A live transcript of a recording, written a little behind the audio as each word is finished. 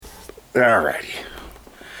Alrighty.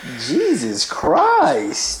 Jesus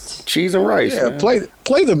Christ. Cheese and rice. Yeah, man.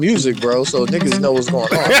 play the music, bro, so niggas know what's going on.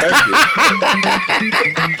 Thank you.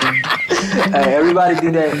 Hey, everybody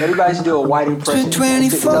do that. Everybody should do a white impression. Give me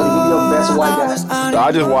your best white guy.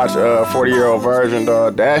 I just watched 40-Year-Old Virgin,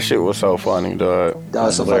 dog. That shit was so funny, dog. That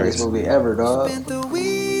was the funniest movie ever, dog.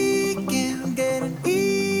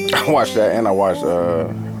 I watched that and I watched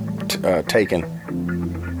Taken.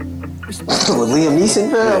 With Liam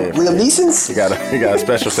Neeson, fam? Yeah. Liam Neeson's? He got a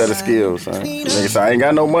special set of skills, son. Nigga said, I ain't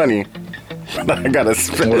got no money. I got a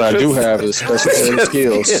special What I do have is special set of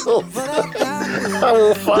skills. I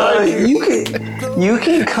will find you. You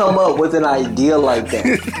can come up with an idea like that.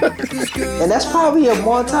 And that's probably a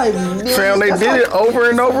multi-million. Fam, they did it over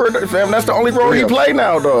and over. Fam, that's the only role he play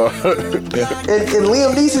now, dog. And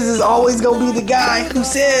Liam Neeson is always going to be the guy who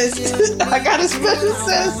says, I got a special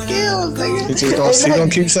set of skills, nigga. He's gonna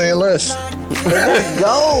keep saying less. That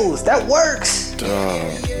goes. That works.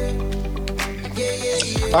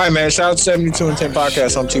 All right, man. Shout out to 72 and 10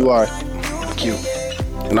 podcast. I'm TY. Q.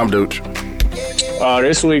 And I'm Dooch.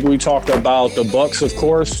 This week we talked about the Bucks, of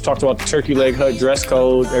course. Talked about the Turkey Leg Hut dress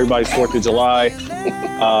code. Everybody's 4th of July.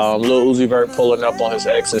 Lil Uzi Vert pulling up on his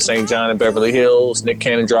ex in St. John and Beverly Hills. Nick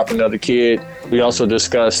Cannon dropping another kid. We also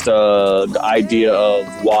discussed the idea of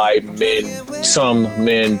why some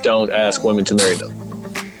men don't ask women to marry them.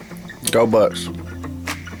 Go Bucks.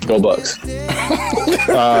 Go Bucks.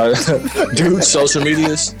 Dude, social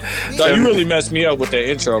medias. No, you really messed me up with that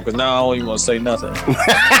intro because now I don't even want to say nothing.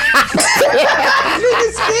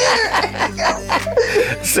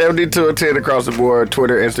 72 and 10 across the board.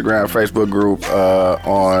 Twitter, Instagram, Facebook group.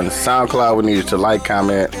 On SoundCloud, we need you to like,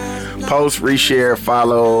 comment, post, reshare,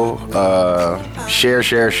 follow, share.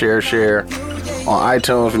 On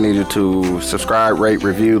iTunes, we need you to subscribe, rate,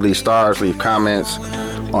 review, leave stars, leave comments.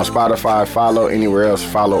 On Spotify, follow. Anywhere else,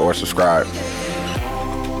 follow or subscribe.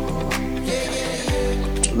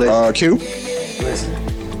 Q? Listen.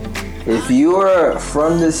 If you're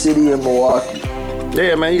from the city of Milwaukee,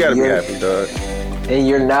 Yeah, man, you gotta be happy, dog. and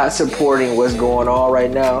you're not supporting what's going on right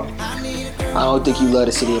now, I don't think you love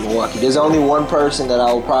the city of Milwaukee. There's only one person that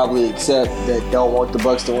I will probably accept that don't want the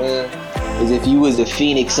Bucks to win, is if you was a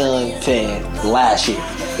Phoenix Sun fan last year.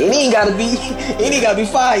 It ain't gotta be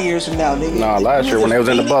 5 years from now, nigga. Nah, last year when they was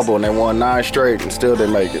in the bubble and they won 9 straight and still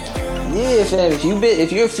didn't make it. Yeah, fam.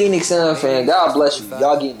 If you're a Phoenix Sun fan, God bless you.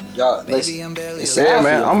 Y'all listen. It's sad Yeah, for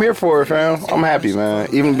man, you. I'm here for it, fam. I'm happy, man.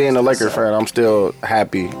 Even being a Lakers fan, I'm still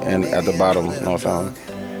happy and at the bottom. You know what I'm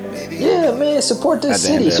saying? Yeah, man, support this At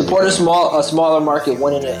the end city. of Support a smaller market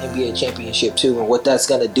winning an NBA championship too, and what that's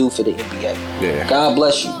gonna do for the NBA. Yeah. God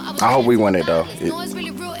bless you. I hope we win it though.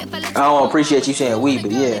 I don't appreciate you saying we,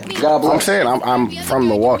 but yeah, God bless. I'm saying I'm from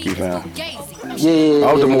Milwaukee, fam. Yeah.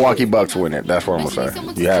 I hope the Milwaukee Bucks win it. That's what I'm gonna say.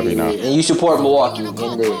 You happy now? And you support Milwaukee.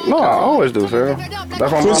 No, I always do, fam.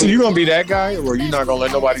 That's what Quincy, I'm. you gonna be that guy, or you not gonna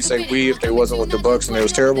let nobody say we if they wasn't with the Bucks and it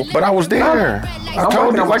was terrible? But I was there. I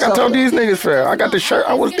told these niggas, fam. I got the shirt.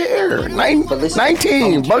 I was there.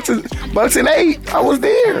 19 Bucks and 8. I was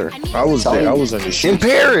there. I was there. I was in the shit. In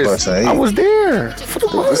Paris. I was there. For the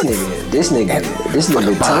Bucks. This nigga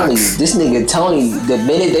Tony. The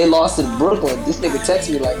minute they lost to Brooklyn, this nigga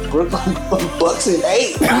texted me like Brooklyn Bucks and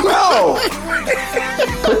 8. Bro,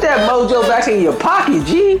 put that mojo back in your pocket,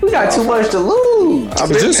 G. We got too much to lose. Is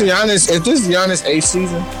this Giannis' 8th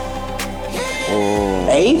season?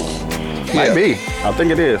 8th? Might be. I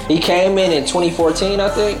think it is. He came in 2014, I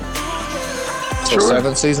think. So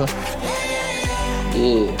 7th season?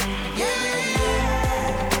 Yeah.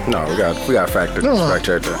 No, we got fact check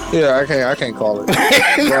that. Yeah, I can't call it. We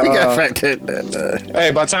got fact check that.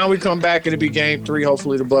 Hey, by the time we come back, it'll be game 3.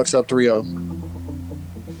 Hopefully the Bucks up 3-0.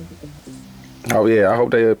 Oh yeah, I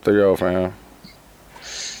hope they up 3-0, fam.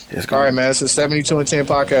 All right, man. It's a 72 and 10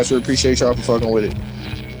 podcast. We appreciate y'all for fucking with it.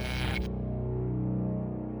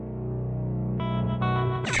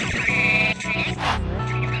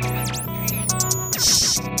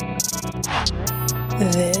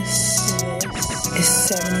 This is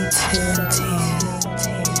 72 and 10.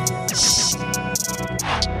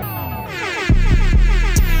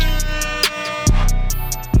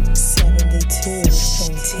 72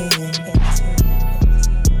 and 10.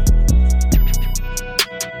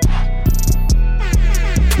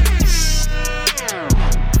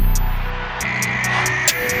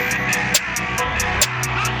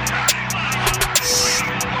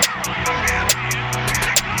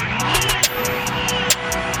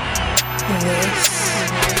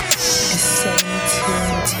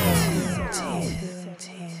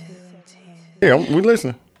 Yeah, we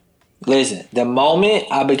listen. Listen, the moment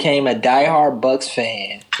I became a diehard Bucks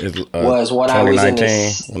fan was when I was in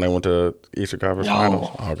 2019 when they went to Eastern Conference Finals.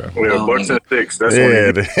 Oh, okay. Yeah, No, Bucks nigga. and 6. That's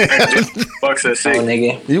Yeah, Bucks and 6. Oh,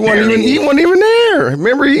 nigga. he wasn't even there.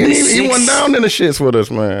 Remember, he six- went down in the shits with us,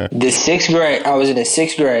 man. The sixth grade, I was in the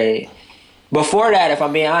sixth grade. Before that, if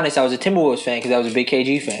I'm being honest, I was a Timberwolves fan because I was a big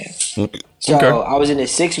KG fan. So Okay. I was in the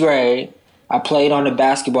sixth grade. I played on the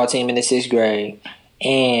basketball team in the sixth grade,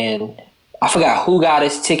 and I forgot who got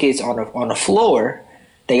us tickets on the floor.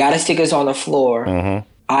 They got us tickets on the floor.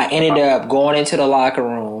 I ended up going into the locker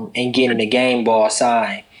room and getting the game ball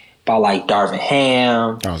signed by like Darvin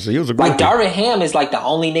Ham. Oh, so he was a Like groupie. Darvin Ham is like the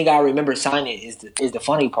only nigga I remember signing. Is the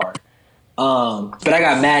funny part. But I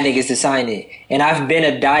got mad niggas to sign it, and I've been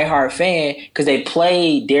a diehard fan because they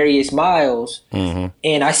played Darius Miles, and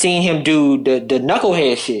I seen him do the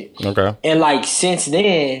knucklehead shit. Okay. And like since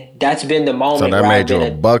then, that's been the moment. So that where made I've you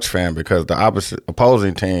been a Bucks fan because the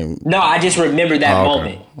opposing team. No, I just remember that Oh,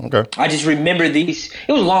 moment. okay. I just remember these.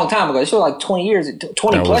 It was a long time ago. This was like 20 years,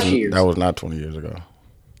 20 That plus was, years. That was not 20 years ago.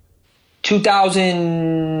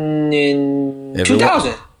 2000 and If it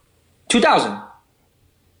 2000. 2000.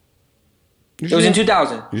 It was in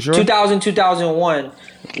 2000. You sure? 2000, 2001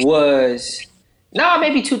 was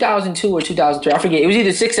maybe 2002 or 2003. I forget. It was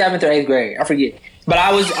either 6th, 7th, or 8th grade. I forget. But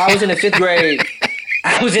I was in the 5th grade.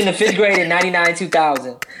 I was in the 5th grade in 99,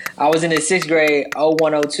 2000. I was in the 6th grade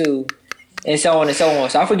 01, 02, and so on and so on.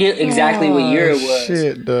 So I forget exactly what year it was.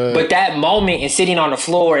 Shit, dog. But that moment and sitting on the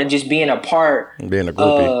floor and just being a part Being a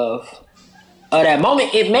groupie. of that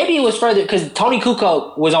moment, maybe it was further because Tony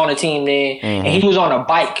Kukoc was on the team then, and he was on a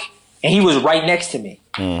bike, and he was right next to me.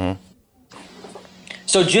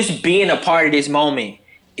 So just being a part of this moment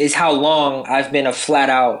is how long I've been a flat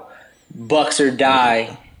out Bucks or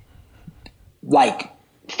die, like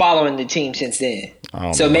following the team since then.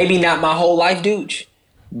 So maybe not my whole life, dude,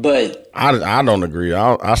 but I don't agree.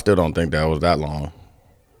 I still don't think that was that long.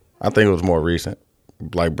 I think it was more recent,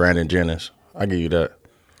 like Brandon Jennings. I give you that.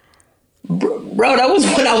 bro, that was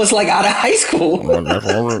when I was like out of high school. Hey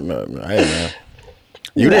man,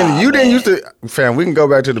 you didn't used to. Fam, we can go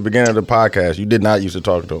back to the beginning of the podcast. You did not used to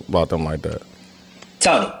talk about them like that.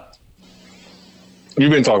 Tony.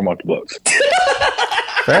 You've been talking about the Bucks.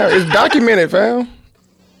 Fam, it's documented, fam.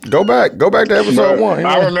 Go back to episode 1. You know?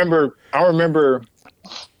 I remember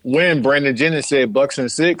when Brandon Jennings said Bucks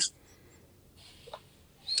and 6,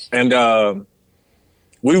 and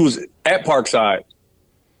we was at Parkside,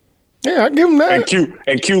 Yeah, I give him that.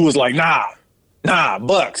 and Q was like, nah,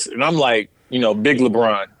 Bucks, and I'm like, big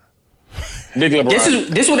LeBron.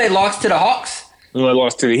 This when they lost to the Hawks. When they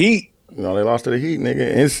lost to the Heat. No, they lost to the Heat, nigga.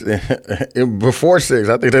 It's before 6.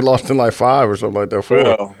 I think they lost in like 5 or something like that. 4.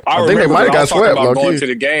 Well, I think they might have got swept. About going Low-key. to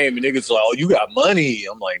the game, and niggas like, "Oh, you got money."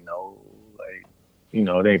 I'm like, "No,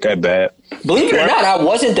 it ain't that bad." Believe it or not, I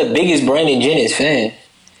wasn't the biggest Brandon Jennings fan.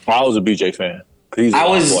 I was a BJ fan. 'Cause he's a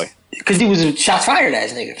wild boy. Because he was a shots fired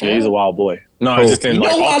ass nigga. Yeah, Fam. he's a wild boy. No, I just didn't You know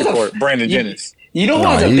like who off I the was a- court. Brandon Jennings. You know what Nah,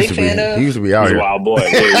 I was a he big used to fan be. of? He used to be out He's a here. wild boy.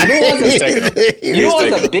 You know what I was Taking him. You know what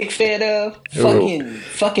I was a big fan of?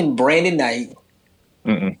 Fucking Brandon Knight.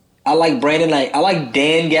 I like Brandon Knight. I like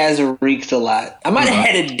Dan Gazariks a lot. I might have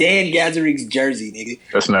had a Dan Gazariks jersey, nigga.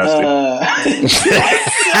 That's nasty.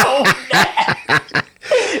 So nasty.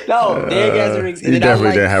 No, Dan Gazariks. He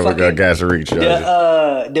definitely didn't have a gas reach.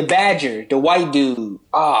 The Badger, the white dude.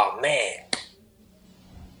 Oh man,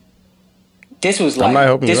 this was like I'm not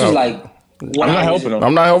helping this you was out. like when I'm I not was- helping him.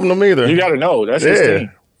 I'm not helping them either. You got to know that's his Yeah.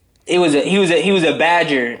 team. It was he was a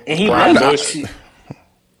Badger, and he Brian was Bush.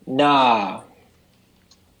 nah.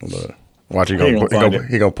 But watch, he He ain't gonna gonna find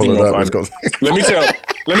it. he gonna pull He it gonna up. find It's gonna,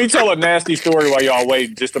 Let me tell a nasty story while y'all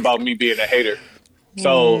wait, just about me being a hater.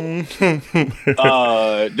 So,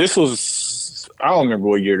 this was, I don't remember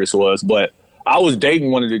what year this was, but I was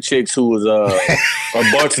dating one of the chicks who was a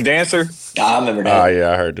Bucks dancer, I remember that. oh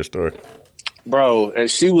yeah, I heard the story. bro, and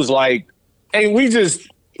she was like, and we just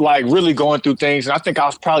like really going through things, and I think I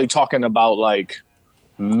was probably talking about like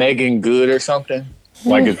Megan Good or something.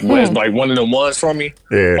 Like it was like one of the ones for me.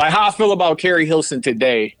 Yeah. Like how I feel about Carrie Hilson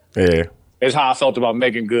today Yeah, is how I felt about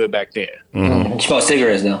Megan Good back then. She smelled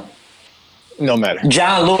cigarettes though. No matter.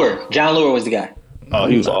 John Lure was the guy. Oh,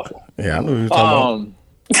 he was awful. yeah, I knew you was talking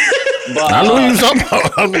But about. I knew you was talking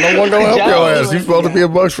about. No one gonna help John your Lewis ass. You supposed to be a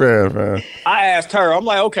Bucks fan, man. I asked her, I'm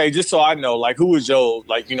like, okay, just so I know, like, who was your,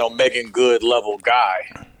 like, Megan Good level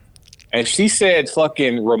guy? and she said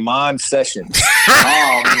fucking Ramon Sessions.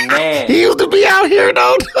 Oh man. He used to be out here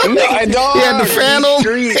though. And dog, He had the fan on.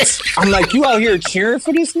 streets. I'm like, you out here cheering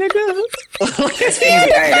for this nigga? That's feasible.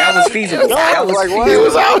 Hey, that was feasible. That was like, what? He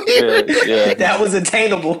was out here. Yeah, that was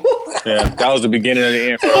attainable. yeah. That was the beginning of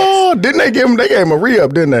the end for us. Oh, didn't they give him? They gave him a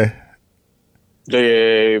re-up, didn't they?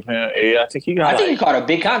 Yeah, I think he got I think he caught a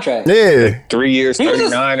big contract. Yeah. 3 years, He was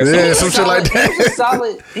 39 or Yeah, something. some shit like that. He was a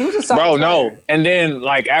solid. He was a solid. Bro, no. player. And then,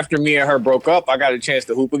 like, after me and her broke up, I got a chance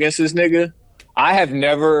to hoop against this nigga. I have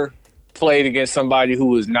never played against somebody who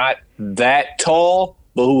was not that tall,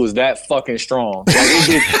 but who was that fucking strong.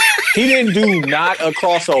 Like, he didn't do not a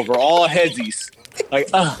crossover, all headsies. Like,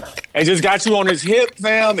 and just got you on his hip,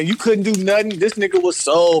 fam, and you couldn't do nothing. This nigga was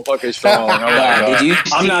so fucking strong.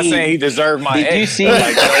 I'm not saying he deserved my Did you ex. see?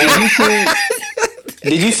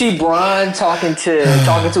 Did you see Bron talking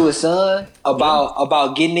to his son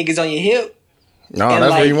about getting niggas on your hip? No, And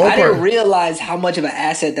that's what he I won't didn't play. realize how much of an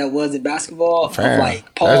asset that was in basketball. Of Fam,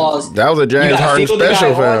 like, pause. that was a James you gotta Harden feel the guy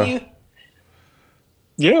special, on fam. you.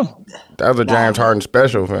 Yeah. That was a James Harden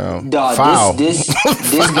special, fam. Dog, Foul. this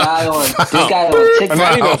guy on And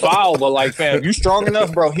not even TikTok. foul, but like, fam, you strong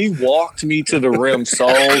enough, bro. He walked me to the rim so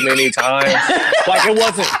many times. Like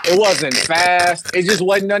it wasn't fast. It just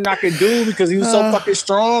wasn't nothing I could do because he was so fucking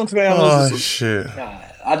strong, fam. It was Oh just- shit.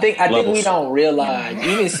 I think Levels. we don't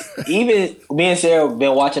realize. Even me and Sarah have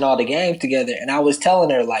been watching all the games together, and I was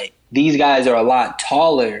telling her like these guys are a lot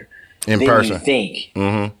taller In than person. you think.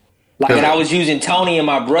 Mm-hmm. Like, and I was using Tony and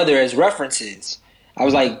my brother as references. I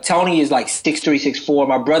was like, Tony is like 6'3", 6'4".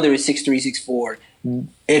 My brother is 6'3", 6'4".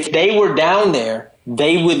 If they were down there,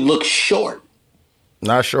 they would look short.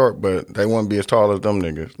 Not short, but they wouldn't be as tall as them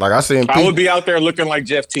niggas. Like I seen. I would be out there looking like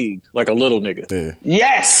Jeff Teague, like a little nigga. Yeah.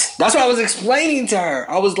 Yes, that's what I was explaining to her.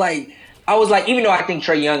 I was like, even though I think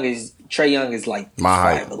Trae Young is like My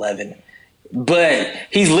height. 5'11", but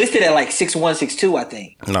he's listed at like 6'1", 6'2", I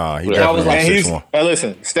think. Nah, he I definitely was like like, 6'1". Hey,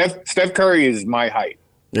 listen, Steph Curry is my height.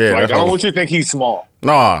 Yeah, Like, I that's don't all. want you to think he's small.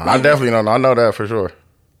 No, I definitely don't. I know that for sure.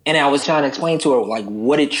 And I was trying to explain to her like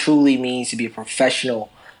what it truly means to be a professional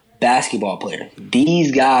basketball player.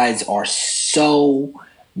 These guys are so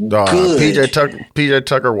Dog, good. PJ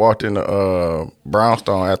Tucker walked in the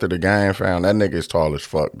Brownstone after the game. Found that nigga is tall as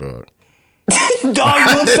fuck, dog. Dog,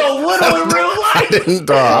 you look so little in real life.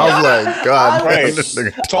 Dog, I was like, God Hey, damn, this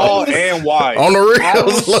nigga tall and wide. on the I real,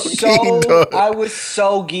 was low key, dog. I was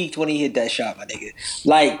so geeked when he hit that shot, my nigga.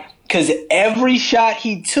 Like, cause every shot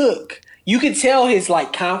he took, you could tell his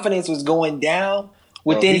like confidence was going down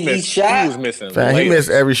within He each was shot. missing. Man, he layups. missed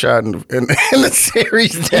every shot in the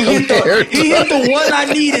series down He hit there. the one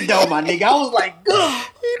I needed though, my nigga. I was like, good.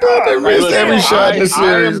 He missed every shot in the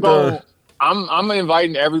series, dog. I'm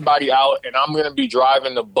inviting everybody out, and I'm gonna be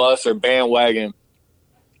driving the bus or bandwagon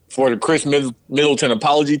for the Chris Middleton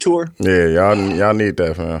apology tour. Yeah, y'all need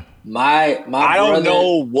that, fam. My I don't brother-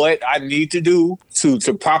 know what I need to do to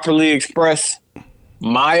properly express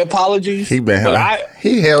my apologies. He been but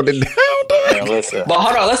he held it down, Man, dog. listen, But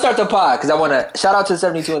hold on, let's start the pod because I want to shout out to the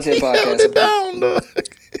 72 and 10 Held it podcast. down, dog.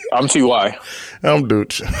 I'm Ty. I'm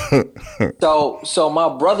Dooch. So my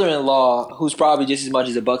brother-in-law, who's probably just as much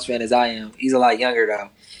as a Bucks fan as I am, he's a lot younger though.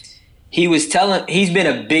 He's been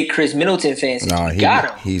a big Chris Middleton fan since Nah, we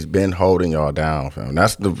got him. he's been holding y'all down, fam.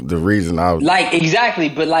 That's the reason I was. Like exactly,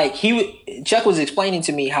 but like Chuck was explaining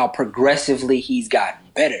to me how progressively he's gotten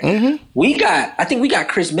better. Mm-hmm. I think we got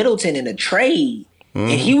Chris Middleton in a trade,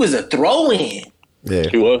 and he was a throw-in. Yeah,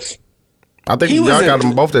 He was. I think he y'all was got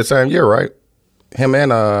them both that same year, right? Him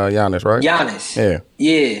and Giannis, right? Giannis.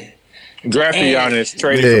 Yeah. Drafted And- Giannis,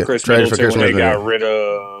 traded Yeah, for Chris traded for Middleton Chris when they Middleton. got rid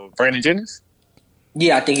of Brandon Jennings.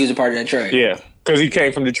 Yeah, I think he was a part of that trade. Yeah, because he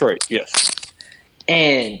came from Detroit. Yes,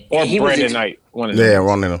 And or he Brandon was Knight. One of Yeah, them.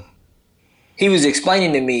 one of them. he was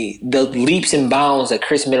explaining to me the leaps and bounds that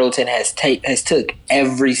Chris Middleton has took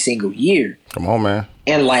every single year, Come on, man.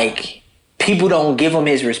 and like people don't give him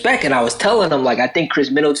his respect. And I was telling him like I think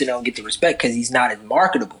Chris Middleton don't get the respect because he's not as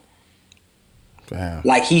marketable. Damn.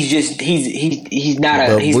 Like he's not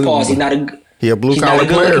The a he's blue- paused. He's not a He a blue He's not collar a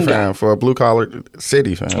good player, looking guy. fam, for a blue collar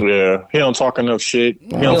city, fam. Yeah, he don't talk enough shit. He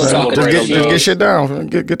don't don't talk celebrate enough Just enough. get shit down, fam.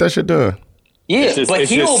 Get that shit done. yeah, It's just, but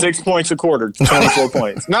it's he just don't. 6 points a quarter, 24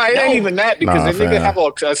 points. No, it ain't even that because Nah, the nigga fam.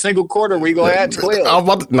 have a single quarter where you gonna add 12. I was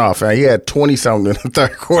about to, nah, fam. He had 20 something in the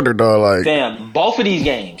third quarter, dog. Like, Damn, both of these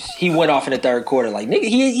games he went off in the third quarter. Like nigga,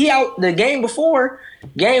 he out the game before.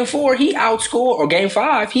 Game 4, he outscored, or game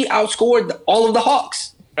 5, he outscored all of the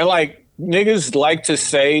Hawks. And like niggas like to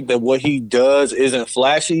say that what he does isn't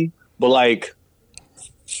flashy, but like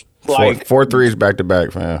four threes back to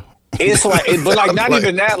back, fam. It's like, but like not Like-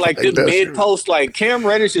 even that. Like like the that's mid post, like Cam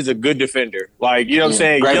Reddish is a good defender. Like you know what I'm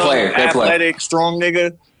saying, Great young, player, great player. athletic, strong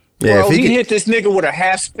nigga. Yeah, Bro, if he he could- hit this nigga with a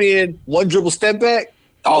half spin, one dribble step back.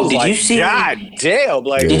 I Oh, was did like, you see? God damn!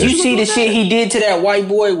 Like, Did you see the shit he did to that white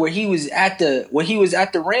boy where he was at the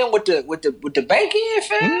rim with the bank in,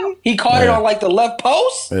 fam? He caught it Yeah. on like the left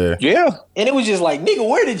post, Yeah. Yeah, and it was just like, nigga,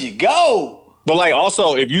 where did you go? but like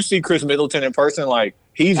also, if you see Chris Middleton in person, like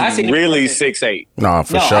he's I seen him in really person. 6'8". Nah,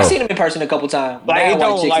 for No, sure. I seen him in person a couple times. Like, Mad it white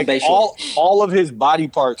don't, chicks in like Bay Shore. all of his body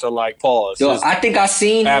parts are like paws. Yo, Just- I think I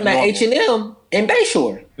seen him abnormal. at H&M in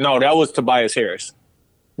Bayshore. no, that was Tobias Harris.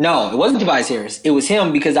 No, it wasn't Tobias Harris. It was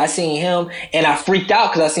him because I seen him and I freaked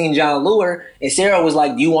out because I seen John Lure and Sarah was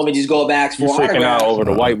like, "Do you want me to just go back for You an freaking autograph?" out over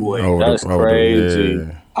the white boy. Over the- That's over the- crazy.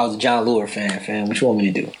 yeah. I was a John Lure fan, fam. What you want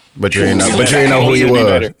me to do? But you ain't know. But you I ain't know want who you he to be was.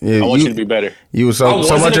 better. Yeah, I want you to be better. You was I so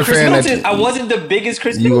wasn't much a Chris fan Middleton. I that wasn't the biggest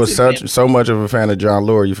Chris you Middleton was fan. so much of a fan of John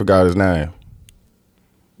Lure, you forgot his name.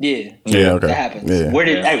 Yeah, Yeah, okay. that happens. Yeah.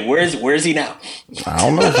 Where's he now? I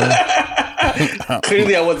don't know. Man.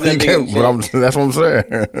 Clearly, I wasn't You that big. can't- of a but fan. that's what I'm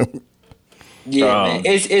saying. Yeah, man.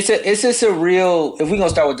 It's just a real. If we gonna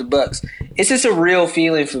start with the Bucks, it's just a real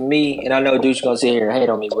feeling for me. And I know dude's gonna sit here and hate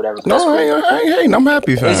on me, whatever. but that's No, cool. I ain't hating. I'm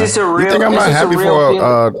happy, fam. It's just a You real- think I'm it's not just a happy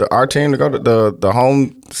real for our team to go to the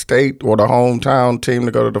home state or the hometown team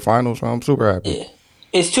to go to the finals? I'm super happy. Yeah.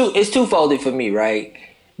 It's twofolded for me, right?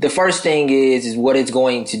 The first thing is what it's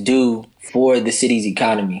going to do for the city's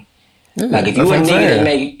economy. Yeah, Like if that's you a what I'm nigga to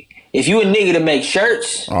saying. make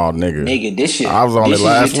shirts, Oh, nigga. nigga, this shit. I was on it this is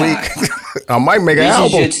last your week. time. I might make an This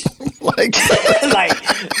album. is your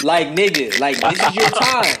Like, like nigga, like this is your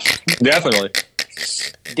time. Definitely.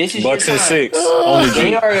 This is Bucks your and time. 6. Only They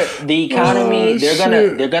G. are the economy. Oh,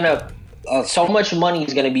 they're gonna. So much money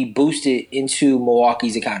is gonna be boosted into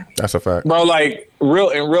Milwaukee's economy. that's a fact. Bro, like in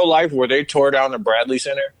real life where they tore down the Bradley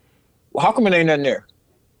Center, well, how come it ain't nothing there?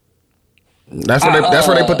 That's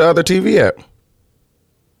where they put the other TV at.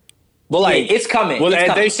 But like Yeah, it's coming. Well, It's and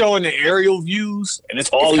coming. they showing the aerial views, and it's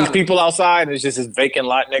all these coming. people outside, and it's just this vacant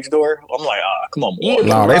lot next door. I'm like, come on, Yeah, boy.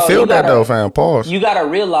 No, they Bro, filled you that gotta- though, fam. Pause. You got to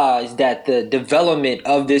realize that the development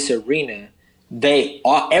of this arena,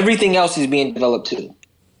 everything else is being developed too.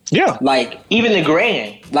 Yeah, Like even the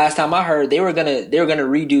Grand. Last time I heard, they were gonna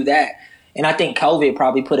redo that, and I think COVID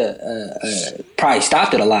probably put probably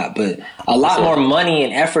stopped it a lot. But a lot more money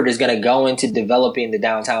and effort is gonna go into developing the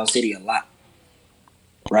downtown city a lot,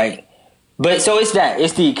 right? But so it's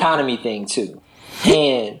the economy thing too,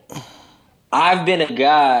 and I've been a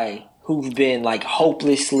guy who's been like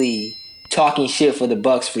hopelessly talking shit for the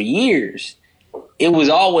Bucks for years. It was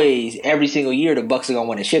always every single year the Bucks are gonna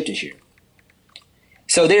win a ship this year.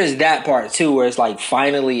 So there's that part too, where it's like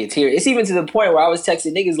finally it's here. It's even to the point where I was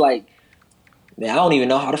texting niggas like, man, I don't even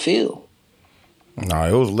know how to feel. No,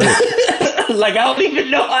 it was lit. Like I don't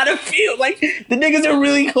even know how to feel. Like the niggas are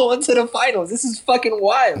really going to the finals. This is fucking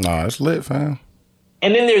wild. No, it's lit, fam.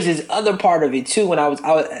 And then there's this other part of it too. When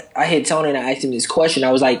I hit Tony and I asked him this question.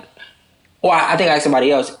 I was like, or I think I asked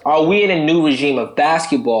somebody else. Are we in a new regime of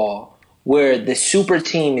basketball where the super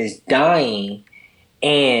team is dying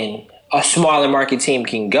and a smaller market team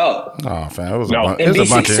can go? No, fam. It was No. a And be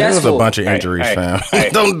successful. bunch of injuries, Hey, fam. hey,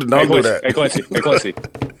 don't hey, do Quincy, that. Hey, Quincy.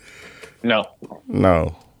 No.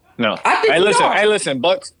 No. I think we are. Hey, listen.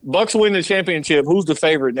 Bucks win the championship. Who's the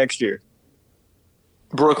favorite next year?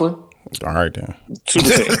 Brooklyn. All right then. Super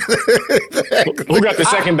team. Who got the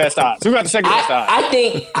second best odds? Who got the second best odds? I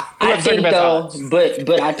think got second best though, odds?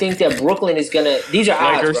 but I think that Brooklyn is gonna. These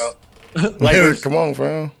are Lakers. odds, bro. Lakers. Come on,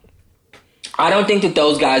 fam. I don't think that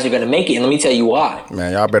those guys are gonna make it, and let me tell you why.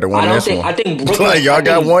 Man, y'all better win I don't this think. one. I think Brooklyn. Like, y'all I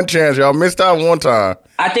got think- one chance. Y'all missed out one time.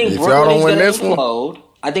 I think If y'all Brooklyn don't is win gonna this one- implode.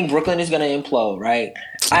 I think Brooklyn is gonna implode, right?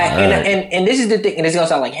 And this is the thing, and it's gonna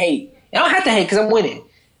sound like hate. I don't have to hate because I'm winning. You know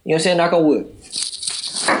what I'm saying? Knock on wood.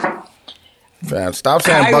 Fam, stop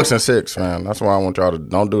saying Kyrie- Bucks and 6, fam. That's why I want y'all to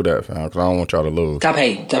don't do that, fam. Because I don't want y'all to lose. Stop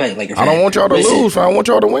hating, Laker I don't fan. want y'all to Listen, lose, fam. I want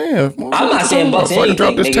y'all to win. I'm not saying Bucks Fucking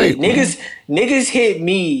drop anything. this tape. Niggas hit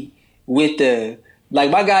me with the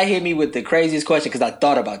my guy hit me with the craziest question because I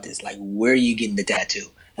thought about this. Like, where are you getting the tattoo?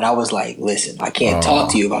 And I was like, listen, I can't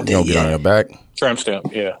talk to you about You don't that get on yet. your back. Tramp stamp.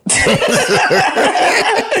 Yeah.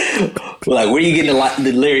 Like, where you getting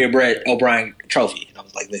the Larry O'Brien trophy? And I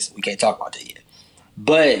was like, listen, we can't talk about that yet.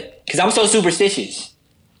 But because I'm so superstitious.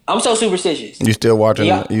 You still watching?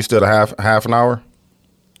 Yeah. You still half an hour?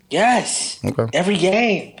 Yes. Okay. Every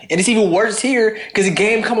game. And it's even worse here because the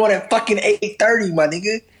game come on at fucking 8:30, my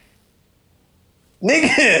nigga.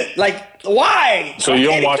 Nigga, like, why? So Why you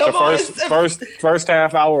don't can't it watch the come on at first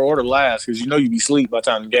half hour or the last because you know you be asleep by the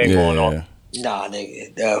time the game going on. Nah,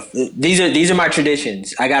 nigga. These are my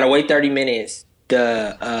traditions. I gotta wait 30 minutes.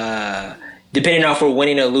 Depending on if we're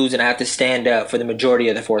winning or losing, I have to stand up for the majority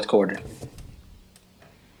of the fourth quarter.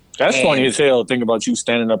 That's funny as hell. Think about you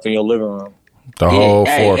standing up in your living room. The whole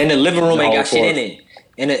fourth. And the living room ain't got shit in it.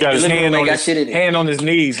 And the living room ain't got shit in it. Hand on his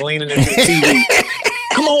knees, leaning into the TV.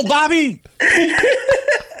 Come on, Bobby.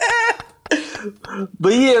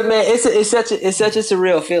 But yeah, man, it's such a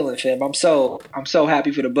surreal feeling, fam. I'm so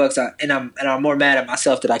happy for the Bucks, and I'm more mad at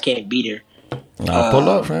myself that I can't beat her. Nah, pull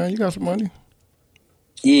up, man. You got some money.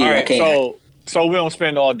 Yeah, all right, I can't. So we don't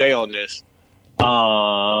spend all day on this.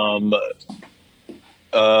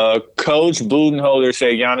 Coach Budenholzer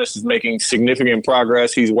said Giannis is making significant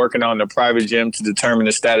progress. He's working on the private gym to determine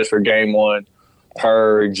the status for Game 1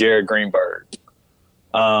 per Jared Greenberg.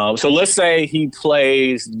 So let's say he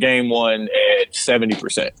plays Game 1 at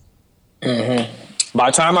 70%. Mm-hmm.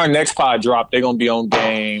 By the time our next pod drop, they're going to be on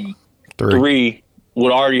Game 3.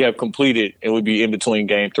 Would already have completed. It would be in between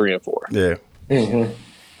Game 3 and 4. Yeah. Mm-hmm.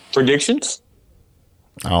 Predictions?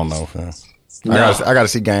 I don't know, fam. No. I got to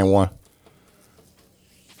see Game 1.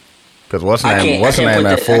 Because what's the name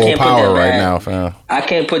at full put power that right bad- now, fam? I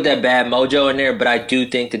can't put that bad mojo in there, but I do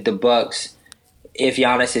think that the Bucks, if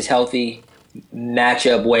Giannis is healthy, match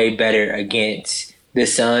up way better against the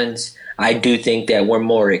Suns. I do think that we're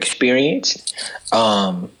more experienced.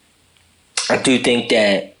 I do think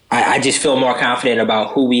that I just feel more confident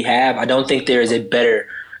about who we have. I don't think there is a better,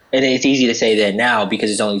 and it's easy to say that now because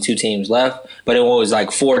there's only 2 teams left, but it was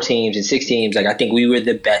like 4 teams and 6 teams. Like, I think we were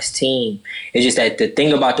the best team. It's just that the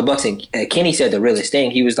thing about the Bucks, and Kenny said the realest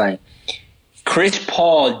thing, he was like, Chris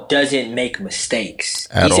Paul doesn't make mistakes.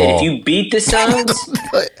 He said, if you beat the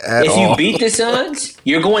Suns,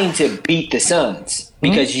 you're going to beat the Suns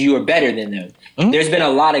because you are better than them. Mm-hmm. There's been a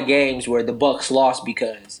lot of games where the Bucks lost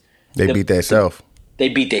because they beat themselves. They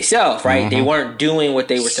beat themselves, right? Mm-hmm. They weren't doing what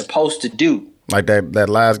they were supposed to do. Like that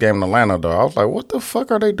last game in Atlanta, though. I was like, what the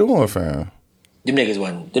fuck are they doing, fam? Them niggas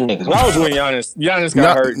wasn't. That was when Giannis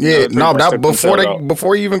got hurt. Yeah, that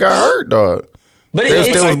before he even got hurt, dog. But they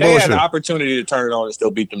had the opportunity to turn it on and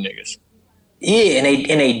still beat them niggas. Yeah, and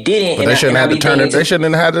they didn't. But they shouldn't have to turn it. They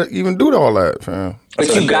shouldn't have had to even do all that, fam.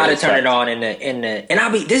 But you got to turn it on in the. And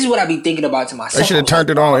this is what I be thinking about to myself. They should have turned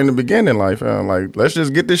it on in the beginning, like, fam. Like, let's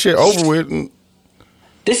just get this shit over with. And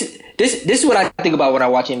this is what I think about when I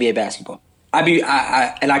watch NBA basketball.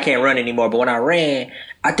 I can't run anymore, but when I ran,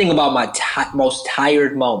 I think about my most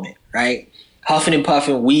tired moment, right? Huffing and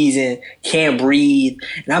puffing, wheezing, can't breathe,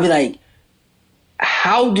 and I'll be like,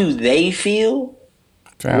 how do they feel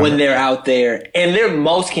when they're out there and they're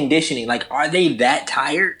most conditioning? Like, are they that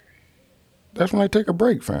tired? That's when they take a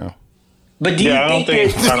break, fam. But do you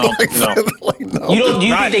think no. You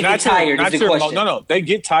think they get tired? Is the question. No, they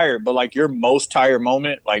get tired, but like your most tired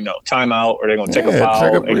moment, like no timeout, or they're gonna take a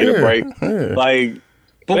foul and get a break. Yeah. Like,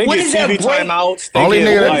 but what is that break? Timeouts. Only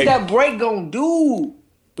nigga, what is that break gonna do?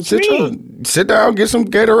 Sit down, get some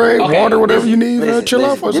Gatorade, water, whatever you need, chill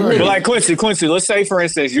out for a second. But like Quincy, let's say for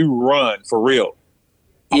instance you run for real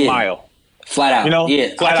a mile. Flat out. You know?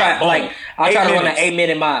 Yeah. I try to run an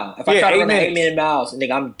 8-minute mile. If I try to run an 8-minute miles,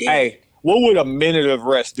 nigga, I'm dead. Hey, what would a minute of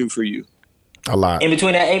rest do for you? A lot. In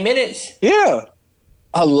between that 8 minutes? Yeah.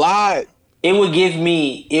 A lot. It would give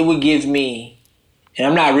me, and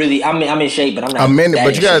I'm not really, I'm in shape, but I'm not. A minute,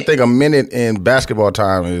 but you gotta think a minute in basketball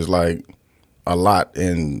time is like a lot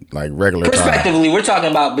in like regular time. Prospectively, we're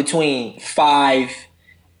talking about between 5.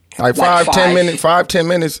 Like 5-10 minutes. 5-10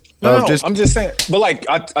 minutes. No, I'm just saying. But like,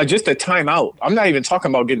 I just a timeout. I'm not even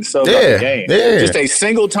talking about getting subbed out the game. Yeah. Just a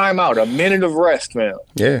single timeout, a minute of rest, man.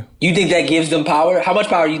 Yeah. You think that gives them power? How much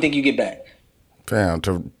power do you think you get back? Fam,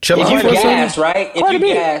 to chill if out you for a gas, second? right? If you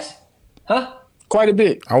gas, huh? Quite a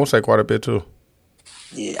bit. I would say quite a bit too.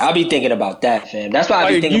 Yeah, I'll be thinking about that, fam. That's why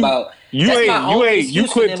I be thinking about. You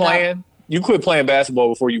quit playing. You quit playing basketball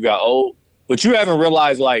before you got old, but you haven't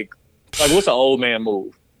realized like what's an old man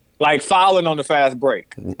move? Like fouling on the fast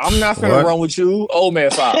break. I'm not finna run with you, old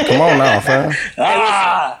man foul. Come on now,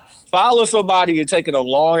 fam. Fouling somebody and taking a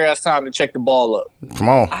long ass time to check the ball up. Come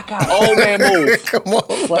on. Old man move. Come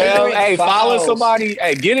on. Well, fouling somebody,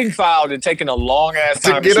 getting fouled and taking a long ass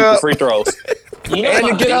time to shoot the free throws. And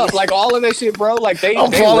to get up, like all of that shit, bro. Like they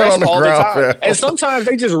rest all the time. Man. And sometimes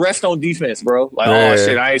they just rest on defense, bro. Like, oh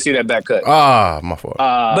shit, I ain't see that back cut. My fault.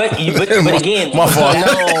 But again, my fault.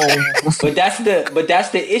 But that's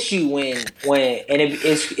the issue when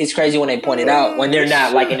it's crazy when they point it out when they're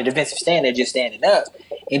not like in the defensive stand, they're just standing up.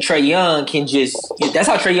 And Trae Young can that's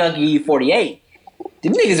how Trae Young can give you 48. The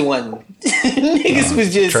niggas wasn't. Niggas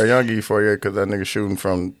was just Trae Young give you 48 because that nigga shooting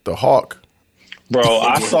from the Hawk. Bro,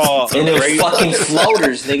 I saw And a them great, fucking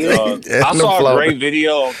floaters, nigga. I no saw a floater. great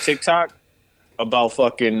video on TikTok about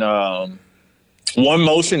fucking one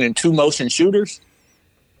motion and two motion shooters.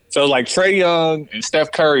 So like Trae Young and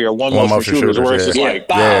Steph Curry are one motion shooters, where it's just yeah. like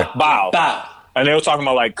Bow, bow. bow. And they were talking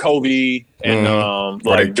about like Kobe and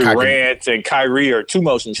like Durant and Kyrie are two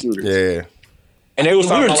motion shooters. Yeah. And they was We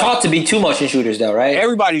talking were about taught like, to be two motion shooters, though, right?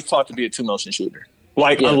 everybody's taught to be a two motion shooter.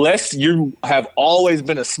 Like Yeah. unless you have always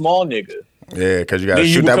been a small nigga, Yeah, because you got to then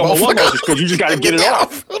you shoot that become a one motion motherfucker. because you just got to get it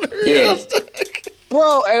off. Yeah.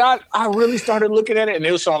 Bro, and I really started looking at it, and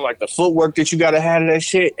it was showing like the footwork that you got to have to that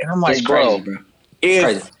shit. And I'm like, It's bro, crazy,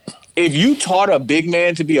 bro. if you taught a big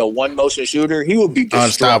man to be a one motion shooter, he would be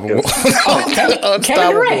Unstoppable. destructive. Oh,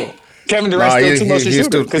 Kevin Durant. Kevin Durant's still two motion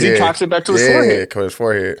shooter because he cocks it back to his forehead. Yeah, because his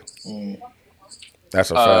forehead.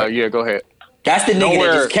 That's a fact. Yeah, go ahead. That's the nigga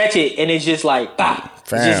Nowhere- that just catch it and it's just like, bah. It's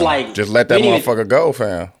Fam, just like, just let that we didn't motherfucker go,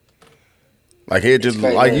 fam. Like he just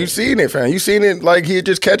crazy, like man. you seen it, fam. You seen it like he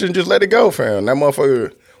just catch it and just let it go, fam. That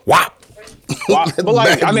motherfucker, whop. Well, but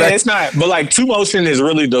like, Back- I mean, back- it's not. But like, two motion is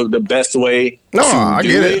really the best way. No, to I do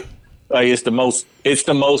get it. Like, it's the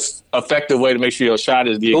most effective way to make sure your shot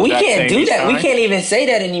is the But exact we can't same do that. each We time. can't even say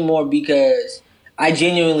that anymore because I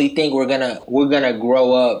genuinely think we're gonna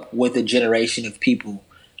grow up with a generation of people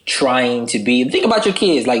trying to be. Think about your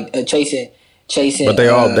kids, like chasing. But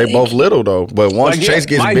they both little though. But once Like, yeah, Chase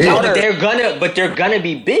gets my big, daughter- They're gonna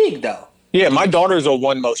be big though. Yeah, my daughter's a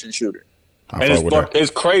one motion shooter, I and fuck with that.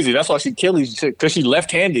 it's crazy. That's why she kills because she's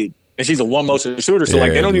left handed and she's a one motion shooter. So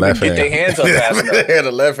like, they don't even left get their hand. hands up fast enough. Yeah,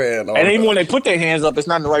 the left hand. And even when they put their hands up, it's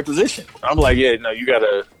not in the right position. I'm like, yeah, no, you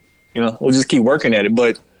gotta, we'll just keep working at it.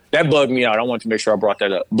 But that bugged me out. I wanted to make sure I brought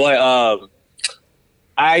that up. But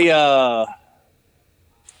I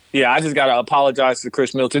just gotta apologize to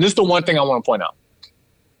Chris Middleton. This is the one thing I want to point out.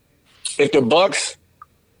 If the Bucks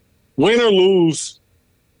win or lose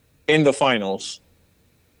in the finals,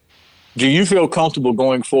 do you feel comfortable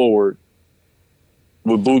going forward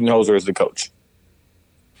with Budenholzer as the coach?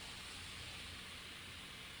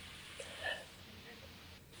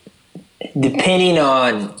 Depending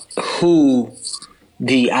on who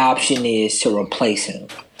the option is to replace him.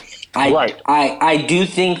 I do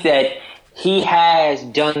think that he has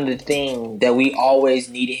done the thing that we always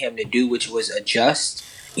needed him to do, which was adjust.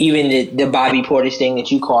 Even the Bobby Portis thing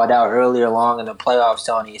that you called out earlier along in the playoffs,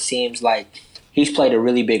 Tony, it seems like he's played a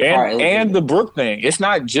really big part. And the Brook thing. It's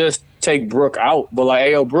not just take Brook out, but like,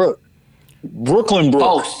 hey, yo, Brook. Brooklyn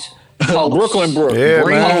Brook. Post. Brooklyn Brook. Yeah,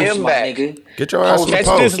 Bring man. him my back. nigga. Get your ass to the Catch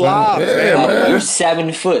post, this man. live, Yeah, man. man. You're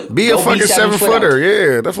 7 foot. Be a Go fucking 7 foot footer. out.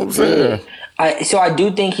 Yeah, that's what I'm saying. So I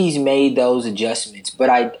do think he's made those adjustments,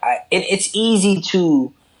 but it's easy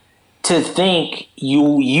to think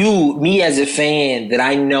me as a fan that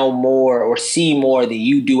I know more or see more than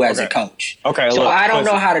you do as a coach. Okay, so look, I don't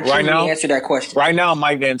know listen, how to truly right now- answer that question. Right now,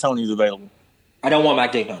 Mike D'Antoni's available. I don't want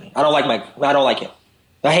Mike D'Antoni. I don't like Mike. I don't like him.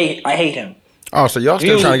 I hate him. Oh, so y'all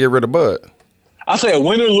still trying to get rid of Bud? I said,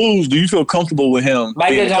 win or lose, do you feel comfortable with him?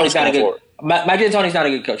 Mike being the D'Antoni's coach not a going good. forward? Mike D'Antoni's not a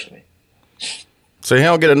good coach to me. So he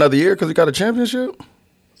don't get another year because he got a championship?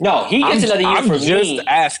 No, he gets another year I'm for just me.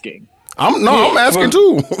 asking. I'm Yeah, asking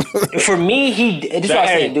too. For me, this is what I'm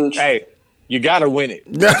saying, dude. Hey, you gotta win it.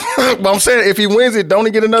 But I'm saying if he wins it, don't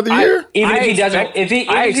he get another year? Even if he doesn't, expect- if he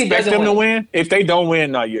I expect doesn't them to win. win. If they don't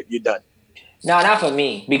win, no, you're done. No, not for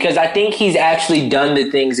me. Because I think he's actually done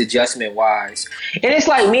the things adjustment wise. And it's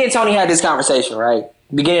like me and Tony had this conversation, right?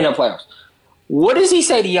 Beginning of playoffs. What does he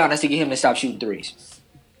say to Giannis to get him to stop shooting threes?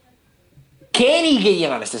 Can he get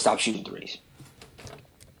Giannis to stop shooting threes?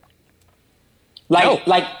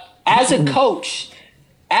 Like as a coach,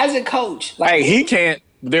 like Hey, he can't.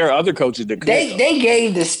 There are other coaches that could. they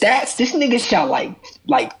gave the stats. This nigga shot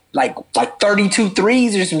like 32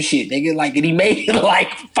 threes or some shit. Nigga, like, and he made it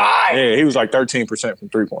like 5. Yeah, he was like 13% from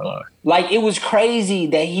 3-point line. Like, it was crazy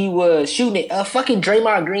that he was shooting it. Fucking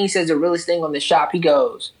Draymond Green says the realest thing on the shop. He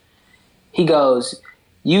goes,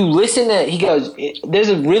 you listen to, he goes, there's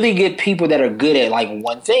a really good people that are good at like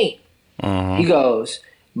one thing. He goes,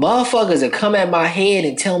 motherfuckers will come at my head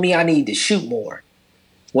and tell me I need to shoot more.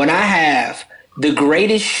 When I have the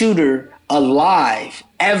greatest shooter alive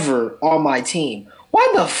ever on my team, why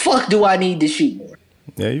the fuck do I need to shoot more?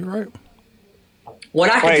 Yeah, you're right. When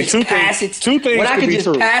I Wait, could just pass it. two things When I could could be just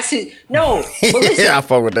true. pass it. No, but listen. Yeah, I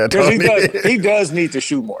fuck with that. Because Tony. he does need to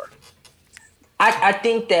shoot more. I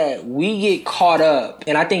think that we get caught up,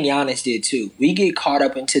 and I think Giannis did too. We get caught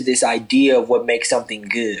up into this idea of what makes something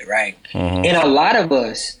good, right? And a lot of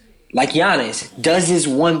us, like Giannis, does this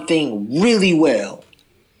one thing really well.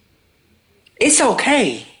 It's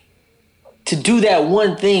okay to do that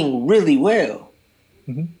one thing really well.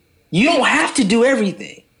 You don't have to do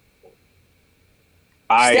everything.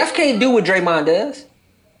 Steph can't do what Draymond does.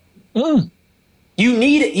 You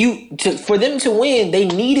need it. For them to win, they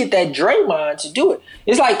needed that Draymond to do it.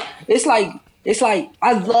 It's like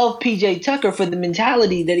I love PJ Tucker for the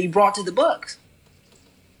mentality that he brought to the Bucks.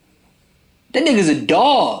 That nigga's a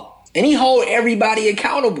dog, and he hold everybody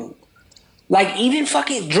accountable. Like, even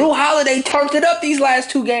fucking Drew Holiday turned it up these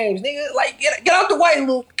last 2 games, nigga. Like, get out the way,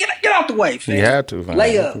 Luke. Get out the way, fam. He had to, man.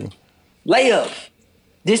 Lay up.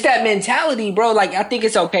 Just that mentality, bro. Like, I think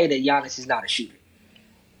it's okay that Giannis is not a shooter.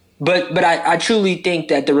 But I truly think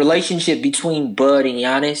that the relationship between Bud and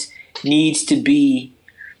Giannis needs to be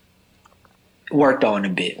worked on a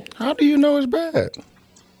bit. How do you know it's bad?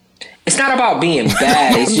 It's not about being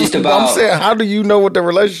bad. It's just about... I'm saying, how do you know what the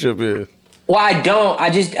relationship is? Well, I don't. I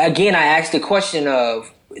asked the question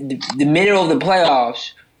of the middle of the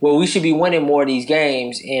playoffs where we should be winning more of these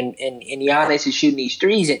games, and Giannis is shooting these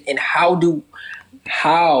threes, and how do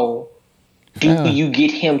you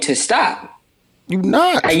get him to stop? You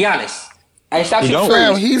not. Hey, Giannis. Hey, stop shooting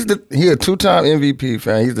fam, threes. he a 2-time MVP,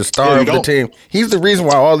 fam. He's the star of the team. He's the reason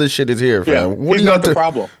why all this shit is here, fam. Yeah, What he's not the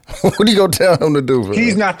problem. What are you gonna tell him to do, fam?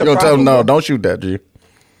 He's not the you gonna problem. tell him, no, don't shoot that, G.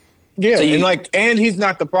 Yeah, and he's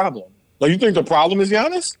not the problem. Like, you think the problem is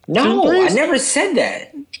Giannis? No, I never said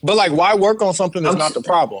that. But, like, why work on something that's not the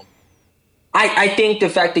problem? I think the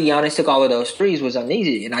fact that Giannis took all of those threes was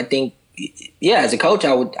uneasy, and I think, as a coach,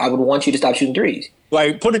 I would want you to stop shooting threes.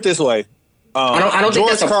 Like, put it this way. I don't think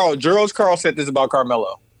that's George Karl said this about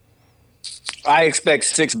Carmelo. I expect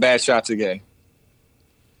 6 bad shots a game.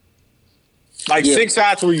 Like 6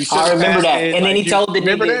 shots where you should. I remember that. And then like, he told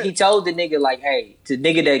the nigga, like, hey, to the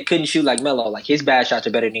nigga that couldn't shoot like Melo, like, his bad shots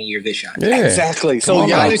are better than your good shots. Yeah. Exactly. So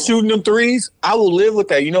Giannis shooting them threes, I will live with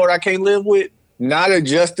that. You know what I can't live with? Not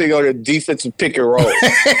adjusting on the defensive pick and roll.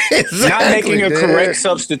 Exactly, not making a correct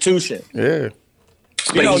substitution. Yeah.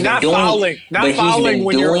 You know, not fouling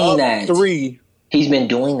when you're up 3. He's been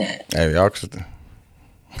doing that. Hey, y'all.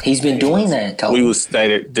 He's been doing that, Toby. We was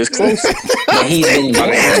stated this close. But he's been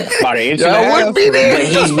doing that. About an inch and a half. But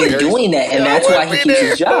he's been doing that, and that's why he keeps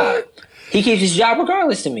his job. He keeps his job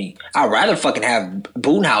regardless to me. I'd rather fucking have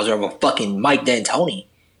Budenholzer over fucking Mike D'Antoni.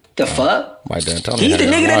 The fuck? Mike D'Antoni. He's the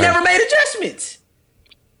nigga that never made adjustments.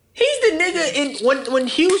 He's the nigga when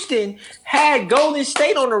Houston had Golden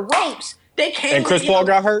State on the ropes. They came and Chris Paul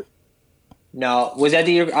got hurt? No, was that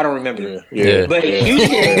the year? I don't remember. Yeah. But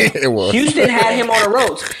Houston had him on the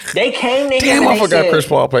ropes. They came to him. Damn, I and forgot Chris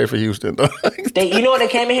Paul played for Houston. You know what they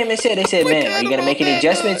came to him and said? They said, "Man, are you gonna make any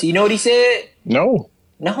adjustments?" You know what he said? No,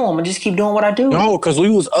 I'm gonna just keep doing what I do. No, because we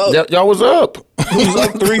was up. Y'all was up. We was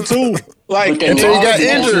up 3-2. Like until he got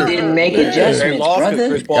injured. He didn't make adjustments, they lost brother.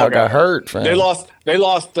 Chris Paul Y'all got hurt, fam. They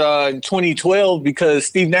lost in 2012 because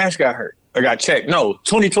Steve Nash got hurt. I got checked. No,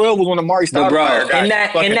 2012 was when Amari Stoudemire got in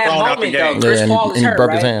that moment, though, game. Chris Paul is hurt, broke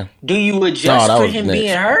right? his hand. Do you adjust for him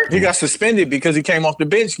being hurt? He got suspended because he came off the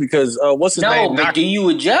bench because what's his name? No, but do you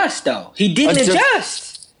adjust though? He didn't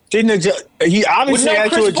adjust. Didn't adjust. He obviously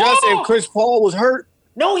had to adjust if Chris Paul was hurt.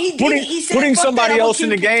 No, he didn't. He said putting somebody else in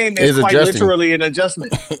the game is quite literally an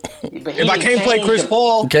adjustment. If I can't play Chris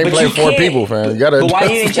Paul, you can't play 4 people, fam. You gotta. But why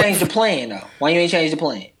you ain't change the plan though? Why you ain't change the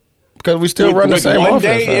plan? Because we still run the same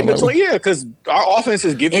offense. In between, because our offense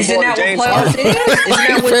is giving Isn't that James what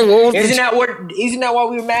Harden. Isn't that why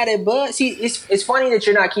we were mad at Bud? See, it's funny that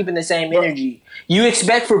you're not keeping the same energy. You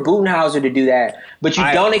expect for Budenholzer to do that, but you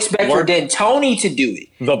don't expect for D'Antoni to do it.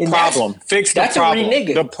 The problem. Fix the problem. That's a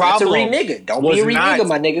re-nigga. The problem. That's a re-nigga. Don't be a re-nigga,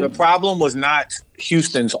 my nigga. The problem was not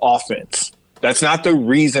Houston's offense. That's not the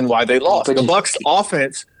reason why they lost. The Bucks'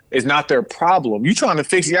 offense is not their problem. You trying to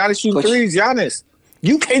fix Giannis shooting threes, Giannis.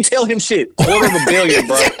 You can't tell him shit. $250 million,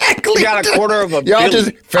 bro. Exactly. You got $250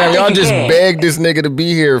 million. Y'all just beg this nigga to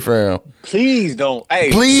be here, fam. Please don't.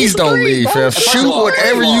 Hey, please don't leave, fam. Shoot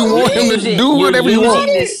whatever you want him to do. Whatever you want.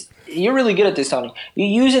 You're really good at this, Tony.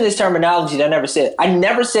 You're using this terminology that I never said. I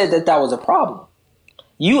never said that was a problem.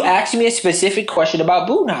 You asked me a specific question about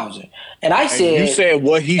Budenholzer, and I said, you said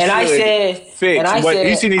what he should fix. What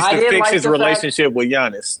he needs to fix his relationship with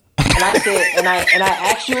Giannis. And I said, and I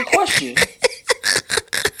asked you a question.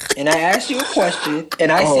 And I asked you a question,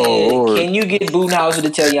 and I said, "Can you get Budenholzer to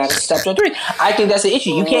tell Giannis to stop on 3?" I think that's an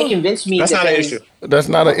issue. You can't convince me. That's not an issue. That's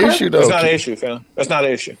not an issue, though. That's not an issue, fam. That's not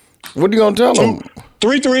an issue. What are you gonna tell him?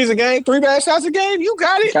 3 threes a game, 3 bad shots a game. You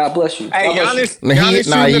got it. God bless you. Hey, Giannis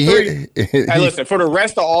shooting the 3. Hey, listen, for the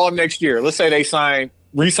rest of all next year, let's say they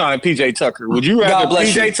re-sign PJ Tucker. Would you rather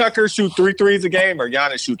PJ Tucker shoot 3 threes a game or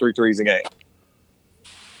Giannis shoot 3 threes a game?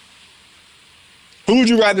 Who would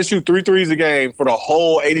you rather shoot 3 threes a game for the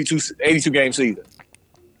whole 82 game season?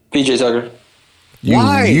 PJ Tucker.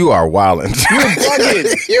 Why? You are wilding. You're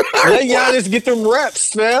bugging. Let Giannis get them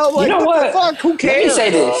reps, man. Like, You know what the what? fuck? Who cares? Let me say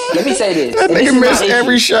this. Let me say this. That And this nigga is my missed issue.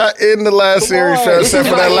 every shot in the last series, on. fam, This except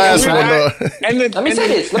is for that my last issue. one, though. Let me say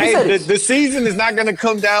this. Let me say this. The season is not going to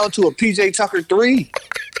come down to a PJ Tucker 3.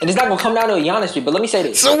 And it's not gonna come down to a Giannis streak, but let me say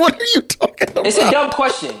this. So what are you talking about? It's a dumb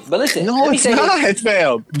question, but listen. No, let me it's say not, this.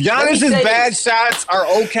 fam. Giannis's say bad this. shots are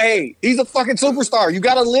okay. He's a fucking superstar. You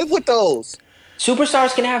got to live with those.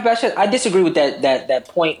 Superstars can have bad shots. I disagree with that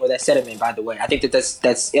point or that sentiment. By the way, I think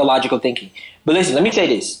that's illogical thinking. But listen, let me say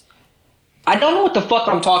this. I don't know what the fuck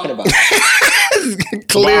I'm talking about.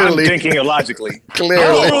 Clearly. I'm thinking illogically. Clearly.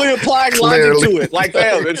 I'm not really applying Clearly. logic to it. Like,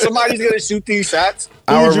 fam, if somebody's going to shoot these shots,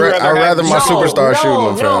 who I would would you I'd rather my have? superstar shooting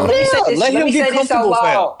them, fam. Let me say this. Let Let him me get say this out comfortable,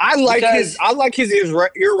 fam. loud. I like because his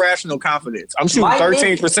irrational confidence. I'm shooting My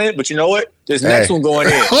 13%, but you know what? This next Hey. one going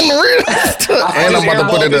in. On the real. And I'm about to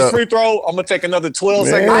put it this up. free throw. I'm gonna take another 12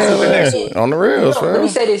 seconds to the next one. On the reals, let me fam.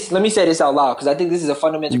 say this. Let me say this out loud because I think this is a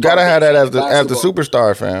fundamental. You gotta have that as the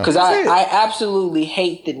superstar, fam. Because I absolutely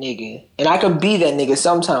hate the nigga, and I can be that nigga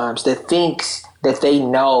sometimes that thinks that they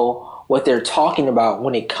know what they're talking about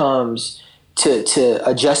when it comes to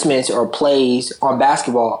adjustments or plays on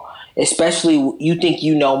basketball. Especially you think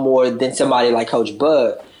you know more than somebody like Coach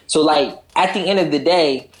Bud. So like at the end of the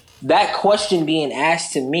day, that question being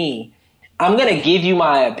asked to me, I'm gonna give you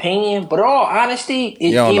my opinion, but in all honesty,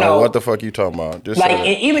 You don't know what the fuck you talking about. Just like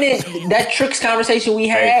say and even in that Tricks conversation we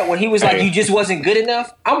had when he was like, "You just wasn't good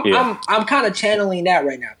enough." I'm kind of channeling that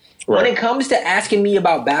right now. When it comes to asking me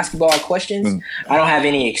about basketball questions, I don't have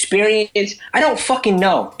any experience. I don't fucking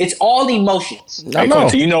know. It's all emotions. I know.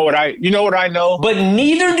 Quincy, you know what I know? But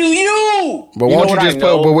neither do you. But You know won't you what I just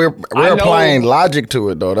know? put? But we're I know. applying logic to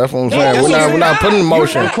it, though. That's what I'm saying. No, We're not putting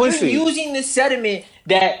emotion. You're Quincy. using the sentiment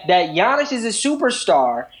that Giannis is a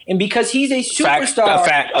superstar, and because he's a superstar,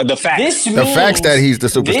 The fact. This means, The fact's that he's the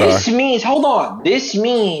superstar. This means, hold on. This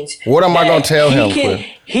means What am I that gonna tell he him, Can, Quinn?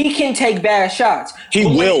 he can take bad shots. He But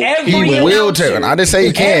when will. every He will announcer- take. I didn't say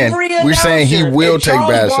he can. every We're saying he announcer, will and take Charles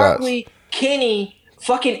bad Barkley, Kenny,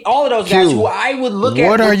 fucking all of those guys Q, who I would look at.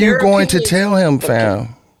 What are with you their going to opinions- tell him,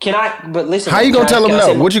 fam? Can I? But listen. How you gonna tell him can I no?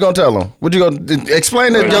 say my- What you gonna tell him? What you gonna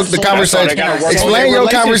explain the conversation? They gotta work on Explain their your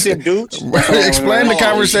relationship, conversation. dude. Explain the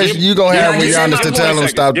conversation you gonna have with Giannis to tell him to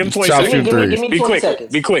stop Give him 20 shooting seconds. Give me threes. 20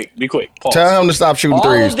 seconds. Be quick. Pause. Tell him to stop shooting All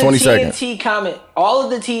threes. of the 20 seconds. all of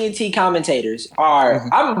the TNT commentators are.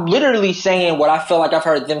 I'm literally saying what I feel like I've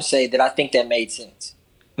heard them say that I think that made sense.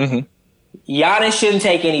 Giannis shouldn't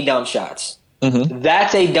take any dumb shots.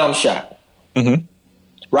 That's a dumb shot,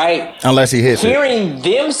 right? Unless he hits it.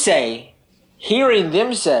 Hearing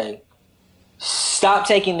them say, stop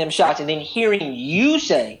taking them shots, and then hearing you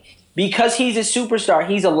say, because he's a superstar,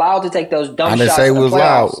 he's allowed to take those dumb shots. I didn't say in it the was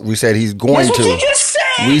playoffs. loud. We said he's going That's what to. you just said.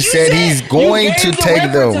 We You said he's going you to gave the take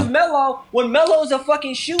reference them. Of Melo, when Melo's a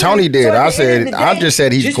fucking shooter. Tony did. So at I the said- end of the I just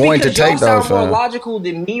said he's just going to because y'all take those, sound more fam. logical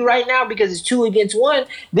than me right now because it's 2 against 1.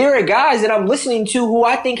 There are guys that I'm listening to who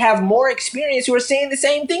I think have more experience who are saying the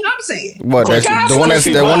same thing I'm saying. What? That's the one that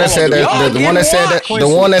said that. The one that said that. The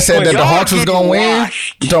one that said that the Hawks was gonna win.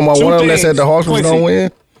 You talking about one of them that said the Hawks was gonna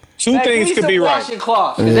win? Two Hey, things give me could some be right. washing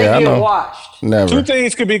cloth, 'cause Yeah, they I get know. washed. Never. Two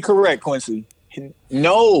things could be correct, Quincy.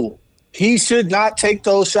 No, he should not take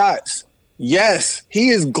those shots. Yes, he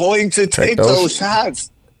is going to take those. those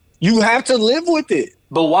shots. You have to live with it.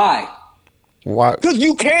 But why? Why? Because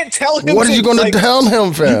you can't tell him. What are you gonna tell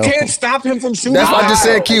him, fam? You can't stop him from shooting. That's why I just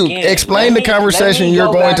said, Q. Again, Explain let the me- conversation let me you're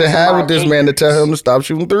go going back to to have my with this man to tell him to stop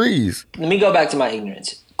shooting threes. Let me go back to my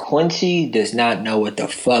ignorance. Quincy does not know what the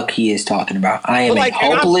fuck he is talking about. I am Like, a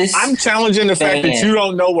and hopeless. I'm challenging the fact that fan. you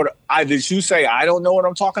don't know what I did. You say I don't know what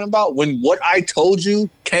I'm talking about when what I told you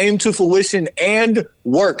came to fruition and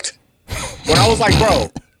worked. When I was like, bro,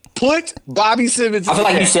 put Bobby Simmons. I feel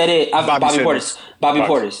like you said it. Bobby Simmons. Portis. Bobby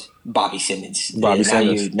Portis. Bobby Simmons. Bobby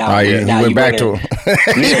Simmons. Now Oh you, yeah, now he you went back to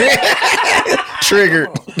bring him. Triggered.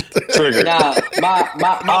 Triggered. Nah, my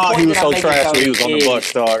Oh, point he was that so I'm making, trash when Tony, he was on the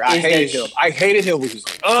Bucks, dog. I is hated that- him. I hated him when he was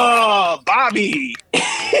like, oh, Bobby.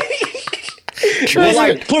 Well,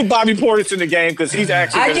 like, put Bobby Portis in the game because he's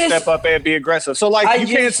actually I going to just- step up and be aggressive. So, like, you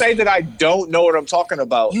can't say that I don't know what I'm talking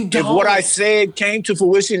about. You If what don't. I said came to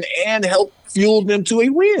fruition and helped fuel them to a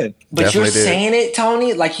win. But Definitely you're did. saying it,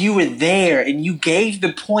 Tony, like you were there and you gave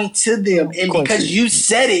the point to them, and Quincy. because you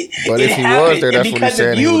said it, But it if he happened. was there, And that's what he because said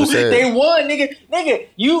of he you, would've said. they won, nigga.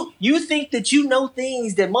 You think that you know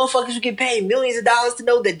things that motherfuckers who get paid millions of dollars to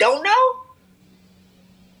know that don't know?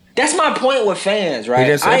 That's my point with fans, right?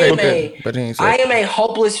 didn't say I they am did, but he ain't say I it. am a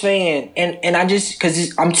hopeless fan, and I just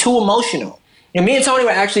because I'm too emotional. And me and Tony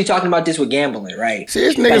were actually talking about this with gambling, right? See,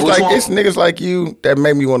 it's niggas which like one- it's niggas like you that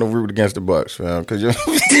make me want to root against the Bucks, fam. Because you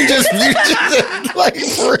just like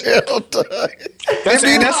for real, dog. That's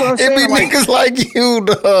what I'm It saying. be Like, niggas like you,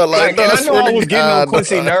 dog. Like, dog, and I know swear I to was getting God, on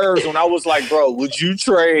Quincy dog. nerves when I was like, bro, would you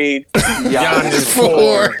trade Giannis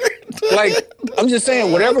For- for? Like, I'm just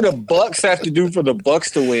saying, whatever the Bucks have to do for the Bucks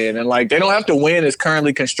to win, and like they don't have to win as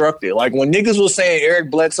currently constructed. Like when niggas was saying Eric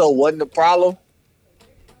Bledsoe wasn't the problem.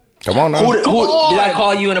 Come on now. Who did I on.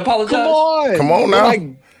 call you and apologize? Come on, Come on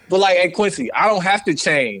now. But like, hey Quincy, I don't have to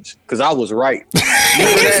change because I was right.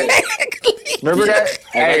 Remember that? Remember that?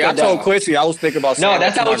 Hey, I write that told down. Quincy I was thinking about. No, saying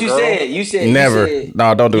that's that not to what my you girl. said. You said Never. You said,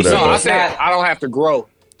 No, don't do that. No, I bro. said I don't have to grow.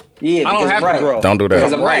 yeah, I don't because have right. to grow. Don't do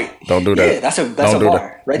Because that. I'm right. Don't do that. Yeah, that's a Don't do bar.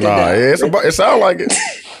 that. Write that Nah, down. yeah, it's a bar. It sounds like it.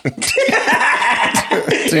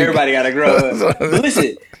 Everybody got to grow up. But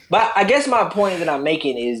listen, but I guess my point that I'm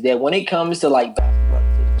making is that when it comes to like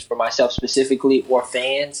for myself specifically or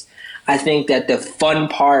fans, I think that the fun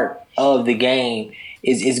part of the game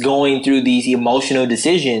is going through these emotional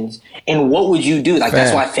decisions. And what would you do? Like that's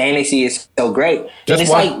Fam. why fantasy is so great. And Just it's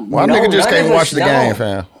why, like why no, nigga just none can't of us watch the know. game,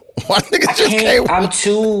 fam? Why nigga just can't I'm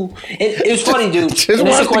too. It was funny, dude. just And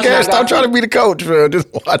this is watch a the question I game? Stop got- trying to be the coach, fam. Just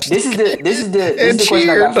watch. This is the And question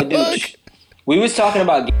I got for cheer, dog. Dooch. We was talking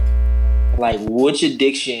about like which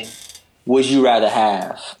addiction would you rather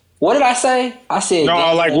have? What did I say? I said No,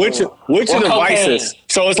 gambling like which or of the cocaine. vices?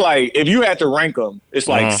 So it's like if you had to rank them, it's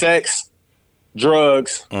like sex,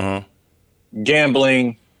 drugs,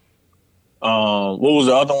 gambling. What was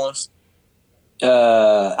the other ones?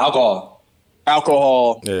 Alcohol.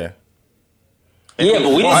 Alcohol. Yeah, Yeah, but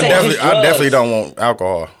we didn't I say definitely, just drugs. I definitely don't want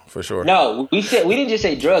alcohol for sure. No, we didn't just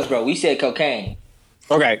say drugs, bro. We said cocaine.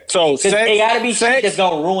 Okay, so 'Cause sex. it gotta be shit that's sex,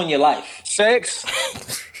 gonna ruin your life. sex,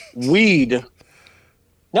 weed.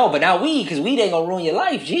 No, but not weed, because weed ain't gonna ruin your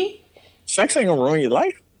life, G. Sex ain't gonna ruin your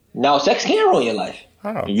life. No, sex can ruin your life.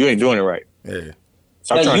 Oh, You ain't doing it right. yeah.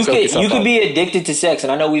 Stop No, trying you to choke yourself you could out. be addicted to sex,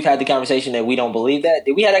 and I know we've had the conversation that we don't believe that.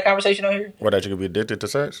 Did we have that conversation on here? What, that you could be addicted to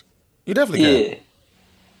sex? You definitely can. Yeah.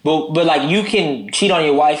 But like you can cheat on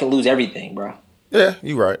your wife and lose everything, bro. Yeah,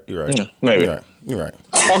 you right. You right. Yeah, maybe. You right.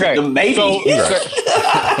 Okay, Maybe. So, You're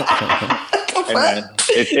Hey, man,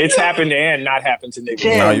 it's happened and not happened to niggas.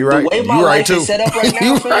 Damn, No, you right. The way my You right life too. is set up right now,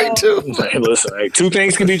 You fam, right too. Hey, listen, hey, two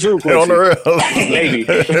things can be true. On the Quincy.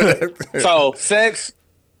 real. Maybe. So, sex,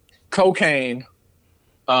 cocaine,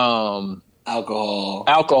 Alcohol.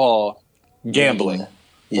 alcohol, gambling.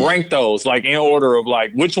 Yeah. Rank those like in order of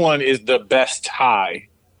like which one is the best high.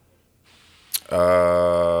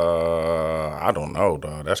 I don't know,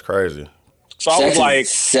 dog. That's crazy. So I Sex was is- like,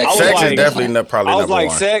 sex- I was Sex like, is definitely probably I was number like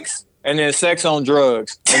one. sex, and then sex on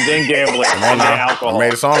drugs, and then gambling, and then alcohol. I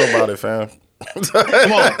made a song about it, fam.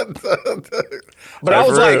 Come on. But I That's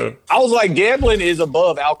was real. like, gambling is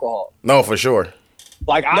above alcohol. No, for sure.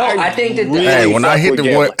 Like, No, I think that- really Hey, when I fuck hit with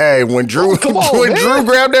the one, gambling. hey, when Drew, come on, when man. Drew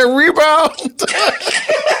grabbed that rebound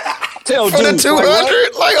Tell for the dudes,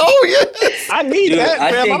 200, like, oh yeah, I need Dude, that,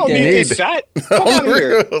 I fam. I think don't that- need Need this it. shot. Come on out the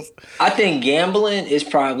here. real. I think gambling is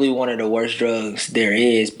probably one of the worst drugs there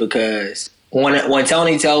is because when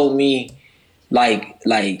Tony told me, like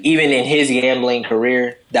even in his gambling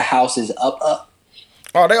career, the house is up.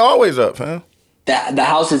 Oh, they always up, fam. The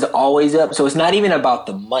house is always up, so it's not even about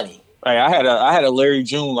the money. Hey, I had a Larry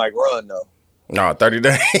June like run though. No, 30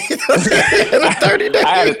 days. 30 days. I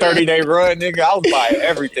had a 30-day run, nigga. I was buying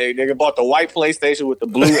everything, nigga. Bought the white PlayStation with the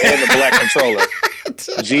blue and the black controller.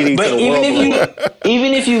 GD But to the even world.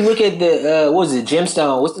 even if you look at the what was it,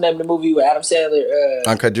 Gemstone? What's the name of the movie with Adam Sandler?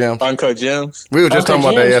 Uncut Gems. Uncut Gems. We were just Uncut talking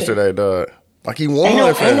about that Gems. yesterday, dog. Like he Ain't won,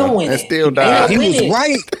 no fam, winning. and still Ain't died. no He was winning.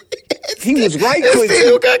 right. He was right, And Quincy.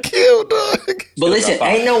 still got killed, dog. But listen,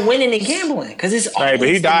 ain't no winning in gambling because it's Hey, but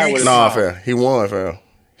he always the died next- with a Nah, smile. fam, he won, fam.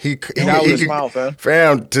 He died with a smile, fam.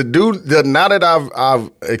 Fam, to do the now that I've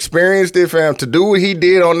experienced it, fam, to do what he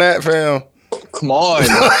did on that, fam, Come on.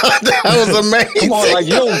 that was amazing. Come on, like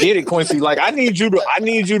you don't get it, Quincy. Like I need you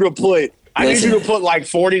to put like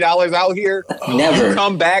 $40 out here. Never. You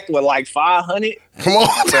come back with like 500. Come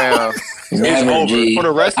on, Damn. It's Never, over. G. For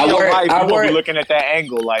the rest of I your work- life, I you're gonna work- be looking at that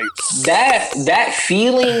angle like that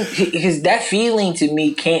feeling because that feeling to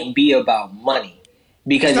me can't be about money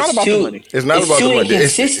because It's not about too, the money. It's not about too the money.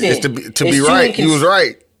 It's inconsistent. to be It's be too right. He was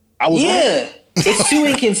right. I was wrong. Yeah, it's too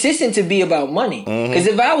inconsistent to be about money. Because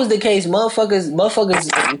if that was the case, motherfuckers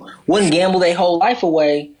wouldn't gamble their whole life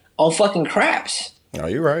away on fucking craps. No,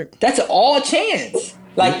 you're right. That's all chance.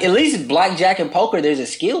 Like at least blackjack and poker, there's a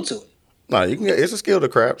skill to it. No, you can get. It's a skill to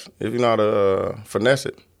craps if you know how to finesse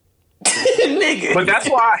it. Nigga. But that's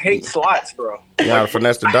why I hate slots, bro. You know how to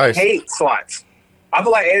finesse the I dice. hate slots. I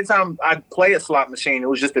feel like every time I play a slot machine, it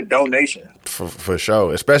was just a donation. For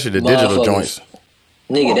sure, especially the digital joints.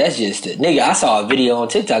 Nigga, that's just it. Nigga, I saw a video on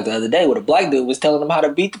TikTok the other day where a black dude was telling him how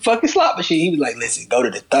to beat the fucking slot machine. He was like, listen, go to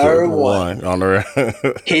the third one. On the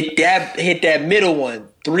hit that middle one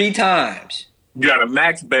 3 times. You got a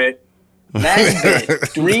max bet. Max bet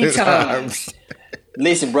 3 times.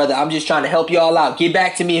 Listen, brother, I'm just trying to help y'all out. Get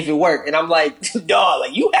back to me if it worked. And I'm like, dog,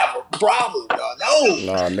 like, you have a problem, dog. No.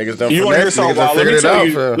 Nah, niggas don't you want to hear something wild?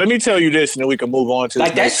 Let me tell you this, and then we can move on to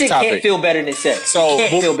like the next that shit topic. can't feel better than sex. So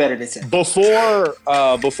can't feel better than sex. Before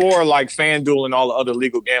like FanDuel and all the other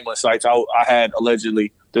legal gambling sites, I had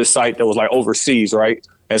allegedly this site that was like overseas, right?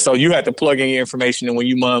 And so you had to plug in your information, and when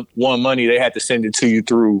you won money, they had to send it to you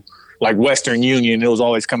through like Western Union. It was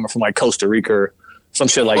always coming from like Costa Rica or some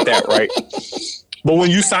shit like that, right? But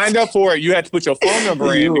when you signed up for it, you had to put your phone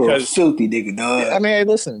number in because filthy nigga, dog. I mean, hey,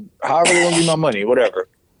 listen, however they want to be my money, whatever.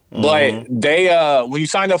 But they, when you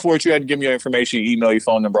signed up for it, you had to give me your information, your email, your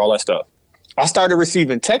phone number, all that stuff. I started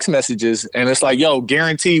receiving text messages, and it's like, yo,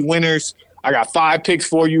 guaranteed winners. I got 5 picks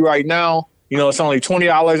for you right now. You know, it's only $20.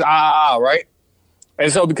 Right?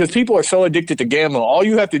 And so because people are so addicted to gambling, all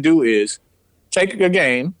you have to do is take a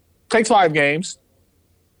game, take 5 games,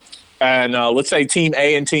 and let's say Team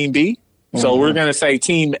A and Team B. So we're going to say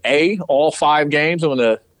Team A, all 5 games. I'm going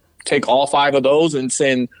to take all 5 of those and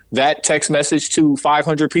send that text message to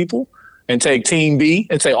 500 people, and take Team B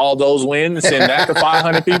and say all those win and send that to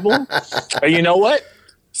 500 people. And you know what?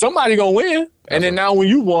 Somebody going to win. And then now when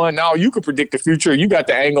you won, now you can predict the future. You got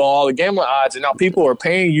the angle on all the gambling odds. And now people are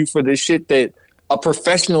paying you for this shit that a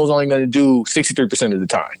professional is only going to do 63% of the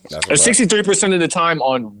time. And 63% of the time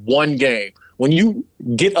on one game. When you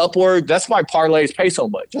get upward, that's why parlays pay so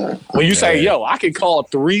much. When you say, yo, I can call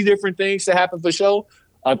 3 different things to happen for show,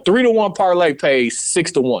 a 3-to-1 parlay pays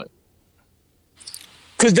 6-to-1.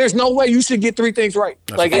 Because there's no way you should get 3 things right.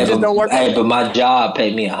 Like, it just don't work. Hey, but my job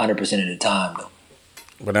paid me 100% of the time, though.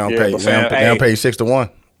 But they don't pay. They don't pay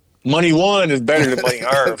 6-to-1. Money won is better than money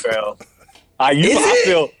earned, fam. I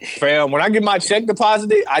feel, fam, when I get my check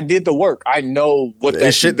deposited, I did the work. I know what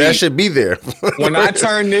that should be. That should be there. When I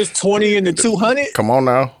turn this 20 into 200, come on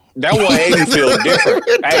now. That 180 feels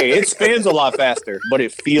different. Hey, it spins a lot faster, but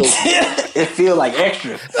it feels it feels like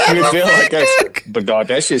extra. It feels like extra. But dog,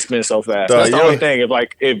 that shit spins so fast. That's the only thing.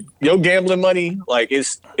 If your gambling money, like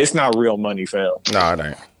it's not real money, fam. No, it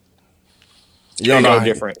ain't. You don't know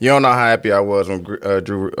different. You don't know how happy I was when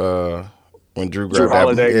Drew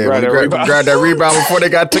grabbed that rebound before they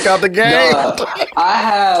took out the game. I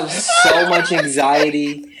have so much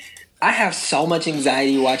anxiety.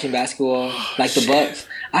 Watching basketball, like the Bucks.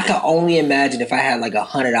 I can only imagine if I had like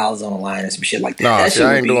 $100 on the line or some shit like that. Nah,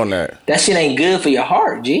 I ain't doing that. That shit ain't good for your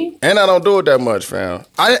heart, G. And I don't do it that much, fam.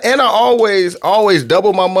 I always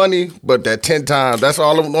double my money, but that 10 times, that's the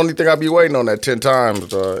only thing I be waiting on, that 10 times,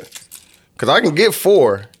 dog. Because I can get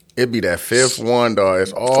 4. It'd be that 5th one, dog.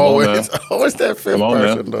 It's always that 5th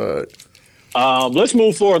person, dog. Let's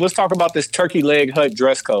move forward. Let's talk about this Turkey Leg Hut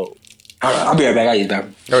dress code. All right, I'll be right back. I'll use that.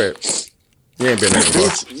 Go ahead. You ain't been there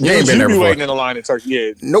before. You ain't been there before. Waiting in the line at Turkey.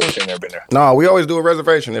 Yeah, nope. Never been there. No, we always do a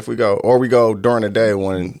reservation if we go, or we go during the day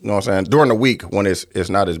when, you know what I'm saying, during the week when it's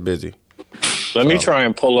not as busy. Let me try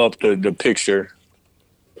and pull up the picture.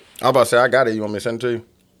 I was about to say, I got it. You want me to send it to you?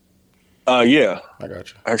 Yeah. I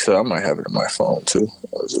got you. Actually, I might have it on my phone too. I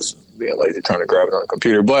was just being lazy trying to grab it on the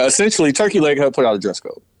computer. But essentially, Turkey Leg Hut put out a dress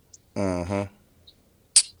code. Mm-hmm.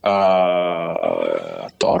 I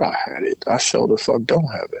thought I had it. I sure the fuck don't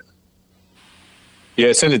have it.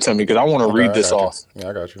 Yeah, send it to me because I want to read this off. Yeah,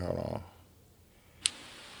 I got you. Hold on.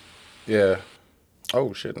 Yeah.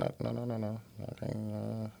 Oh, shit. No.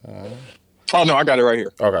 Oh, no, I got it right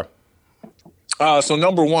here. Okay. So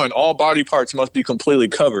number 1, all body parts must be completely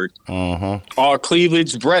covered. Mm-hmm. All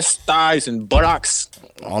cleavage, breasts, thighs, and buttocks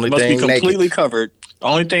must be completely covered. The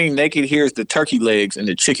only thing naked here is the turkey legs and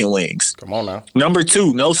the chicken wings. Come on now. Number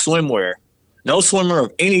 2, no swimwear. No swimmer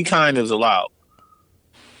of any kind is allowed.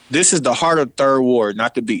 This is the heart of Third Ward,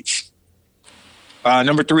 not the beach.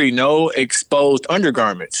 Number 3, no exposed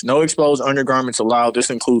undergarments. No exposed undergarments allowed. This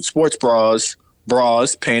includes sports bras,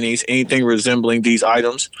 panties, anything resembling these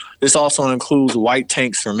items. This also includes white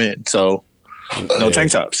tanks for men. So no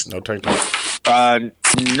tank tops. No tank tops.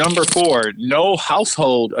 Number 4, no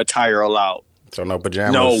household attire allowed. So no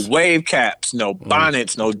pajamas. No wave caps, no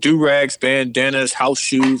bonnets, no do-rags, bandanas, house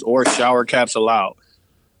shoes, or shower caps allowed.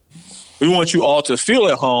 We want you all to feel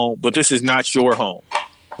at home, but this is not your home.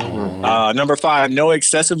 Mm-hmm. Number 5, no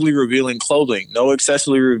excessively revealing clothing. No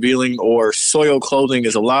excessively revealing or soiled clothing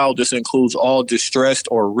is allowed. This includes all distressed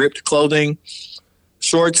or ripped clothing.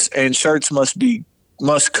 Shorts and shirts must be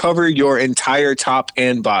must cover your entire top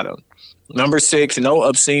and bottom. Number 6, no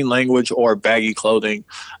obscene language or baggy clothing.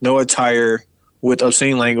 No attire with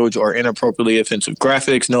obscene language or inappropriately offensive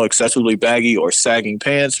graphics. No excessively baggy or sagging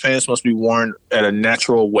pants. Pants must be worn at a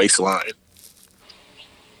natural waistline.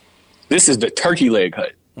 This is the Turkey Leg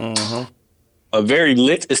Hut. Mm-hmm. A very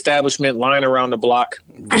lit establishment lying around the block.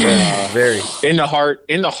 Very. In the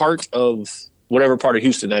heart of whatever part of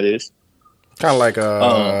Houston that is. Kind of like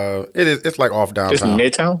it's like off downtown. It's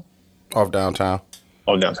Midtown? Off downtown.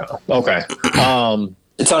 Oh, downtown. Okay. Tony,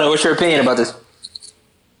 what's your opinion about this?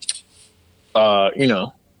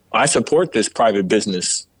 I support this private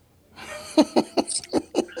business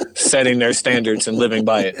setting their standards and living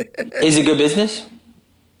by it. Is it good business?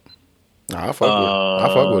 Nah, I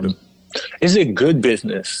fuck with him. Is it good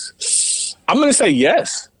business? I'm going to say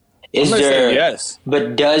yes. Yes.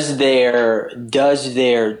 But does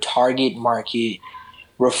their target market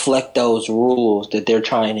reflect those rules that they're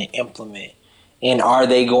trying to implement? And are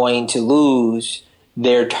they going to lose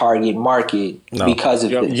their target market because of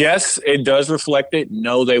this? Yes, it does reflect it.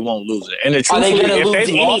 No, they won't lose it. And are they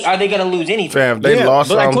going to lose anything? Fam, they lost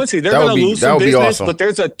but some. Like Quincy, they're going to lose some business, awesome. But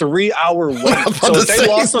there's a 3-hour wait. So if they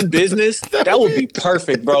lost some business, that would be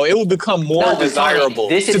perfect, bro. It would become more desirable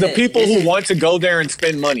to the people who want to go there and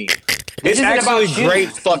spend money. It's actually great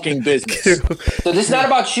fucking business. So this is not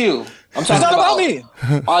about you. I'm talking about me.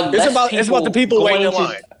 It's about the people waiting in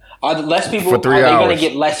line. Are less people? For 3 are they hours. going to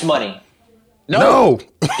get less money? No.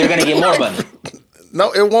 They're going to get more money.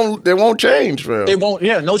 No, it won't. It won't change, bro. It won't.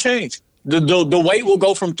 Yeah, no change. The wait will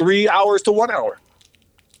go from 3 hours to 1 hour.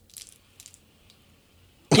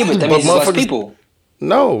 Yeah, but that means less people.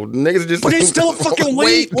 No, niggas just. But it's still a fucking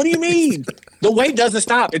wait. What do you mean? The wait doesn't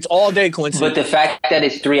stop. It's all day, Quincy. But the fact that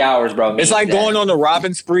it's 3 hours, bro. It's like going on the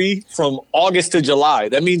robbing spree from August to July.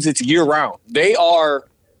 That means it's year round. They are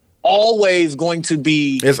always going to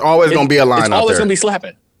be. It's always going to be a line out there. It's always going to be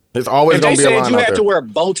slapping. It's always going to be a line out there. If they said you had to wear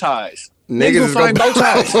bow ties, niggas will find bow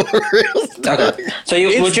ties. Okay.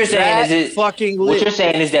 So what you're saying is fucking lit. What you're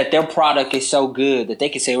saying is that their product is so good that they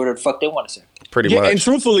can say whatever the fuck they want to say. Pretty much. And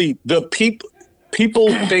truthfully, the people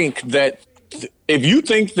think that if you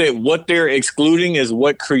think that what they're excluding is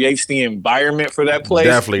what creates the environment for that place,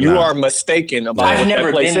 definitely you not. are mistaken about what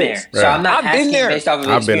that place is. I've never been there, so I'm not asking based off of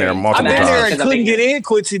I've been there multiple times. I've been there and times. couldn't get in,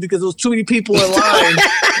 Quincy, because there was too many people in line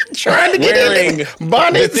trying to get wearing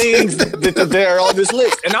bonnets. the things that are on this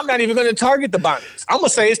list. And I'm not even going to target the bonnets. I'm going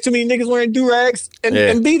to say it's too many niggas wearing do-rags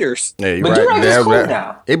and beaters. Yeah, you're but right. do-rags is cool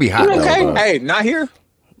now. It be hot. Okay, hey, not here.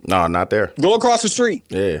 No, not there. Go across the street.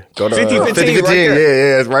 Yeah. Go to 50-15 right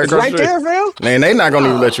there. Yeah, it's right across the street. There, fam. Man, they not going to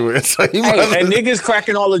even let you in. So you and niggas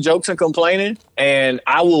cracking all the jokes and complaining, and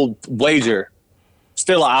I will wager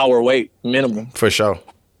still an hour wait minimum. For sure.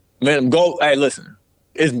 Minimum. Go. Hey, listen.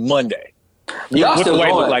 It's Monday. Y'all what still the wait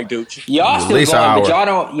going. Look like, dude? Y'all At still least going, an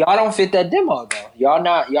but y'all don't fit that demo though. Y'all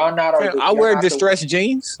not. I wear distressed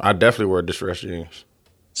jeans. I definitely wear distressed jeans.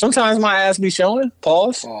 Sometimes my ass be showing.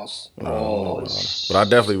 Pause. But I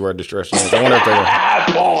definitely wear distressed jeans. I wonder if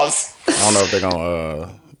they're Pause. I don't know if they're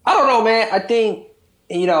gonna. I don't know, man. I think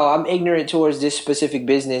I'm ignorant towards this specific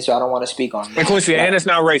business, so I don't want to speak on it. And Quincy, and it's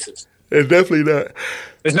not racist. It's definitely not.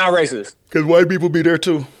 It's not racist Because white people be there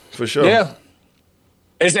too, for sure. Yeah.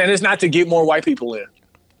 It's not to get more white people in.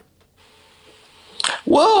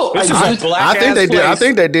 Well, This is a black I think they did. I place.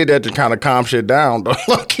 think they did that to kind of calm shit down. Though,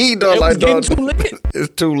 low key though, It was like getting dog, too lit.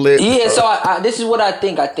 it's too lit. Yeah, so this is what I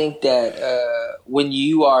think. I think that when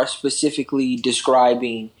you are specifically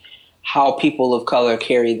describing how people of color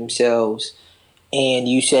carry themselves and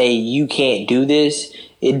you say you can't do this,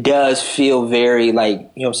 it does feel very like, you know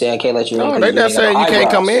what I'm saying, I can't let you in. No, they not saying you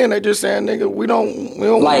can't come in. They just saying, nigga, we don't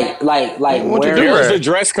like want you to do There's that. a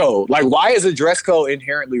dress code. Like, why is a dress code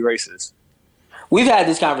inherently racist? We've had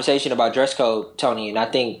this conversation about dress code, Tony, and I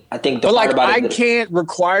think the But part like, about I it, can't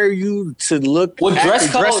require you to look Well,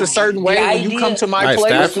 dress dress code, a certain way the when you idea- come to my Nice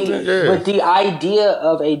place. staff. Yeah. But the idea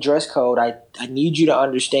of a dress code, I need you to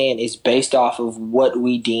understand, is based off of what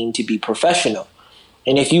we deem to be professional.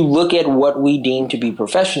 And if you look at what we deem to be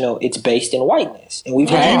professional, it's based in whiteness. And we've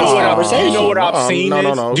had this Do conversation. you know what obscene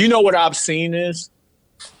is? No. Do you know what obscene is?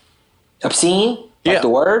 Obscene? Like Yeah. the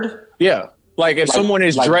word? Yeah. Like if someone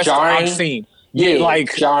is like dressed jarring? obscene. Yeah,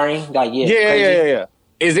 like jarring. Like, yeah. yeah, crazy. yeah.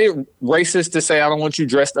 Is it racist to say I don't want you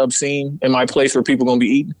dressed obscene in my place where people gonna be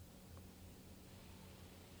eating?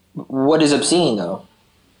 What is obscene, though?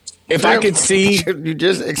 If I could see, you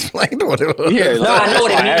just explained what it was. yeah. No, I know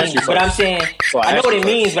what I it asked means, you but I'm saying, I know what it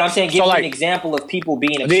means, but I'm saying, give me an example of people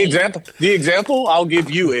being obscene. The example I'll give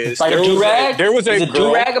you is Like a do-rag? there was a Is a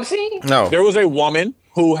girl, do-rag obscene? No. there was a woman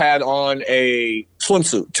who had on a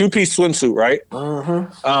swimsuit, two-piece swimsuit, right?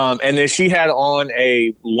 And then she had on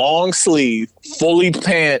a long sleeve, fully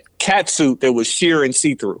pant catsuit that was sheer and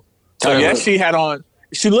see-through. So yes, she had on.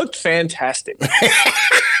 She looked fantastic.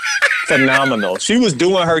 Phenomenal. She was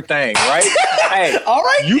doing her thing, right? Hey, all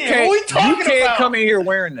right, you then. What we talking about? come in here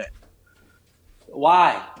wearing that.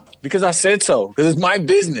 Why? Because I said so. Because it's my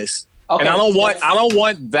business, Okay. and I don't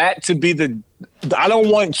want that to be the. I don't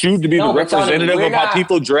want you to be the representative of how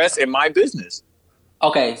people dress in my business.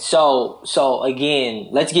 Okay, so again,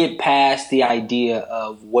 let's get past the idea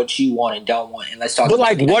of what you want and don't want, and let's talk. But about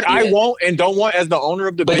like the what idea. I want and don't want as the owner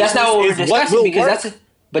of the But business that's not what we're is what discussing will because work.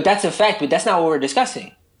 that's a fact. But that's not what we're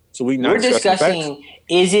discussing. So we're discussing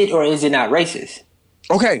is it or is it not racist?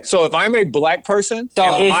 Okay, so if I'm a black person, So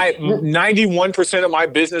and 91% of my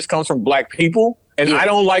business comes from black people, and I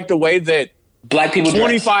don't like the way that Black people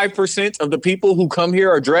dress. 25% of the people who come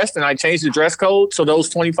here are dressed, and I change the dress code, so those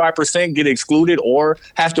 25% get excluded or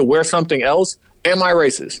have to wear something else, am I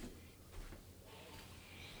racist?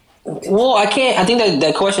 Well, I can't. I think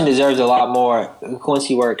that question deserves a lot more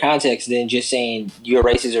Quincy word context than just saying you're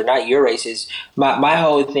racist or not. You're racist. My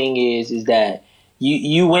whole thing is that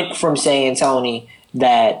you went from saying, Tony,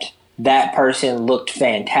 that person looked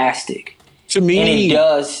fantastic. To me,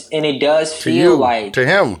 And it does feel like to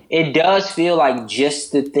him. It does feel like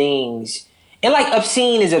just the things, and like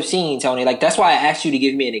obscene is obscene, Tony. Like that's why I asked you to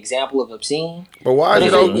give me an example of obscene. But why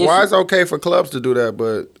is But why is it okay for clubs to do that,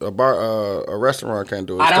 but a restaurant can't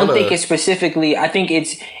do it? I don't think it's specifically. I think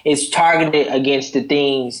it's targeted against the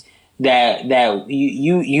things that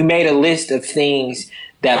you made a list of things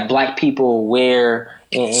that black people wear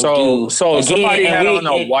and do. So Again, somebody and had on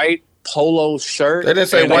a white polo shirt. They didn't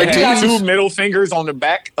say and white had tees. 2 middle fingers on the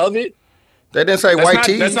back of it. They didn't say white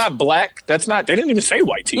tees. That's not black. That's not. They didn't even say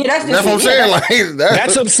white tees. Yeah, That's what I'm saying. Like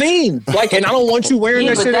That's obscene. Like, and I don't want you wearing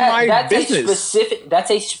that but shit in my that's business. That's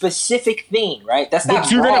a specific thing, right? That's not.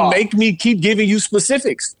 But you're broad. gonna make me keep giving you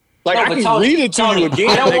specifics. Like No, I but can Tony, read it to Tony, you again.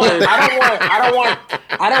 I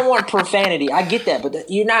nigga. don't want profanity. I get that, but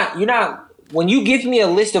you're not. When you give me a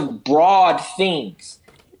list of broad things,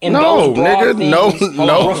 and No, those broad nigga, things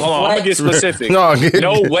no. Hold on, I'm gonna get specific.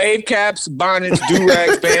 No wave caps, bonnets,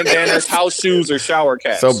 do-rags, bandanas, house shoes, or shower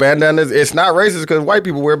caps. So bandanas, it's not racist because white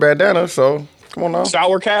people wear bandanas. So come on now.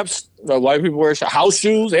 Shower caps, white people wear house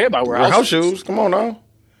shoes. Everybody wear House shoes. Come on now.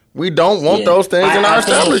 We don't want those things in our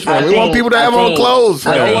establishment. We want people to have on clothes.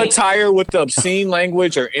 No attire with the obscene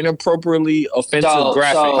language or inappropriately offensive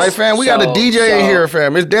graphics. Hey, fam, we got a DJ in here,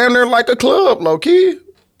 fam. It's damn near like a club, low key.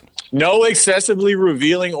 No excessively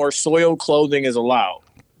revealing or soiled clothing is allowed.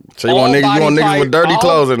 So you want niggas with dirty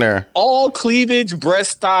clothes in there? All cleavage,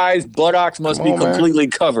 breast, thighs, buttocks must be completely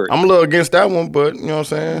covered. I'm a little against that one, but you know what I'm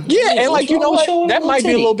saying? Yeah, and like, you know what? That might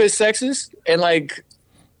be a little bit sexist. And like,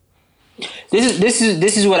 this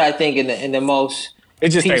is what I think in the most it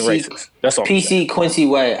just ain't racist. That's all. PC Quincy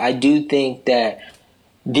way. I do think that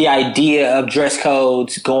the idea of dress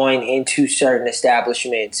codes going into certain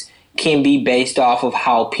establishments can be based off of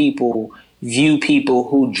how people view people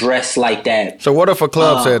who dress like that. So what if a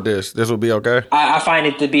club said this? This would be okay? I find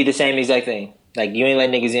it to be the same exact thing. Like, you ain't let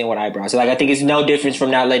niggas in with eyebrows. So, like, I think it's no difference from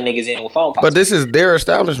not letting niggas in with phone pops. But this is their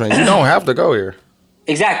establishment. You don't have to go here.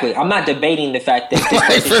 Exactly. I'm not debating the fact that this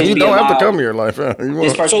person should you be don't allowed. have to come here, like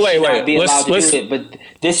This person should not be allowed to let's- do it. But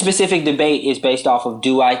this specific debate is based off of,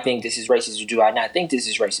 do I think this is racist or do I not think this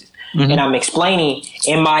is racist? And I'm explaining,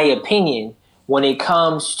 in my opinion, when it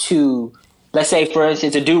comes to, let's say, for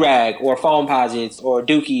instance, a do-rag or phone posits or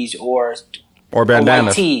dookies or bandanas. a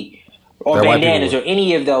white tee or That white bandanas people or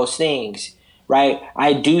any of those things, right?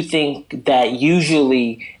 I do think that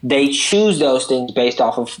usually they choose those things based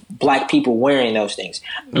off of black people wearing those things.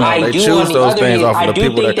 No, I they do, choose on the those other things hand, off of I the do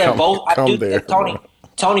people think that that come- both. I come do, there.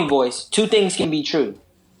 Tony voice. Two things can be true.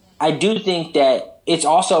 I do think that it's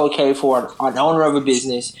also okay for an owner of a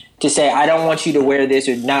business to say, I don't want you to wear this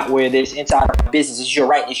or not wear this inside of our business. It's your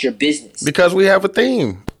right. It's your business. Because we have a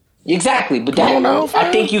theme. Exactly. But Come on now, I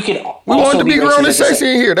fam. think you could We also want to be grown racist and at the sexy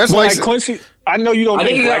same- in here. That's like like Quincy, I know you don't I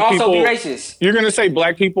think think you could black also people. be racist. You're gonna say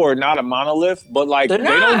black people are not a monolith, but like They're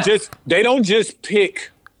not. they don't just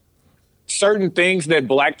pick certain things that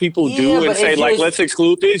black people Yeah, do and but say if like you- let's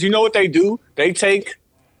exclude this. You know what they do? They take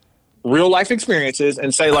real life experiences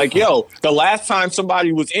and say like, yo, the last time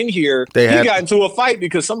somebody was in here, he got into a fight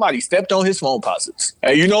because somebody stepped on his phone posits.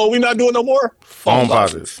 Hey, you know what we not doing no more? phone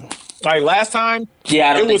posits. Like last time, Yeah,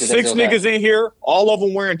 I don't it think was that six that's okay. niggas in here, all of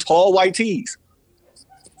them wearing tall white tees.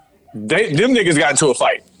 Them niggas got into a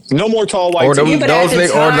fight. No more tall white Or them- tees. Yeah, but at those the niggas-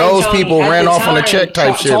 or time, those Tony, people at ran the off on a time, check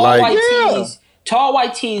type shit, Tall like- white Yeah. tees, tall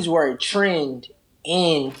white tees were a trend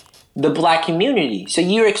in the black community. So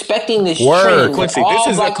you're expecting this Word. trend. Quincy, that all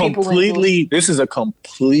this is a black people completely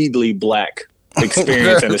black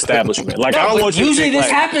experience and establishment. Like I don't want you to usually think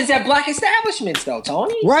this like, happens at black establishments, though,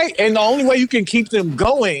 Tony. right, and the only way you can keep them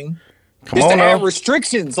going Come is on to now. add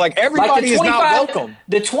restrictions. Like everybody is not welcome.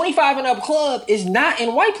 The 25 and up club is not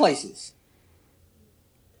in white places.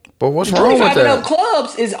 But what's wrong with 25 and up that?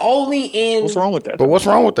 clubs is only in. What's wrong with that? But what's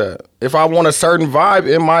wrong with that? If I want a certain vibe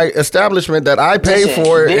in my establishment that I pay Listen,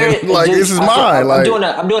 for, there- and like this is I- mine. Like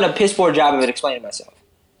I'm doing a piss poor job of it explaining myself.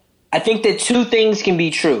 I think that two things can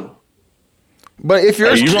be true. But if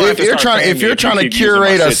you're Hey, you don't have to start paying if me you're if you trying to keep using my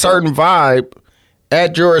curate a shit, certain vibe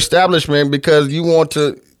at your establishment because you want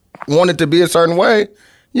it to be a certain way,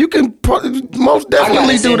 you can most I definitely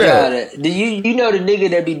gotta do send that. y'all Do you know the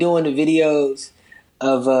nigga that be doing the videos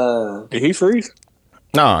of Did he freeze?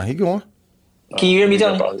 Nah, he going. Can you hear me,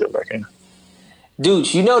 Tony? I'll get back in.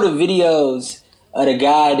 Dude, you know the videos of the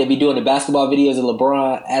guy that be doing the basketball videos of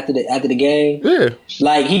LeBron after the game? Yeah,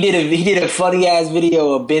 Like he did a funny ass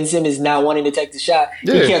video of Ben Simmons not wanting to take the shot.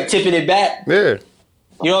 Yeah. He kept tipping it back. yeah,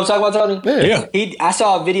 You know what I'm talking about, Tony? yeah. I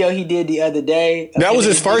saw a video he did the other day. That was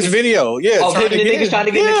his first video. Yeah, Of him and the niggas trying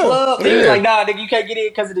to get in the club. And he was Yeah. like, nah, nigga, you can't get in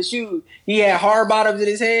because of the shoes. He had hard bottoms in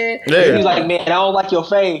his hand. Yeah. He was like, man, I don't like your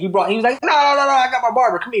fade. He was like, no, I got my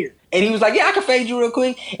barber. Come here. And he was like, yeah, I can fade you real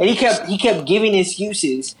quick. And he kept giving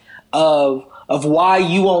excuses of why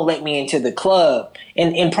you won't let me into the club.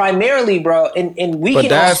 And primarily, bro, and we But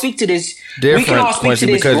can all that's speak to this. different, We can all speak Quincy,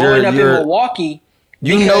 to this because growing up in you're- Milwaukee.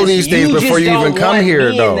 You know Because these things before just you even don't come want here,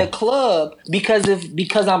 me though. in the club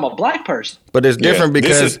because I'm a black person. But it's different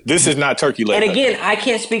because this is not turkey leg. And again, I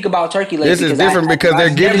can't speak about turkey legs. this is different because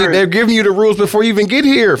they're giving you the rules before you even get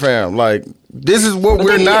here, fam. Like this is what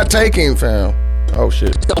we're not taking, fam. Oh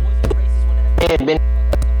shit.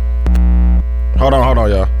 Hold on,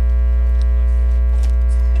 y'all.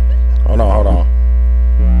 Hold on.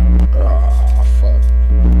 Oh, fuck.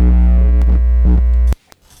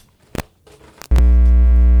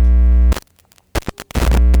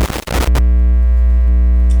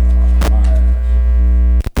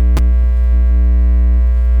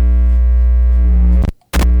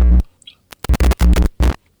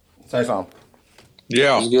 Say something.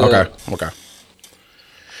 Yeah. Okay.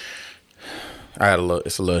 I had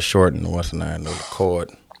it's a little short and what's the name? The chord.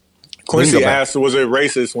 Quincy We can go back. asked, was it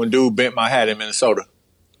racist when dude bent my hat in Minnesota?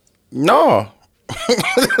 No.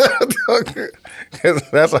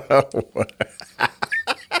 That's how.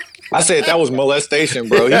 I said that was molestation,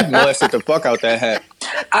 bro. He molested the fuck out that hat.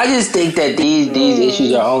 I just think that these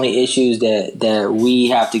issues are only issues that we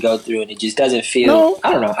have to go through, and it just doesn't feel. No,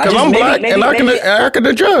 I don't know. Because I'm black and I can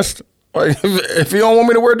adjust. Like, if you don't want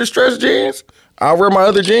me to wear distressed jeans, I'll wear my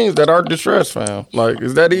other jeans that aren't distressed, fam. Like,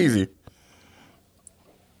 it's that easy.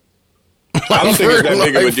 I don't think it's that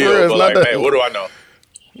big of a Like, for deal, real, but it's like, not that- man, what do I know?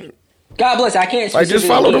 God bless. I can't. Like, just specifically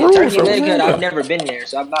follow the get rules, Turkey bro. leg cut. Yeah. I've never been there,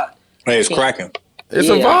 so I'm not. Hey, it's cracking. It's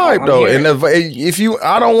Yeah, a vibe I'm though, hearing and if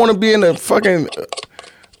I don't want to be in a fucking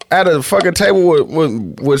at a fucking table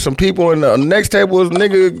with some people, and the next table is a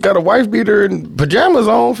nigga got a wife beater and pajamas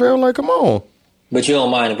on, fam. Like, come on. But you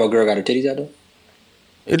don't mind if a girl got her titties out there?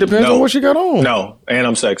 It depends No. on what she got on. No, and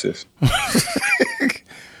I'm sexist.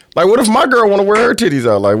 Like, what if my girl want to wear her titties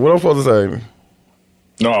out? Like, what I'm supposed to say?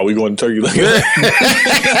 No, we going to turkey leg.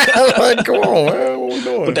 Like, come on, man. What we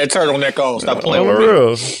doing? Put that turtleneck on. Stop playing On with the me.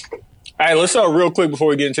 real. Hey, let's start real quick before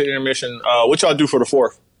we get into the intermission. What y'all do for the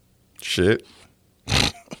 4th? Shit.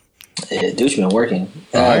 Yeah, dude's been working.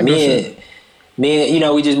 I ain't do Me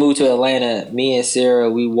and we just moved to Atlanta. Me and Sarah,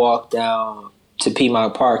 we walked down to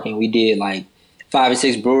Piedmont Park and we did like 5 or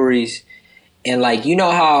 6 breweries. And like, you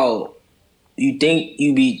know how you think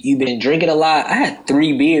you've been drinking a lot? I had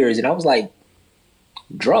 3 beers and I was like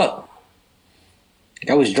drunk.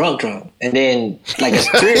 I was drunk. And then like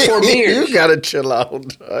 3 or 4 beers. You gotta chill out.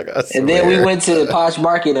 And then we went to the Posh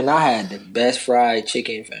Market and I had the best fried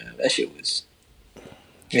chicken, fam. That shit was.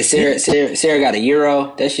 And Sarah got a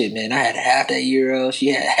gyro. That shit, man, I had half that gyro.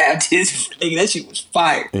 She had half this. That shit was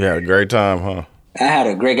fire. You had a great time, huh? I had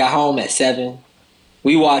a great. Got home at 7.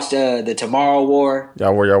 We watched the Tomorrow War.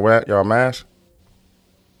 Y'all wear y'all mask?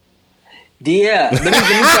 Yeah, let me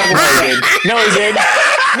talk about it. No, he didn't.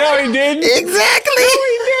 No, he didn't. Exactly.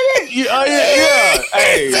 Yeah.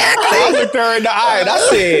 Hey, I looked her in the eye and I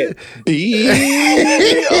said,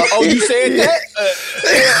 "Oh, you said that?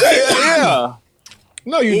 Yeah.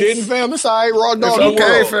 No, you didn't, fam. It's all right. Raw dog. It's the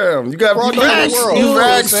okay, world. fam. You got Raw you dog vax. the world. You You know vax,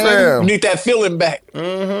 what I'm saying? fam. You need that feeling back.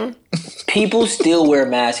 People still wear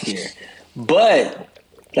masks here, but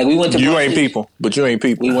like we went to You brunch ain't people, but you ain't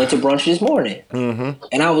people. We went to brunch this morning,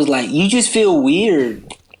 and I was like, you just feel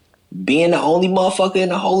weird being the only motherfucker in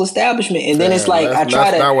the whole establishment. And then it's like that's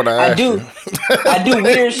not what I do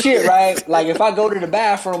weird shit, right? Like if I go to the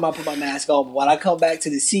bathroom, I put my mask on. But when I come back to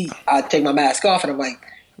the seat, I take my mask off, and I'm like,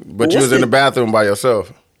 but you was in the bathroom by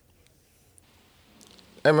yourself.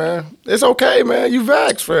 Hey man, it's okay, man. You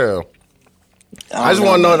vax, fam. I just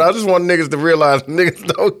want to know. I just want niggas to realize niggas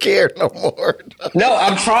don't care no more. No,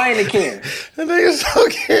 I'm trying to care. The niggas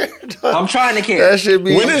don't care. I'm trying to care. That should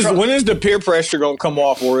be. When is the peer pressure gonna come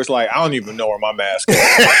off where it's like I don't even know where my mask is?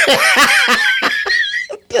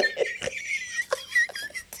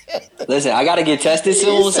 Listen, I gotta get tested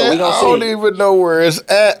soon, so we gonna see. I don't even know where it's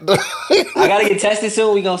at. I gotta get tested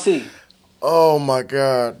soon. We gonna see. Oh my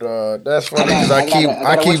god, that's funny because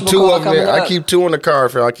I keep two two of them. I keep two in the car.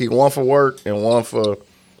 Fam. I keep one for work and one for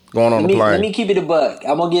going on the plane. Let me keep it a buck.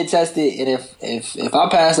 I'm gonna get tested, and if I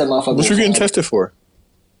pass that motherfucker, what you getting tested for?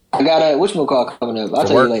 I got a whatchamacallit coming up. I'll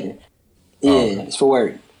tell you later. Yeah, it's for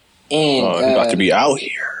work. And you about to be out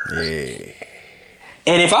here. Yeah.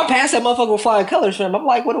 And if I pass that motherfucker with flying colors, fam, I'm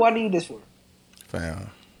like, what do I need this for? Fam.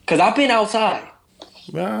 Because I've been outside.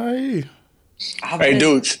 Right. Hey,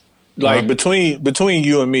 dude. Like between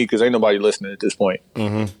you and me, because ain't nobody listening at this point.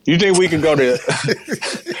 Mm-hmm. You think we can go to?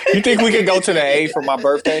 You think we can go to the A for my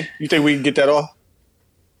birthday? You think we can get that off,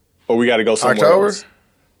 or we got to go somewhere October? else?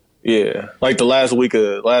 Yeah, like the last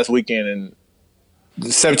weekend in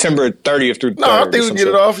September 30th through. No, I think we can get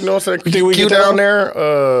it off. You know what I'm saying? You think we Q get down there.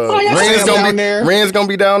 Ren's gonna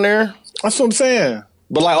be down there. That's what I'm saying.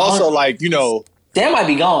 But like also like that might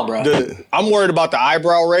be gone, bro. I'm worried about the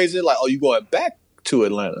eyebrow raising. Like, oh, you going back to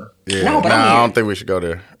Atlanta? Yeah, no, but I don't think we should go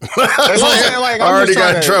there. That's what I'm saying. Like, I already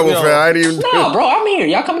got in trouble, fam. I didn't even. No, bro, I'm here.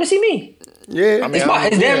 Y'all coming to see me? Yeah,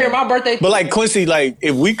 It's damn near my birthday. But like Quincy, like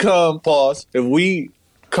if we come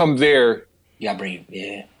there, you bring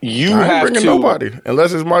yeah. You I ain't have bringing to nobody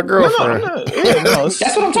unless it's my girlfriend. That's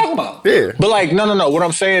what I'm talking about. Yeah, but like no. What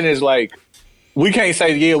I'm saying is like we can't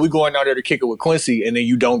say we going out there to kick it with Quincy and then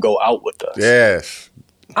you don't go out with us. Yes.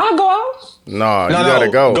 I'll go out. No, you gotta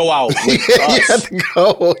go. Go out with You us. have to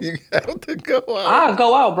go. You have to go out. I'll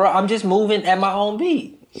go out, bro. I'm just moving at my own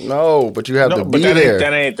beat. No, but you have to be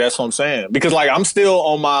there. That's what I'm saying. Because like I'm still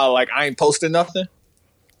on my I ain't posting nothing.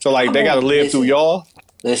 So like they gotta live through y'all.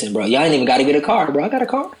 Listen, bro, y'all ain't even gotta get a car, bro. I got a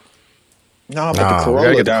car. No, but the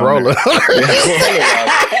Corolla get the Corolla.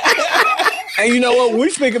 And you know what? We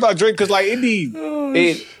speak about drink because like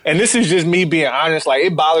and this is just me being honest. Like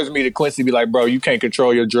it bothers me that Quincy be like, bro, you can't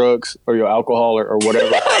control your drugs or your alcohol or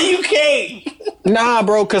whatever. You can't. Nah,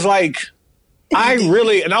 bro, because like I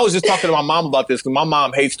was just talking to my mom about this because my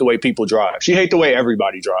mom hates the way people drive. She hates the way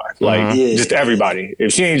everybody drives. Like just everybody.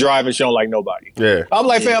 If she ain't driving, she don't like nobody. Yeah. I'm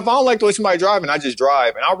like, fam, if I don't like the way somebody driving, I just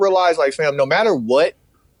drive. And I realize like, fam, no matter what,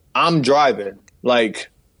 I'm driving. Like,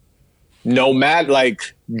 no matter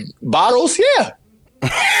like bottles, yeah.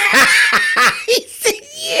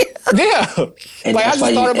 Yeah. And like I just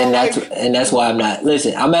thought about and that's why I'm not.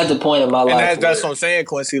 Listen, I'm at the point in my life. And that's what I'm saying,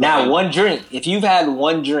 Quincy. Now, one drink. If you've had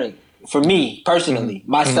one drink, for me personally,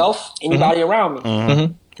 myself, anybody around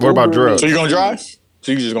me. What about drugs? So you gonna drive?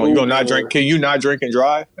 So you gonna not drink? Can you not drink and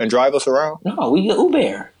drive us around? No, we get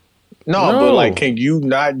Uber. No, but like, can you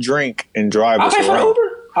not drink and drive us around? I pay for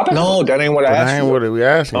Uber. No, that ain't what I asked. That ain't what we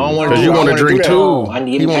asking. I don't want because you want to drink too. I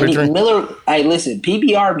need Miller. Hey, listen,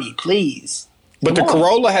 PBR me, please. But the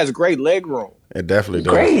Corolla has great leg room. It definitely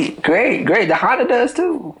does. Great. The Honda does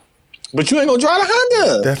too. But you ain't gonna drive the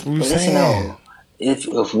Honda. That's what we're saying. No.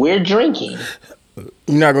 If we're drinking, you're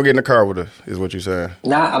not gonna get in the car with us, is what you're saying.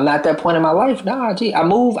 Nah, I'm not at that point in my life. Nah, gee, I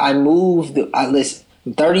moved. Listen,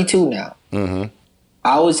 I'm 32 now. Mm-hmm.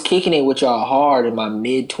 I was kicking it with y'all hard in my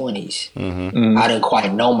mid 20s. Mm-hmm. I didn't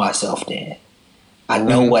quite know myself then. I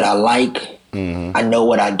know what I like. Mm-hmm. I know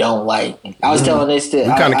what I don't like. I was telling this to. We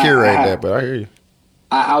kind of curate that, but I hear you.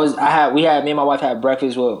 Me and my wife had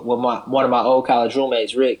breakfast with one of my old college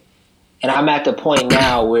roommates, Rick. And I'm at the point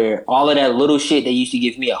now where all of that little shit that used to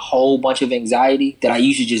give me a whole bunch of anxiety that I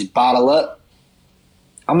used to just bottle up,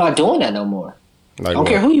 I'm not doing that no more. Like I don't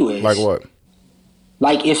care who you is. Like what?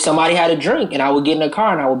 Like if somebody had a drink and I would get in a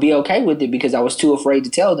car and I would be okay with it because I was too afraid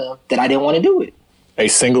to tell them that I didn't want to do it. A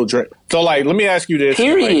single drink. So like, let me ask you this.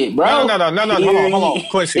 Period, bro. No. Hold on,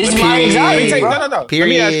 Quincy. It's my anxiety, bro. No. Period. Let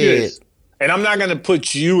me ask you this. And I'm not going to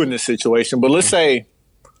put you in this situation, but let's say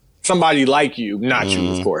somebody like you, not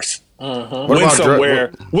you, of course.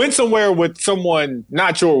 Mm-hmm. Went somewhere with someone,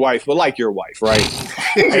 not your wife, but like your wife, right?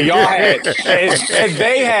 And y'all had, and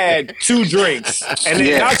they had 2 drinks, and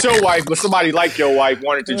then not your wife, but somebody like your wife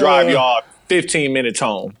wanted to drive y'all 15 minutes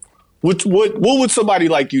home. What would somebody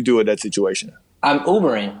like you do in that situation? I'm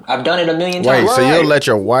Ubering. I've done it a million times. Wait, so you'll let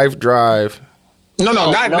your wife drive No,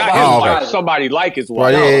 not his nobody- wife. Somebody like his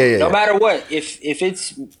wife. Well, yeah. No matter what, if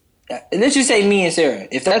it's let's just say me and Sarah.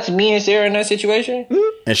 If that's me and Sarah in that situation,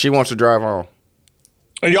 And she wants to drive home.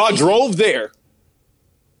 And y'all drove there.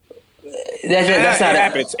 that's not it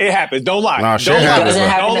happens. It happens. Don't lie. Nah, shit Don't It happens. doesn't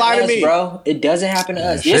happen Don't to lie to us, me. bro. It doesn't happen to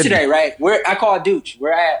us. should Yesterday, be. right? I called Dooch.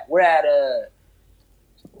 We're at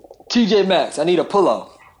TJ Maxx. I need a pillow.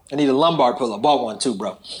 I need a lumbar pillow. Bought one too,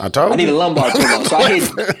 bro. I told I need a you. lumbar pillow. So I hit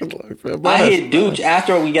I Dooch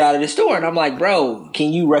after we got out of the store, and I'm like, bro,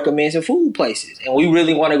 can you recommend some food places? And we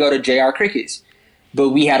really want to go to JR Crickets, but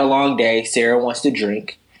we had a long day. Sarah wants to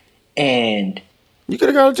drink, and You could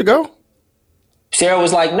have got it to go. Sarah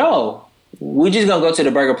was like, no, we're just going to go to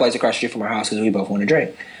the burger place across the street from our house because we both want to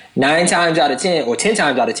drink. 9 times out of 10, or 10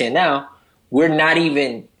 times out of 10 now, we're not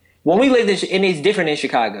even... When we lived and it's different in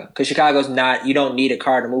Chicago, because Chicago's not... You don't need a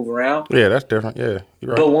car to move around. Yeah, that's different. Yeah,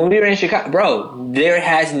 you're right. But when we were in Chicago... Bro, there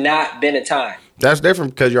has not been a time. That's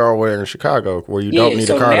different because you're always in Chicago where you don't need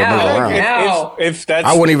so a car to now- move around. now- If that's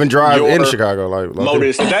I wouldn't even drive your in Chicago. Like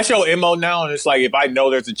modus. If that's your MO now, and it's like if I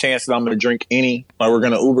know there's a chance that I'm going to drink we're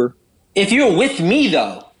going to Uber. If you're with me,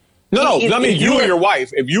 though... No, If- I mean if you you're- and your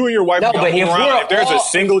wife. If you and your wife No, are going but to move if around, we're if there's a all-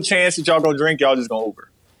 single chance that y'all going to drink, y'all just going to Uber.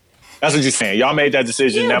 That's what you're saying. Y'all made that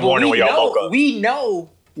decision that but morning when y'all woke up. We know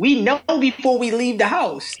before we leave the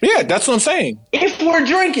house. Yeah, that's what I'm saying. If we're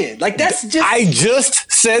drinking. Like, that's just... I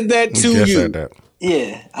just said that to You just you. said that.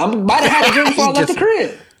 Yeah, I'm about to have a drink before I left the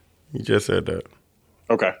crib. You just said that.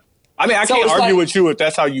 Okay. I mean, I So can't it's argue like- with you if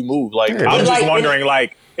that's how you move. Like, Yeah, I'm but just like- wondering,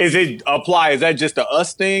 like, is it apply? Is that just a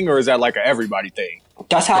us thing or is that like a everybody thing?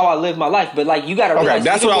 That's how I live my life. But like, you got to Okay, realize.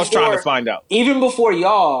 that's even what I was trying to before- find out. Even before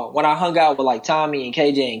y'all, when I hung out with like Tommy and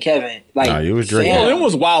KJ and Kevin, like Nah, you was drinking. Well, fam, them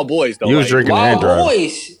was wild boys though. You was like, drinking and wild driving.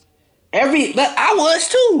 boys. I was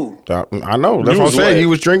too. I know. That's You what I'm was saying. what? He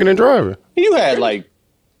was drinking and driving. You had like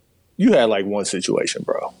one situation,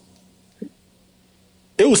 bro.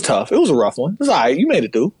 It was tough. It was a rough one. It was all right. You made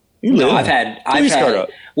it through. You No, lived. Please start up.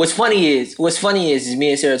 What's funny is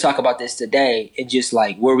me and Sarah talk about this today, and just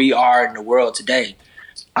like where we are in the world today.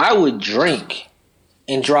 I would drink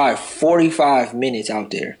and drive 45 minutes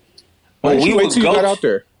out there. Why didn't you wait till you got out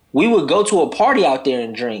there? We would go to a party out there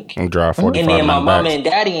and drink. And drive 45 And then my minutes mama back. and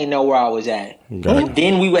daddy ain't know where I was at. Got it. And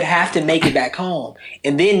then we would have to make it back home.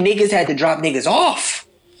 And then niggas had to drop niggas off.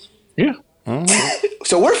 Yeah.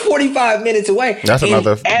 So we're 45 minutes away. That's And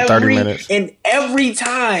another 30 minutes. And every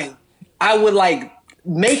time I would like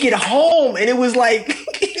make it home, and it was like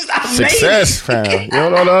I Success, fam. You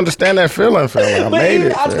don't understand that feeling, fam. I But made even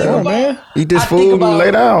it, I think fam. about- Eat this I think food about- and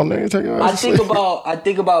lay down. Nigga. Take your I ass to think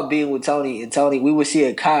sleep. about being with Tony, and Tony, we would see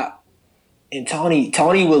a cop, and Tony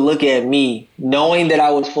would look at me knowing that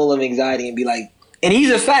I was full of anxiety and be like, and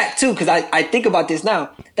he's a fact too, because I think about this now.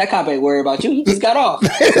 That cop ain't worried about you. He just got off. We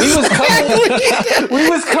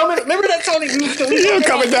was coming. Remember that, Tony? We was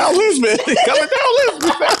Coming down Lisbon. Coming down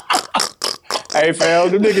Lisbon. Hey,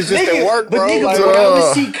 fam, them niggas just at work, bro. But nigga, Like, when I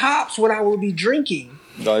would see cops when I would be drinking,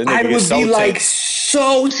 no, this nigga I get would so be like tense.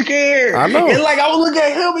 so scared. I know. And like I would look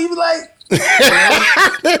at him, he'd be like,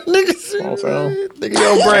 Nigga,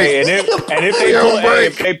 yo, break. Hey, and if they Yo, pull, hey,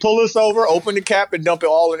 break. if they pull us over, open the cap and dump it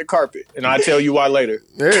all in the carpet, and I'll tell you why later.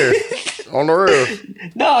 Yeah, on the real.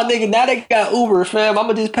 no, nigga, now they got Uber, fam.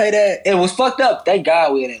 I'ma just pay that. It was fucked up. Thank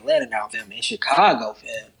God we in Atlanta now, fam. In Chicago,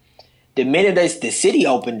 fam. The minute the city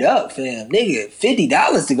opened up, fam, nigga,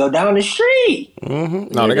 $50 to go down the street.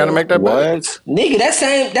 No, they got to make that back.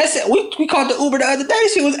 Nigga, we called the Uber the other day.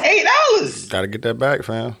 She was $8. Got to get that back,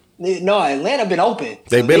 fam. No, Atlanta been open.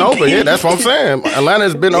 They've been open. Yeah, that's what I'm saying.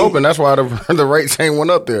 Atlanta's been open. That's why the rates ain't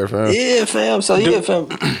went up there, fam. Yeah, fam. So yeah, fam.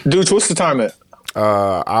 Dude, what's the time at?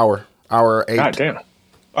 Hour 8. God damn.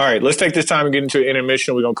 All right, let's take this time and get into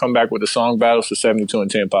intermission. We're going to come back with the song battles for 72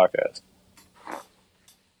 and 10 podcast.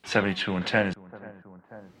 72 and 10 is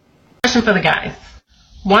Question for the guys.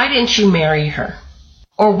 Why didn't you marry her?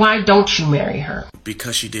 Or why don't you marry her?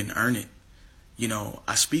 Because she didn't earn it. You know,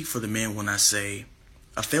 I speak for the men when I say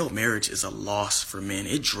a failed marriage is a loss for men.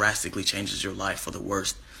 It drastically changes your life for the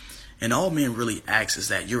worst. And all men really ask is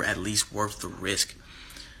that you're at least worth the risk.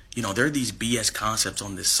 You know, there are these BS concepts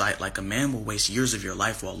on this site, like a man will waste years of your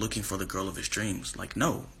life while looking for the girl of his dreams. Like,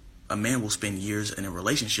 no. A man will spend years in a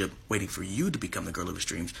relationship waiting for you to become the girl of his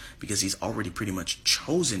dreams because he's already pretty much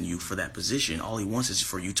chosen you for that position. All he wants is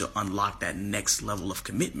for you to unlock that next level of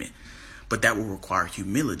commitment. But that will require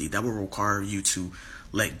humility. That will require you to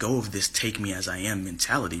let go of this take me as I am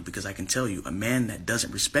mentality, because I can tell you a man that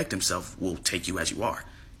doesn't respect himself will take you as you are.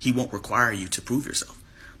 He won't require you to prove yourself.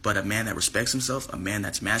 But a man that respects himself, a man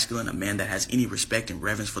that's masculine, a man that has any respect and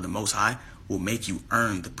reverence for the Most High will make you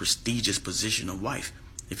earn the prestigious position of wife.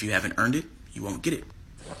 If you haven't earned it, you won't get it.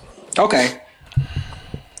 Okay.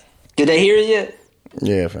 Did they hear it yet?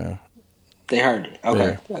 Yeah, fam. They heard it.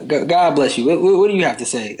 Okay. Yeah. God bless you. What do you have to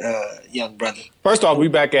say, young brother? First off, we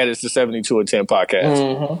back at it. It's the 72 and 10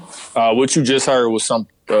 podcast. What you just heard was some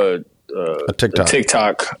A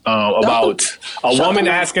TikTok. about a woman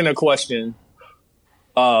asking a question.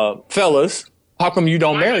 Fellas, how come you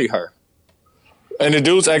don't marry her? And the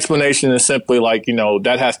dude's explanation is simply like,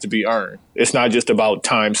 that has to be earned. It's not just about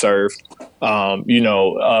time served.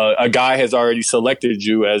 A guy has already selected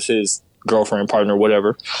you as his girlfriend, partner,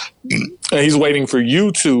 whatever. And he's waiting for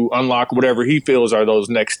you to unlock whatever he feels are those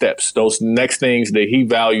next steps, those next things that he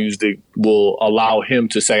values that will allow him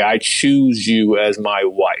to say, I choose you as my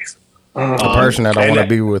wife. A person that I want to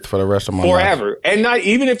be with for the rest of my life. Forever. And not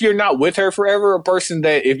even if you're not with her forever, a person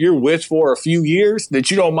that if you're with for a few years,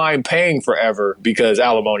 that you don't mind paying forever because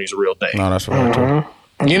alimony is a real thing. No, that's right, too.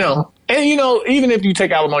 Even if you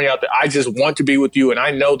take alimony out there, I just want to be with you. And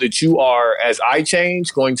I know that you are, as I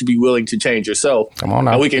change, going to be willing to change yourself. Come on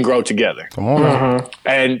now. And we can grow together. Come on now.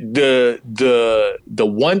 And the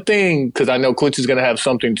one thing, because I know Quincy's going to have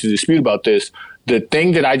something to dispute about this, the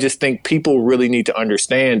thing that I just think people really need to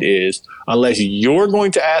understand is unless you're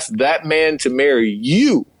going to ask that man to marry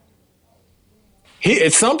you,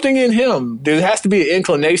 it's something in him. There has to be an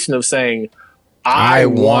inclination of saying, I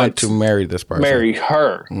want to marry this person. Marry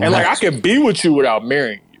her. Mm-hmm. And I can be with you without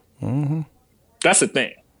marrying you. Mm-hmm. That's the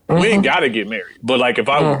thing. Mm-hmm. We ain't got to get married. But if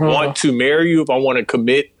I want to marry you, if I want to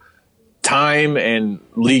commit time and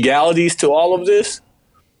legalities to all of this,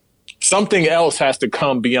 something else has to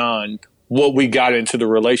come beyond what we got into the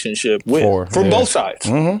relationship with for both sides.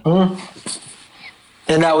 Mm-hmm.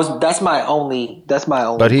 Mm-hmm. And that's my only.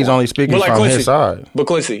 But he's only speaking from Quincy, his side. But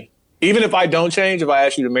Quincy, even if I don't change, if I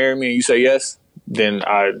ask you to marry me and you say yes, then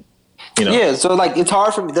Yeah, so it's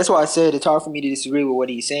hard for me. That's why I said it's hard for me to disagree with what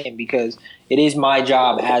he's saying because it is my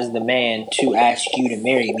job as the man to ask you to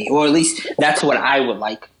marry me, or at least that's what I would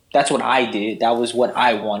like. That's what I did. That was what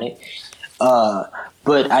I wanted.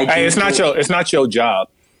 But I. Hey, it's not your job.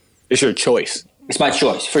 It's your choice. It's my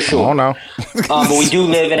choice for sure. Oh no. But we do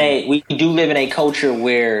live in a culture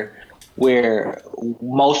where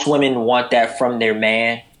most women want that from their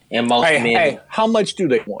man, and most men. Hey, how much do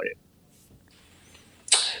they want it?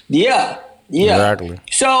 Yeah. Exactly.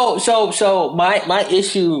 So my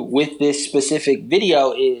issue with this specific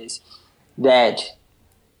video is that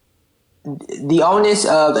the onus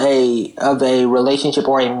of a relationship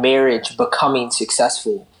or a marriage becoming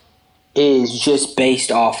successful is just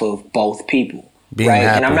based off of both people, being right?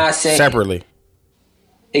 happy. And I'm not saying separately.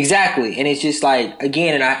 Exactly, and it's just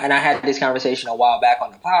again, and I had this conversation a while back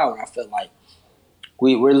on the pod where I feel like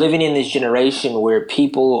we're living in this generation where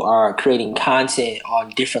people are creating content on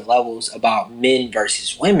different levels about men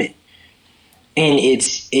versus women, and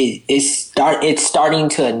it's starting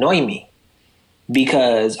to annoy me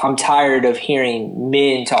because I'm tired of hearing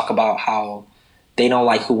men talk about how they don't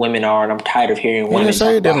like who women are, and I'm tired of hearing women didn't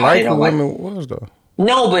say talk they about didn't how like they don't who like women was though.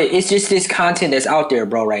 No, but it's just this content that's out there,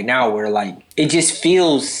 bro, right now where it just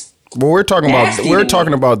feels. But we're talking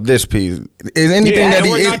about this piece. Is anything that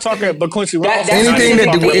we're not talking? But Quincy, is anything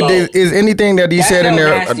that he said in there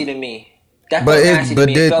nasty to me? That felt nasty to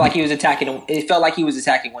me. It felt like he was attacking. It felt like he was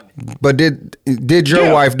attacking women. But did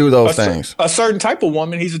your wife do those things? A certain type of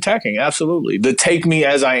woman he's attacking, absolutely. The take me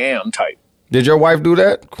as I am type. Did your wife do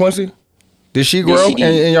that, Quincy? Did she grow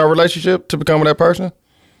in your relationship to become that person?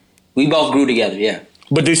 We both grew together, yeah.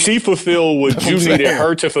 But did she fulfill what you needed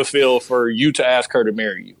her to fulfill for you to ask her to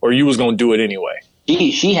marry you? Or you was going to do it anyway?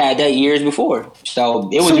 She had that years before. So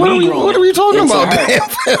it was me growing. What are we talking about?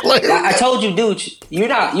 I told you, dude, you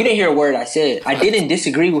didn't hear a word I said. I didn't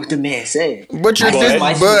disagree with what the man said.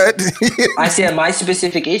 I said my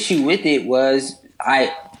specific issue with it was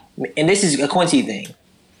and this is a Quincy thing.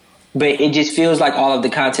 But it just feels like all of the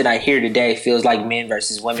content I hear today feels like men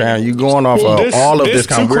versus women. Fam, you going off of all of this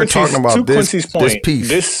content. We're talking about this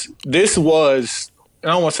piece. This was, I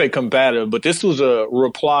don't want to say combative, but this was a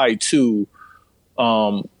reply to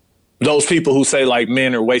those people who say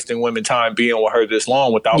men are wasting women time being with her this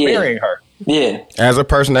long without marrying her. Yeah. As a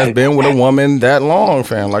person that's been with a woman that long,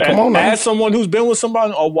 fam. Come on now. As someone who's been with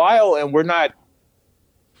somebody a while and we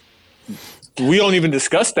don't even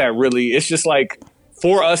discuss that really. It's just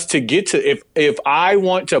for us to get to, if I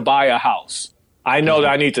want to buy a house, I know that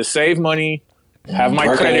I need to save money, have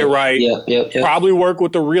my credit right, probably work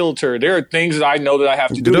with a realtor. There are things that I know that I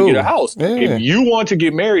have to do to get a house. Yeah. If you want to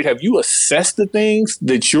get married, have you assessed the things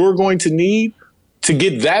that you're going to need to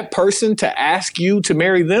get that person to ask you to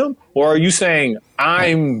marry them? Or are you saying,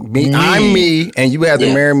 I'm me, and you have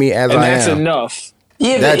to marry me as I am? And that's enough.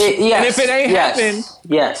 Yeah, but That's- yes, And if it ain't happened,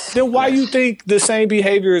 yes, then why yes. you think the same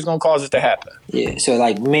behavior is gonna cause it to happen? Yeah, so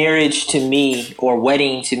like marriage to me or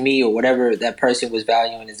wedding to me or whatever that person was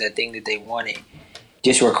valuing is that thing that they wanted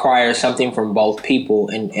just requires something from both people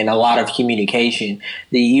and a lot of communication.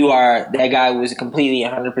 That guy was completely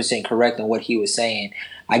 100% correct in what he was saying.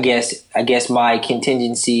 I guess my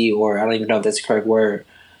contingency, or I don't even know if that's the correct word.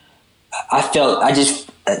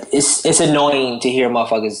 It's annoying to hear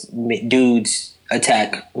dudes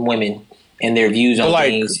attack women and their views on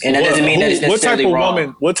things, and that doesn't mean that it's necessarily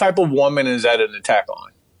wrong. What type of woman is that an attack on?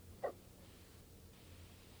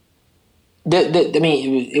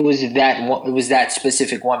 It was that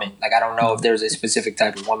specific woman. Like, I don't know if there's a specific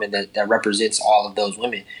type of woman that represents all of those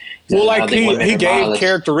women. Well, like he gave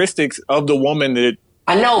characteristics of the woman that.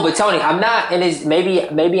 I know, but Tony, I'm not, and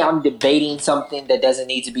maybe I'm debating something that doesn't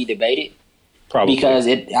need to be debated. Probably. Because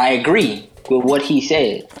I agree with what he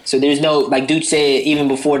said. So there's no, like Dude said, even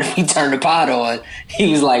before he turned the pod on, he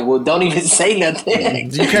was like, well, don't even say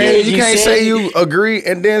nothing. You can't say you agree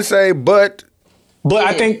and then say, but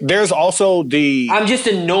I think there's also I'm just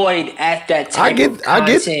annoyed at that type of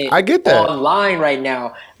content I get that online right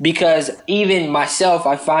now, because even myself,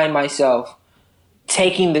 I find myself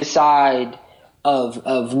taking the side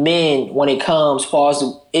of men when it comes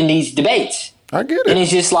in these debates. I get it. And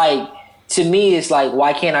it's just like, to me, it's like,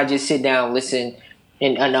 why can't I just sit down, listen,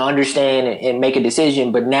 and understand and make a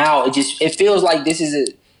decision? But now it feels like this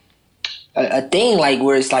is a thing, like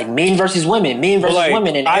where it's like men versus women,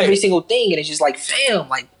 and every single thing, and it's just like, fam,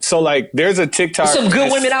 like. So like, there's a TikTok. There's some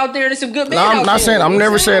good women out there. There's some good men. No, I'm out not there. saying. I'm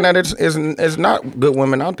never saying that it's not good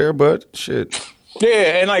women out there, but shit.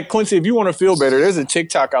 Yeah, and like Quincy, if you want to feel better, there's a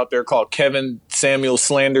TikTok out there called Kevin Samuel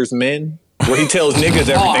Slanders Men, where he tells niggas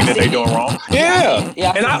everything that they doing wrong. Yeah.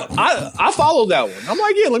 And I followed that one. I'm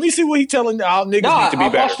like, yeah, let me see what he telling how niggas need to be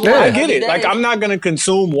better. Yeah. I get it. Like, I'm not gonna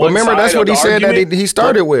consume one. Remember, that's side what of he the said argument. that he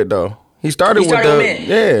started with, though. He started with men.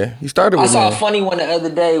 Yeah, he started with I saw men. a funny one the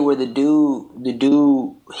other day where the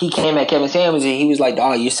dude, he came at Kevin Samuels and he was like,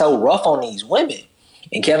 "Oh, you're so rough on these women."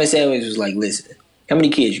 And Kevin Samuels was like, "Listen, how many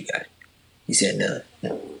kids you got?" He said,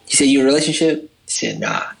 "None." He said, "You in a relationship?" He said,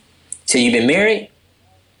 "Nah." He said, "You been married?"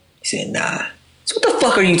 He said, "Nah." So what the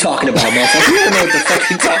fuck are you talking about, motherfucker? You don't know what the fuck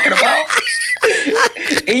you talking about.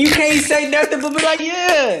 And you can't say nothing but be like,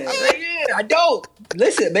 yeah, I don't.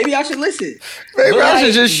 Listen, maybe I should listen. Maybe But I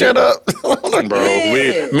should just shut up. Bro,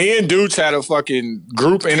 Yeah. me and Dudes had a fucking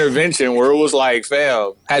group intervention where it was like,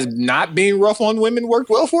 fam, has not being rough on women worked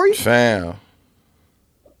well for you? Fam.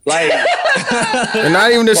 Like, And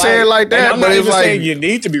not even to say it like and that, I'm but not it's even like, saying you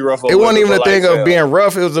need to be rough on it wasn't women, even a but thing like, of fam, being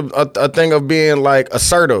rough. It was a thing of being like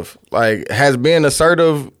assertive. Like, has been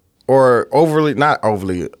assertive or not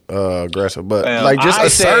overly aggressive, but fam, like just I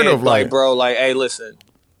assertive. said, like, bro, like, hey, listen,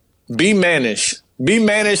 be mannish. Be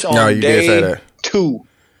mannish on No, you did say day that. 2.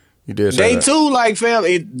 You did say Day that. 2, like, fam,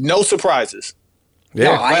 no surprises. Yeah.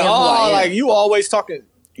 No, I Like, am who I am. like, you always talking.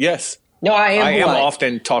 Yes. No, I am. I who am I am.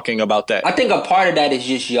 often talking about that. I think a part of that is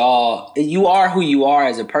just y'all. You are who you are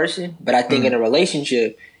as a person, but I think in a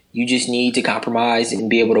relationship, you just need to compromise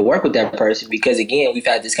and be able to work with that person. Because again, we've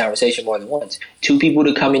had this conversation more than once. Two people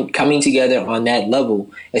to coming together on that level,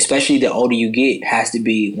 especially the older you get, has to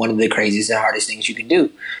be one of the craziest and hardest things you can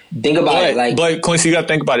do. Think about it, like, but Quincy, you got to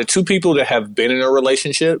think about it. Two people that have been in a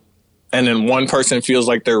relationship, and then one person feels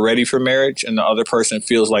like they're ready for marriage, and the other person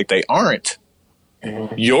feels like they aren't.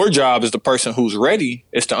 Mm-hmm. Your job as the person who's ready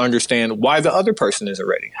is to understand why the other person isn't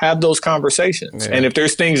ready. Have those conversations. Yeah. And if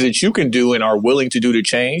there's things that you can do and are willing to do to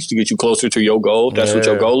change to get you closer to your goal, if that's what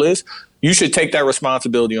your goal is, you should take that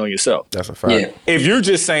responsibility on yourself. That's a fact. yeah. If you're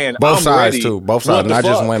just saying, Both I'm sides ready, too. Both what sides, the not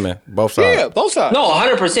just fuck? women. Both sides. Yeah, both sides. No,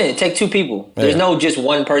 100%. Take two people. There's no just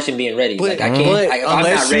one person being ready. But, Like, I can't. but if I'm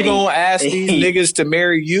unless not you ready, gonna ask these niggas to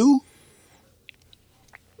marry you,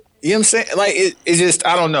 you know what I'm saying? Like, it's just,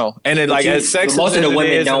 I don't know. And it, like, as sexist most of as the it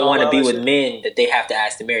women is don't and want all to be that with shit. men that they have to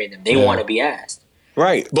ask to marry them. They want to be asked.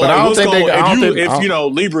 Right. But, But I don't what's think gonna, they- I don't think- if you know,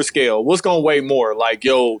 Libra scale, what's going to weigh more? Like,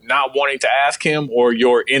 yo, not wanting to ask him or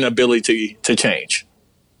your inability to change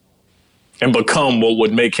and become what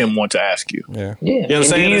would make him want to ask you? Yeah. Yeah. You know what I'm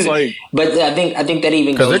saying? It's like But I think that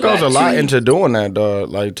even Because goes it goes back a lot to, into doing that, dog.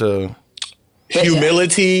 Like to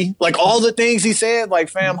humility, like all the things he said, like,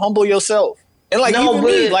 fam, humble yourself. And like, No, even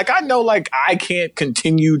me, but- like, I know, like, I can't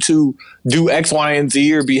continue to do X, Y, and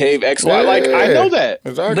Z or behave X, Y. Like, I know that.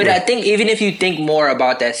 Exactly. But I think even if you think more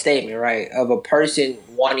about that statement, right, of a person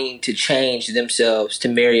wanting to change themselves to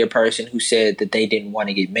marry a person who said that they didn't want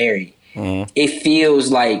to get married, it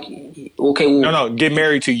feels like, okay, well, No, get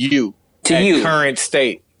married to you. To at you. current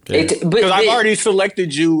state. but Because I've already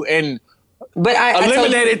selected you and But I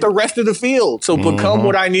eliminated the rest of the field. So become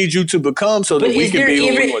what I need you to become, so that we can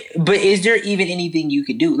be. But is there even anything you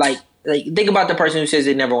could do? Like think about the person who says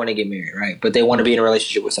they never want to get married, right? But they want to be in a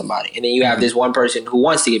relationship with somebody, and then you have this one person who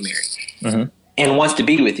wants to get married and wants to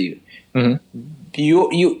be with you.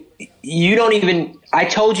 You don't even. I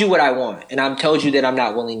told you what I want, and I've told you that I'm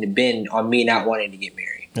not willing to bend on me not wanting to get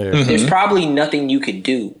married. There's probably nothing you could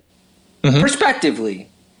do, prospectively,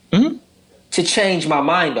 to change my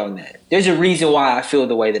mind on that. There's a reason why I feel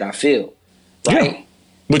the way that I feel, right? Yeah.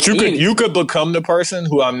 But you could become the person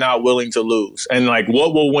who I'm not willing to lose, and like,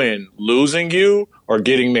 what will win? Losing you or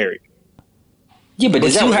getting married? Yeah, but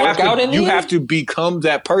does that work out in the end? You have to become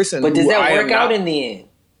that person. But does that work out in the end?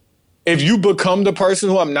 If you become the person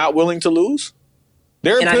who I'm not willing to lose,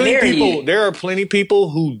 there are plenty of people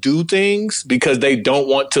who do things because they don't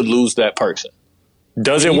want to lose that person.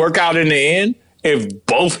 Does it work out in the end? If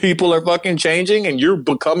both people are fucking changing and you're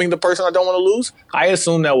becoming the person I don't want to lose, I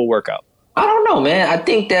assume that will work out. I don't know, man. I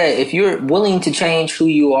think that if you're willing to change who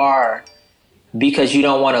you are because you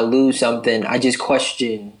don't want to lose something, I just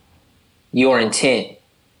question your intent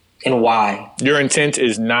and why. Your intent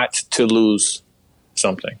is not to lose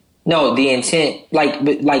something. No, the intent,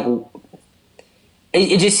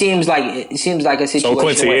 it just seems like a situation so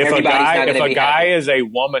Quincy, where everybody's not going to be if a guy happy. is a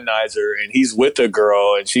womanizer and he's with a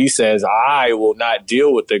girl and she says, I will not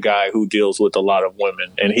deal with the guy who deals with a lot of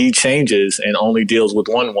women, and he changes and only deals with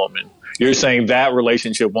one woman, you're saying that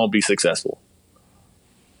relationship won't be successful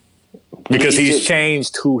because he's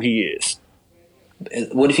changed who he is.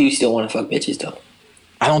 What if you still want to fuck bitches though?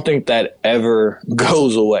 I don't think that ever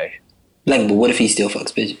goes away. Like, but what if he still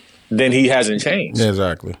fucks bitches? Then he hasn't changed. Yeah,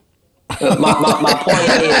 exactly. My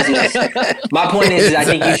point is I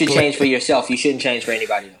think you should change for yourself. You shouldn't change for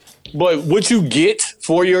anybody else. But what you get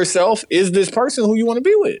for yourself is this person who you want to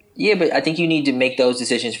be with. Yeah, but I think you need to make those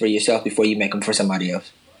decisions for yourself before you make them for somebody else.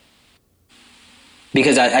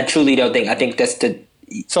 Because I truly don't think. I think that's the.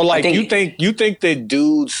 So like you think that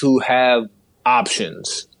dudes who have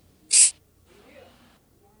options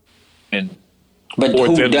but for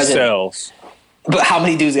who themselves. But how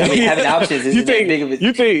many dudes having options is that big of a...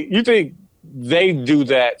 You think they do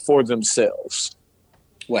that for themselves?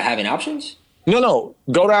 What, having options? No.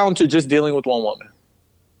 Go down to just dealing with one woman.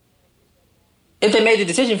 If they made the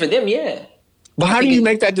decision for them, yeah. But how do you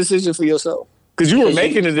make that decision for yourself? Because you were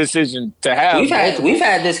making a decision to have. We've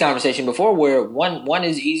had this conversation before where one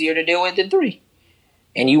is easier to deal with than three,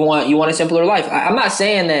 and you want a simpler life. I'm not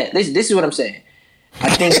saying that. This is what I'm saying. I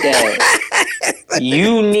think that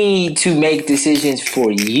you need to make decisions for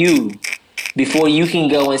you before you can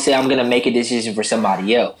go and say, I'm going to make a decision for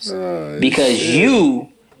somebody else. Because you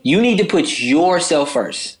need to put yourself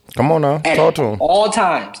first. Come on now. Talk to him. All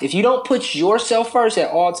times. If you don't put yourself first at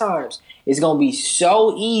all times, it's going to be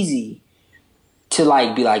so easy to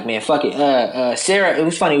be like, man, fuck it. Sarah, it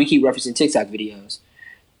was funny. We keep referencing TikTok videos.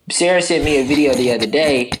 Sarah sent me a video the other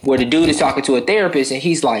day where the dude is talking to a therapist and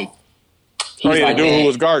he's like, the dude who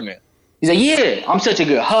was gardening. He's like, yeah, I'm such a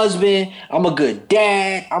good husband. I'm a good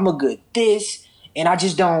dad. I'm a good this. And I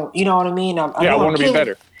just don't, you know what I mean? I want to be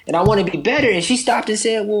better. And I want to be better. And she stopped and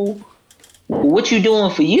said, well, what you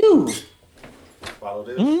doing for you? Follow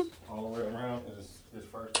this all the way around. This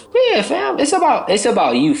first. Yeah, fam. It's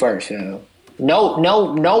about you first, fam.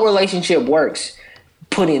 No relationship works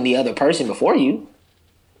putting the other person before you.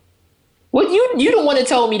 Well, you the one that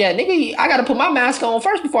told me that, nigga. I got to put my mask on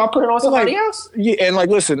first before I put it on somebody else. Yeah, and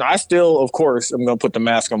listen, I still, of course, I'm going to put the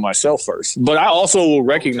mask on myself first. But I also will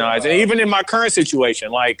recognize, and even in my current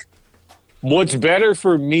situation, what's better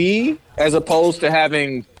for me as opposed to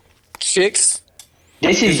having chicks.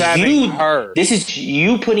 This is having you. Her. This is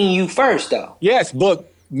you putting you first, though. Yes, but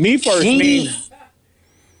me first means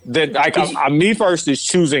that me first is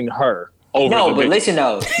choosing her. But listen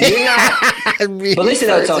though, you're not. But listen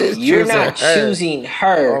though, Tony, you're not choosing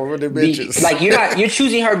her over the bitches. You're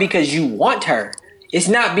choosing her because you want her. It's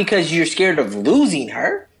not because you're scared of losing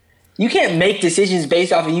her. You can't make decisions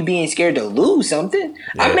based off of you being scared to lose something.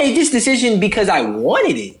 Yeah. I made this decision because I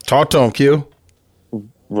wanted it. Talk to him, Q.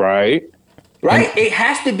 Right. It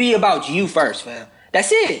has to be about you first, fam.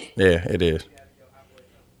 That's it. Yeah, it is.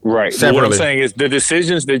 Right. What I'm saying is the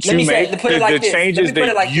decisions that you make, the changes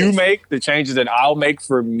that you make, the changes that I'll make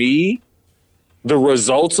for me, the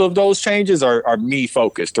results of those changes are me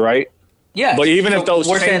focused, right? Yeah. But even if those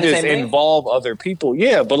changes involve other people,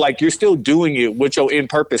 but you're still doing it with your in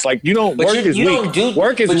purpose. You don't work is weak.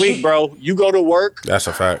 Work is weak, bro. You go to work. That's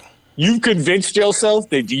a fact. You've convinced yourself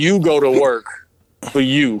that you go to work for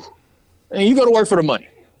you. And you go to work for the money.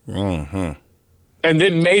 Mm-hmm. And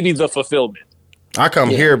then maybe the fulfillment. I come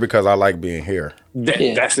here because I like being here.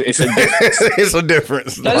 It's a difference. It's a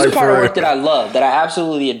difference. That's Like, the part for of real. work that I love, that I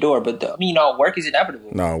absolutely adore. But work is inevitable.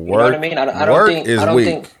 No, You know what I work- mean? I don't work think. is I don't weak.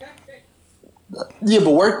 think. Yeah,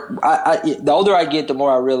 but work. The older I get, the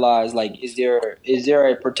more I realize. Like, is there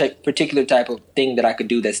a particular type of thing that I could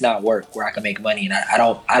do that's not work, where I can make money? And I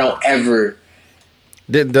don't ever.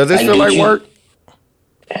 Does this Like, feel did like you- work?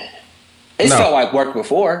 It's No. felt like work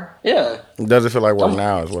before. Yeah. Does it feel like work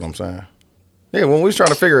now? Is what I'm saying. Yeah, when we was trying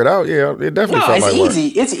to figure it out, yeah, it definitely No, felt it's like easy.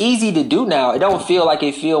 work. It's easy to do now. It don't feel like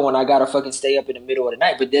it feel when I gotta fucking stay up in the middle of the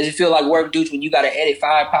night. But does it feel like work, dudes, when you gotta edit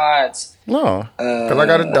 5 pods? No, because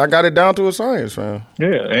I got it down to a science, man.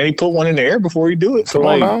 Yeah, and he put one in the air before he do it. So Come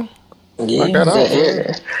on like, now. Yeah. Knock that out,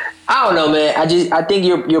 man. I don't know, man. I think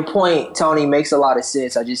your point, Tony, makes a lot of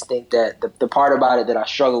sense. I just think that the part about it that I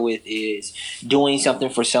struggle with is doing something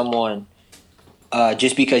for someone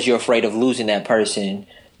just because you're afraid of losing that person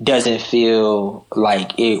doesn't feel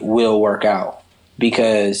like it will work out,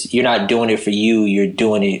 because you're not doing it for you. You're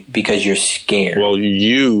doing it because you're scared. well,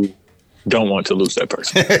 you don't want to lose that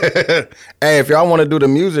person. Hey, if y'all want to do the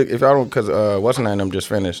music, if y'all don't, because what's the name? Them just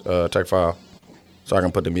finished Tech File, so I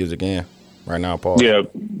can put the music in right now. Paul. Yeah,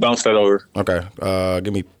 bounce that over. Okay.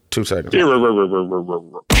 Give me 2 seconds. Y'all Okay.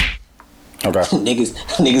 niggas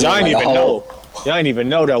ain't like even a whole- know. Y'all ain't even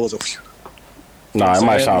know that was a. Nah, it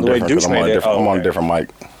might sound The way different because Deuce made it. I'm on a Okay. different mic.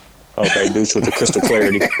 Okay, Deuce with the crystal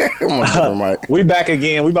clarity. I'm on a different mic. We back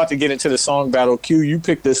again. We about to get into the song battle. Q, you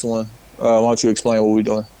picked this one. Why don't you explain what we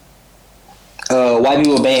doing? white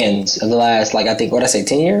people bands of the last, like, I think,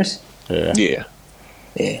 10 years? Yeah. Yeah.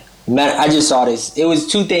 Yeah. Man, I just saw this. It was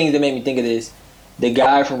 2 things that made me think of this. The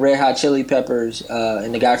guy from Red Hot Chili Peppers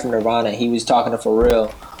and the guy from Nirvana, he was talking to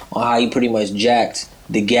Pharrell on how he pretty much jacked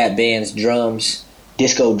the Gap Band's drums,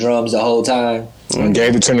 disco drums, the whole time. And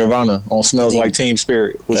gave it to Nirvana on Smells Like Teen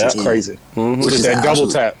Spirit, which is Yeah. crazy. Mm-hmm. Which is that double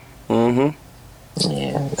tap. Mm-hmm.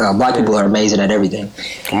 Yeah. Black people are amazing at everything.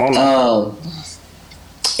 Come on now.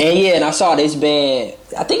 And I saw this band.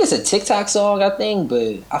 I think it's a TikTok song, I think,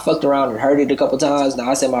 but I fucked around and heard it a couple times.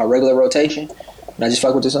 Now it's in my regular rotation, and I just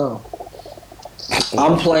fuck with the song.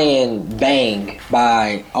 I'm playing Bang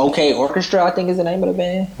by OK Orchestra, I think is the name of the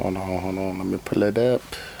band. Hold on. Let me pull it up.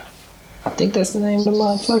 I think that's the name of the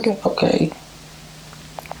motherfucker. Okay.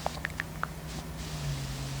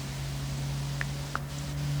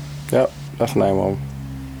 Yep, that's the name of them.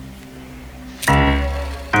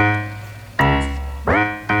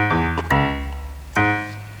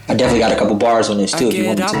 I definitely got a couple bars on this too if you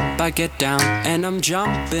want me to. I get down, and I'm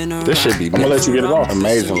jumping around. This should be gonna let you get it off.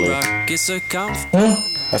 amazingly. It's so comfortable,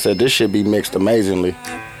 I said this should be mixed amazingly.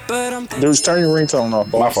 but I'm Dude, turn your ringtone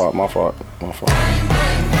off, boss. My fault.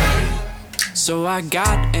 so I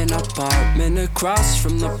got an apartment across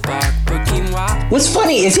from the park, booking wild. What's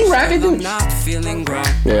funny, is he rapping, I'm dude? not feeling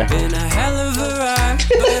right. Yeah. Been a hell of a ride,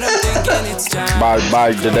 but I'm thinking it's time.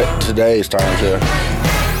 By today's terms, yeah.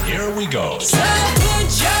 Here we go.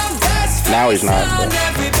 Now he's not, but- I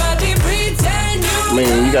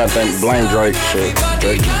mean, you gotta think, blame Drake shit.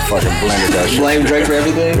 Drake fucking blended that shit. Blame Drake for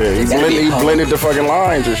everything? Yeah, he That'd be blended, he cold. blended the fucking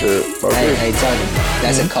lines and shit. Fuck Hey, it. hey, Tony,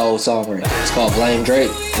 that's a cold song right there. It's called Blame Drake.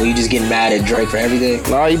 Where you just getting mad at Drake for everything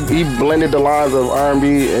No, he blended the lines of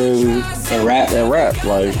R&B and and rap.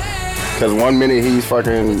 like, cause 1 minute he's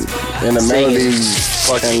fucking in the Singing. melody,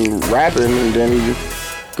 fucking rapping, and then he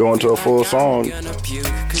go into a full song.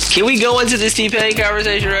 Can we go into this T-Pain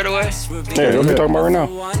conversation right away? Yeah, what we talking about right now?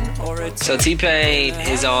 So T-Pain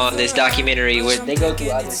is on this documentary where they go through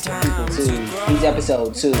other people too. He's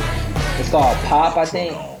episode 2. It's called Pop, I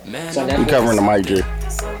think. So You covering the mic, G.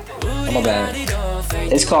 Oh, my bad.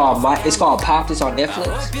 It's called Pop. It's on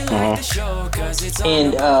Netflix.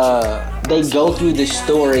 And they go through the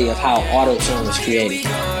story of how Auto-Tune was created.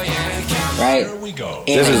 Right? And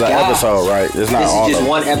This is the an guy- episode, right? It's not This is all just of-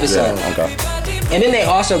 one episode. Yeah, okay. And then they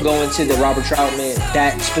also go into the Robert Troutman,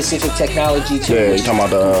 that specific technology too. Yeah, you talking about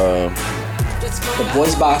the the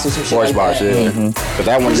voice box or some shit voice like box, that. yeah. Cause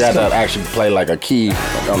that one you have to actually play like a key,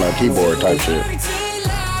 like on a keyboard type shit.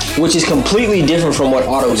 Which is completely different from what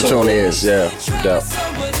Auto-Tune Tune is, yeah.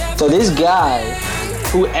 So this guy,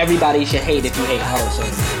 who everybody should hate if you hate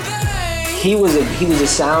Auto-Tune, he was a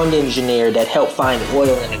sound engineer that helped find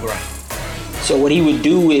oil in the ground. So what he would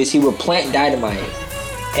do is he would plant dynamite,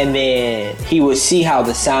 and then he would see how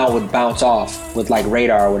the sound would bounce off with like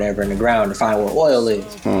radar or whatever in the ground to find where oil is.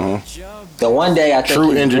 So one day I think True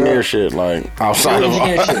his engineer girl- shit, like outside True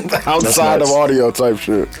engineer shit. outside of nuts. audio type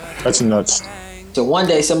shit. That's nuts. So one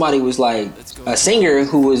day somebody was like, a singer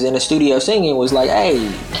who was in a studio singing was like,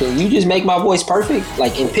 "Hey, can you just make my voice perfect,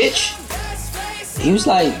 like in pitch?" He was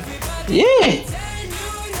like, "Yeah."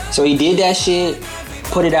 So he did that shit,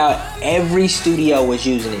 put it out. Every studio was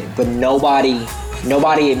using it, but nobody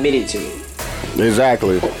admitted to it.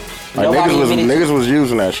 Exactly. Like niggas was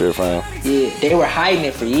using that shit, fam. Yeah, they were hiding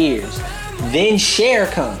it for years. Then Cher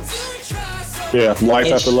comes. Yeah,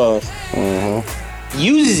 Life After Love.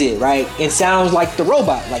 Uses it, right? It sounds like the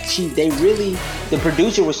robot. Like the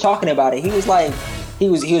producer was talking about it. He was like, he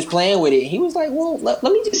was playing with it. He was like, well, let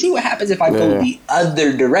me just see what happens if I go the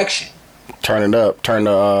other direction. Turn it up. Turn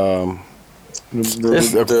it's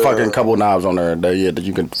a fucking couple knobs on there that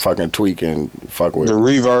you can fucking tweak and fuck with. The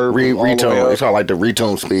reverb. Retune. It's called like the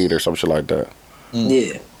retune speed or some shit like that.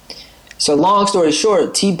 Yeah. So long story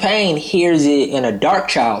short, T-Pain hears it in a Dark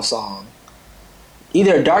Child song.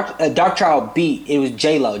 Either a Dark Child beat. It was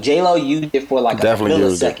J-Lo. J-Lo used it for like definitely a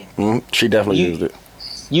millisecond. Used it. She definitely used it.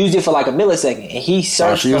 Used it for like a millisecond, and he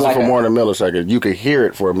searched she used for like it for more than a millisecond. You could hear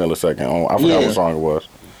it for a millisecond. I forgot what song it was,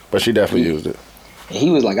 but she definitely used it. And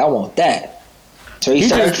he was like, "I want that." So he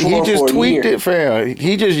just tweaked it, fam.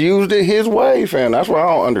 He just used it his way, fam. That's what I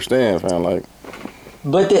don't understand, fam. Like,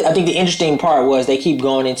 but I think the interesting part was they keep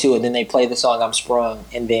going into it, then they play the song "I'm Sprung,"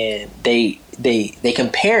 and then they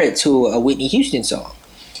compare it to a Whitney Houston song.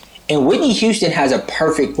 And Whitney Houston has a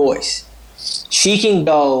perfect voice. She can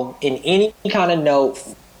go in any kind of note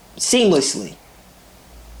seamlessly.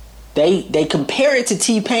 They compare it to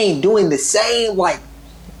T-Pain doing the same, like,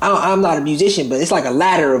 I'm not a musician, but it's like a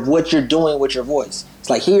ladder of what you're doing with your voice. It's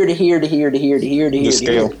like here to here to here to here to here to here. The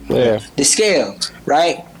scale. Yeah. The scale,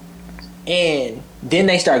 right? And then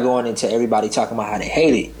they start going into everybody talking about how they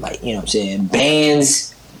hate it. Like, you know what I'm saying?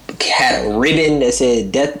 Bands had a ribbon that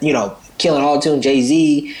said death, you know, killing all tune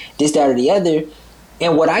Jay-Z, this, that, or the other.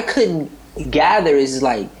 And what I couldn't gather is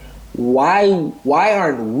like, why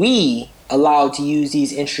aren't we allowed to use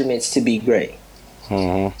these instruments to be great?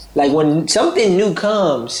 Like when something new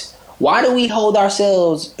comes, why do we hold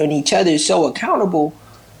ourselves and each other so accountable?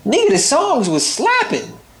 Nigga, the songs was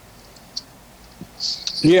slapping.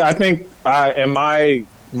 Yeah, I think and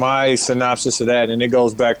my synopsis of that, and it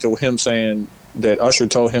goes back to him saying that Usher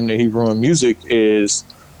told him that he ruined music, is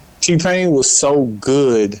T-Pain was so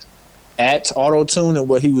good at auto-tune and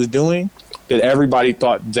what he was doing that everybody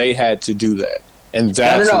thought they had to do that. And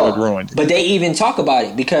that's what ruined it. But they even talk about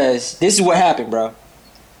it because this is what happened, bro.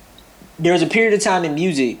 There was a period of time in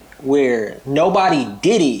music where nobody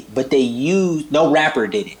did it, but no rapper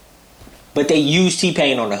did it. But they used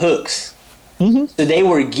T-Pain on the hooks. So they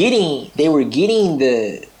were getting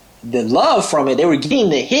the love from it. They were getting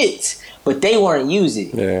the hits, but they weren't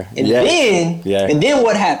using it. Yeah. And then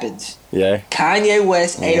what happens? Yeah. Kanye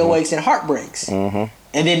West, 808s and Heartbreaks. And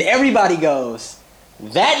then everybody goes,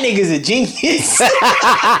 that nigga's a genius.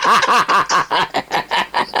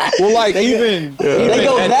 Well, like they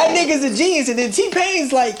go, that nigga's a genius, and then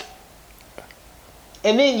T-Pain's like,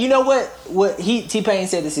 and then you know what T-Pain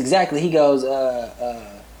said this exactly. He goes,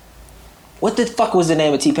 what the fuck was the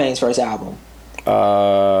name of T-Pain's first album?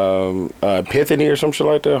 Epiphany or some shit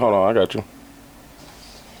like that. Hold on, I got you.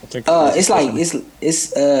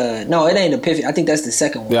 No, it ain't Epiphany. I think that's the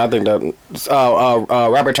second one. Yeah, I think that.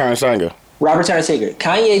 Rapper turned singer. Robert Turner Singer.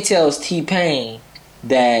 Kanye tells T-Pain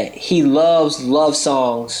that he loves love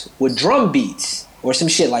songs with drum beats or some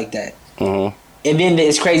shit like that. And then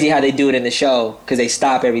it's crazy how they do it in the show because they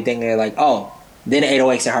stop everything. They're like, oh, then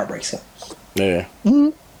 808s and Heartbreaks. Yeah.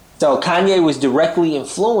 So Kanye was directly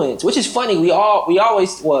influenced, which is funny.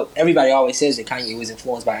 Everybody always says that Kanye was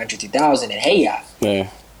influenced by Andre 3000 and Hey Ya. Yeah.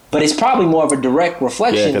 But it's probably more of a direct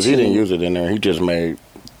reflection. Yeah, because he didn't use it in there. He just made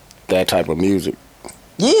that type of music.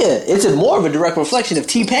 Yeah, it's more of a direct reflection of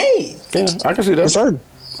T-Pain. Yeah, I can see that. Certain.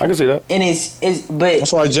 I can see that. And but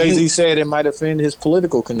that's why Jay-Z said it might offend his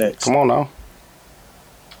political connects. Come on now.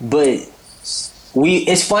 But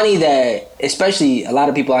it's funny that especially a lot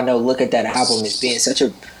of people I know look at that album as being such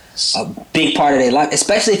a big part of their life,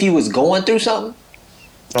 especially if he was going through something.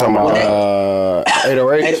 Talking about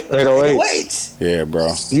 808s. 808s. Yeah,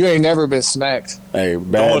 bro. You ain't never been smacked. Hey,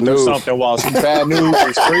 bad going news. Through something while some bad news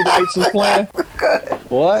and Street Lights was playing.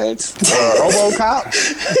 What? RoboCop?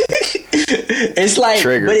 It's like,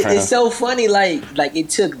 Trigger, but it's so funny. Like it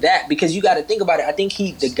took that because you got to think about it. I think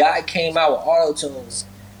the guy came out with auto-tunes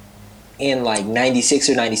in like 96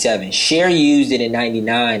 or 97. Cher used it in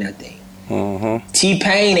 99, I think.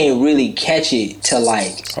 T-Pain ain't really catch it to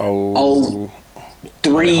like 03,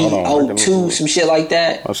 02, some shit like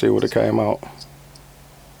that. I'll see what it came out.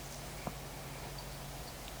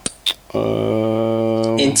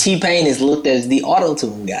 And T-Pain is looked as the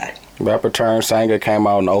auto-tune guy. Rapper turned singer came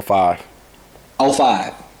out in 05.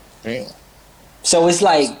 05. Damn. So it's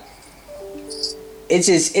like it's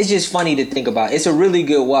just funny to think about. It's a really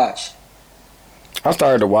good watch. I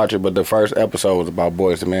started to watch it, but the first episode was about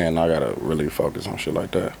Boys to Men. I gotta really focus on shit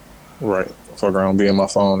like that. Right. Fuck around, be in my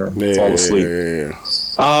phone or fall asleep.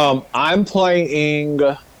 Yeah. I'm playing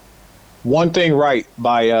One Thing Right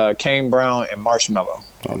by Kane Brown and Marshmello.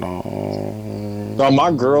 Oh no. So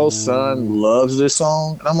my girl's son loves this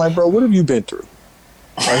song, and I'm like, bro, what have you been through?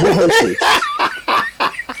 Like, who hurt you?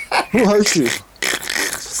 Who hurt you?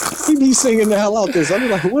 He be singing the hell out this. I be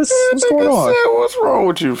like, what's going on? What's wrong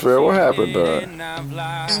with you, Phil? What happened, dog?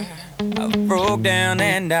 I've broke down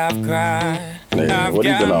and I've cried. Nigga, what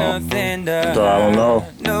you been on? I don't know.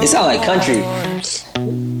 It sound like country.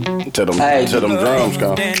 Till them drums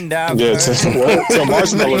come. Yeah, till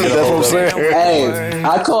Marshmello get That's what I'm saying. Hey,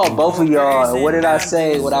 I called both of y'all. And what did I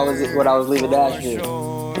say when I was leaving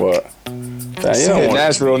Nashville? What? Damn, you don't want,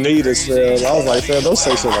 Nashville need us, Phil. I was like, Phil, don't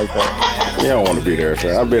say shit like that. you don't want to be there,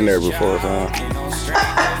 Phil. I've been there before, fam.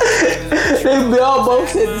 They all both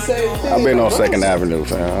said the same thing. I've been on 2nd Avenue,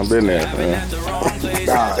 fam. I've been there, fam.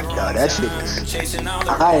 Nah, that shit.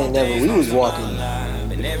 I ain't never. We was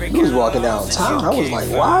walking downtown. I was like,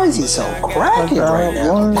 why is he so cracking right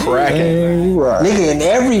now? Cracking. Nigga, and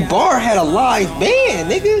every bar had a live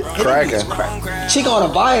band, nigga. Cracking. Chick on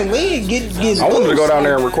a violin, get. I wanted to go down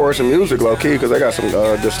there and record some music, low key, because they got some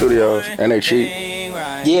good studios and they cheap.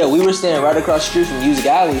 Yeah, we were staying right across the street from Music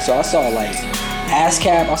Alley, so I saw like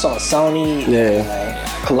ASCAP, I saw Sony,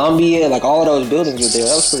 Columbia, like all of those buildings were there.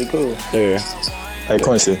 That was pretty cool. Yeah. Hey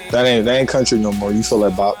Quincy, that ain't country no more. You feel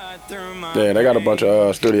like Bob? Yeah, they got a bunch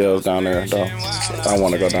of studios down there, though. I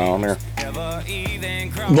want to go down there.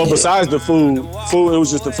 But besides the food, it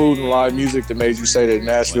was just the food and live music that made you say that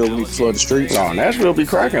Nashville we need to flood the streets. No, Nashville be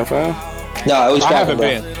cracking, fam. No, it was I cracking, haven't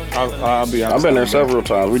been. I'll be honest. I've been there several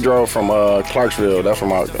times. We drove from Clarksville. That's where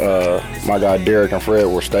my guy Derek and Fred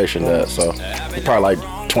were stationed at. So probably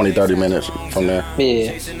like 20, 30 minutes from there.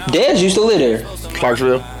 Yeah. Dez used to live there.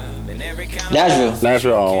 Clarksville?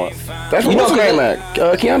 Nashville. Oh, that's where what's his name at?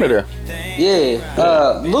 Keanu there.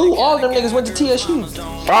 Yeah. Lou, all of them niggas went to TSU.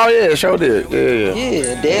 Oh, yeah, sure did. Yeah.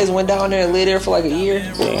 Yeah, Dez went down there and lived there for like a year.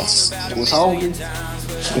 Yeah. Was hungry.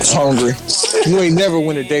 It's hungry. You ain't never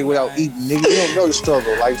went a day without eating, nigga. You don't know the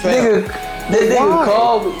struggle. Like, fam. That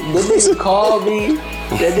nigga called me.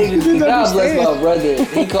 That nigga, God bless my brother.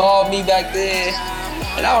 He called me back then,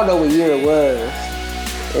 and I don't know what year it was.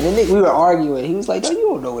 And then we were arguing. He was like, "No, you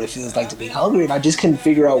don't know what it feels like to be hungry." And I just couldn't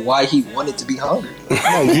figure out why he wanted to be hungry.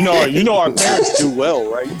 No, you know our parents do well,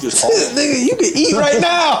 right? You just nigga, you can eat right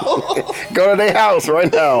now. Go to their house right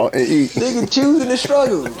now and eat. Nigga choosing the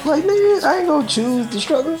struggle. Like, nigga, I ain't gonna choose the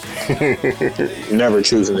struggle. Never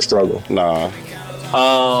choosing the struggle. Nah.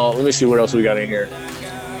 Let me see what else we got in here.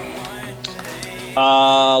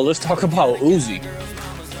 Let's talk about Uzi.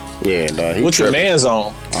 Yeah, nah, what's your man's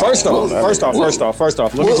on? First off,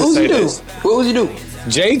 let me just say this. What was he do?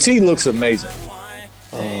 JT looks amazing.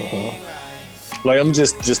 Like, I'm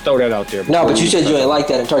just throw that out there. No, but you said you ain't like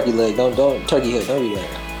that in Turkey Leg. Don't Turkey Hut. Don't do that.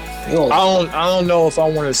 I don't know if I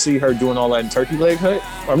want to see her doing all that in Turkey Leg Hut,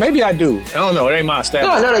 or maybe I do. I don't know. It ain't my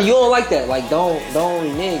style. No. You don't like that. Like, don't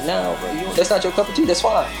renege now, bro. That's not your cup of tea. That's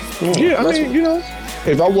fine. Yeah, I mean, you know,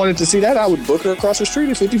 if I wanted to see that, I would book her across the street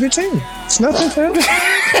at 5015. It's nothing, fam.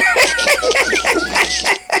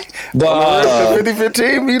 But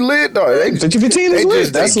 5015 be lit, dog. 5015 is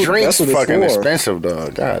lit. They drinks what fucking it's for. expensive,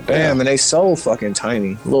 dog. God damn, and they so fucking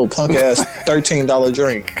tiny. Little punk ass $13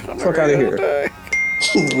 drink. Fuck out of here.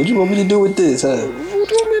 What you want me to do with this, huh?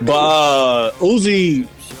 But Uzi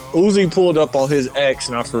pulled up on his ex,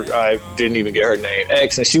 and I didn't even get her name,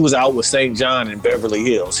 ex, and she was out with St. John in Beverly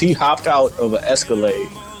Hills. He hopped out of an Escalade,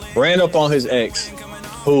 ran up on his ex,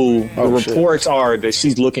 who the reports are that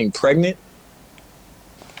she's looking pregnant.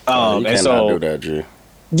 You cannot do that, G.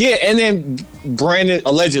 Yeah, and then Brandon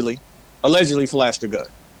allegedly flashed a gun.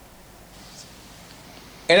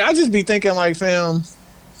 And I just be thinking, like, fam,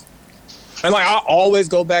 and like I always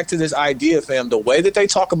go back to this idea, fam, the way that they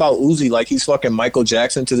talk about Uzi like he's fucking Michael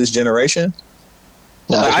Jackson to this generation.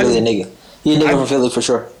 No, like, he's really a nigga. He's a nigga from Philly for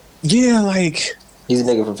sure. Yeah, like he's a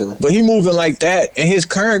nigga from Philly. But he moving like that, and his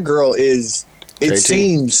current girl is, it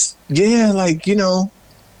seems, yeah, like, you know.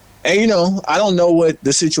 And, you know, I don't know what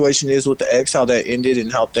the situation is with the ex, how that ended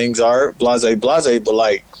and how things are, blase, but,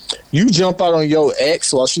 like, you jump out on your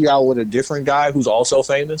ex while she out with a different guy who's also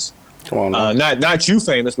famous. Come on, not you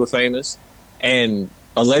famous, but famous, and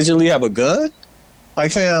allegedly have a gun?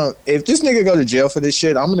 Like, fam, if this nigga go to jail for this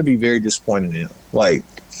shit, I'm going to be very disappointed in him. Like,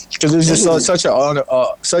 because it's just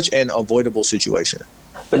such an avoidable situation.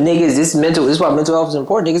 But niggas, this is why mental health is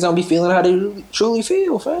important. Niggas don't be feeling how they truly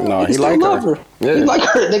feel, fam. No, Niggas he still like love her. her. Yeah. He like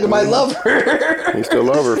her. Nigga might love her. He still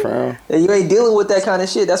love her, fam. And you ain't dealing with that kind of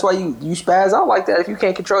shit. That's why you spaz out like that. If you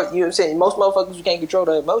can't control, you know what I'm saying? Most motherfuckers who can't control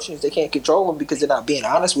their emotions, they can't control them because they're not being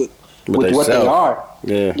honest with what they are.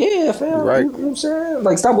 Yeah. Yeah, fam. You're right. You know what I'm saying?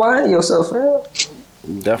 Like, stop lying to yourself, fam.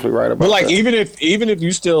 Definitely right about But like, that. even if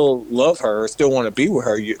you still love her, still want to be with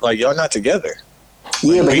her, y'all not together.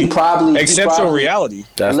 Yeah, but he probably accept your reality.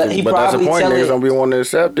 That's He the point. probably Niggas don't be wanting to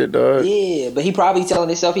accept it, dog. Yeah, but he probably telling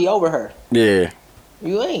himself he over her. Yeah.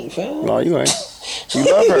 You ain't, fam. No, you ain't. You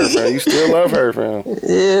love her, fam. You still love her, fam.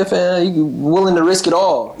 Yeah, fam. You willing to risk it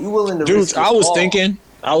all. You willing to risk it all.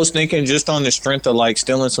 I was thinking just on the strength of like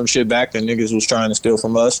stealing some shit back that niggas was trying to steal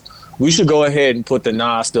from us, we should go ahead and put the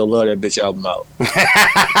Nah I Still Love That Bitch album out.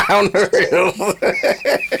 On the real.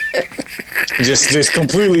 just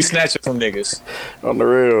completely snatch it from niggas. On the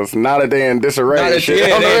reals. Now that they in disarray.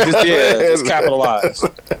 Just capitalize.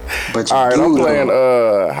 But all right, I'm playing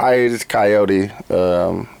Hiatus Coyote,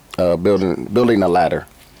 building a ladder.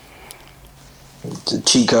 It's a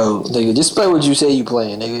cheat code, nigga. Just play what you say you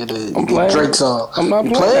playing, nigga. The Drake song. I'm not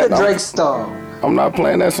You playing the that. Drake song. I'm not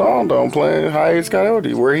playing that song though. I'm playing Hiatus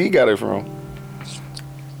Coyote. Where he got it from?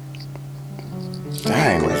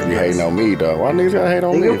 Dang, niggas be hating on me though. Why niggas gotta hate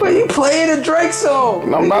on me? But you playing a Drake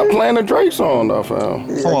song. I'm not playing a Drake song though, fam.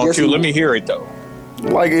 Come on, Q. Let me hear it though.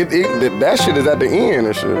 Like that shit is at the end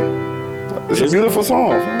and shit. It's a beautiful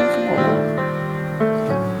song.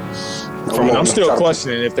 I'm still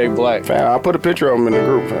questioning if they black. Fam, I put a picture of them in the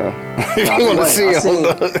group, fam. If you want to see them.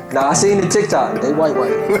 Nah, I seen the TikTok. They white.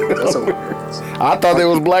 That's okay. I thought they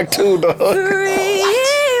was black too, dog.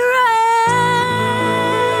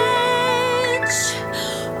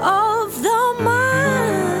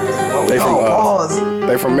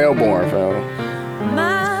 They from Melbourne, fam.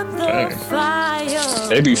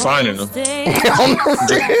 They be finding them.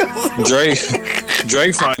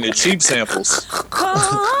 Drake finding cheap samples.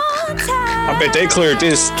 I bet they cleared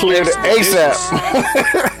this. Cleared it ASAP.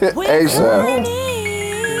 ASAP.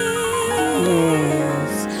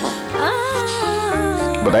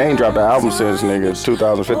 But they ain't dropped an album since, nigga,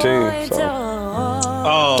 2015.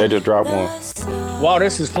 So they just dropped one. While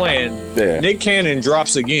this is playing, Yeah. Nick Cannon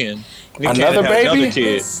drops again. Nick Another Cannon had baby? another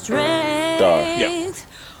kid. Dog. Yeah.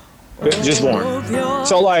 Just born.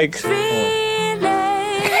 So like,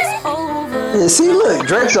 Yeah, see, look,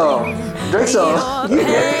 Drake song. That's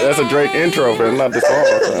a Drake intro, fam, not the song,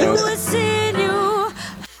 fam.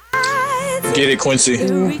 get it, Quincy.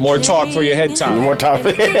 More talk for your head top. More top for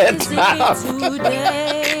your head top.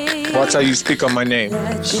 Watch how you speak on my name.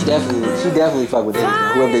 She definitely fuck with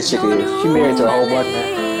niggas, whoever this chick is. She married to a whole black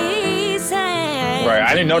man. Right,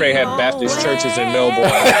 I didn't know they had Baptist churches in Melbourne.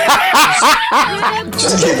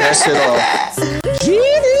 Just get that shit off.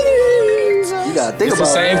 You gotta think It's the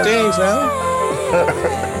about same that. thing, fam.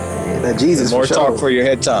 That Jesus More for talk sure. for your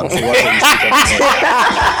head top. So watch how you speak on my name.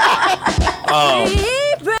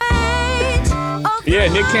 Yeah,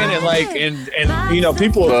 Nick Cannon, like, and you know,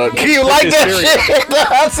 people. You like that shit?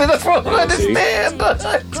 I said that's what I understand.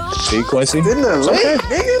 See, Quincy? It's in the link,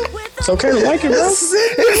 nigga. It's okay to like it, bro.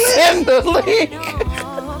 It's in the link.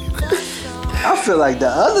 I feel like the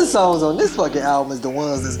other songs on this fucking album is the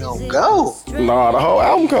ones that's gonna go. Nah, the whole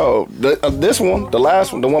album code. This one, the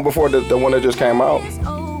last one, the one before the one that just came out.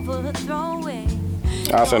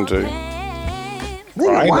 I'll send it to you.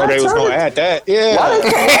 Nigga, I didn't know they was gonna add that. Yeah. Why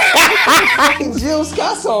they Jill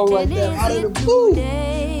Scott song like that out of the blue?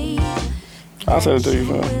 I'll send it to you,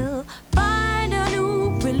 fam.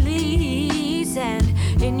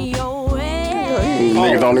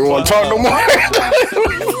 Niggas don't even want to talk no more.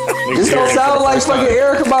 This don't sound like fucking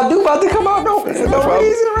Erykah Badu about to come out no reason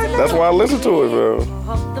right now. That's why I listen to it, bro.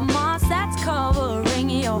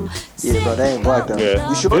 Yeah, bro, they ain't black though. Yeah.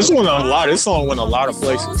 You sure? This one a lot. This song went a lot of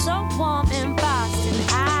places.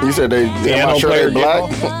 You said they Piano am I sure player they black?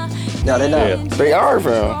 No, they not. Yeah. They are,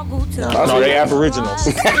 fam. No, they Aboriginals.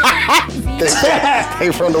 They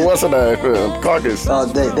from the western fam. Caucasus.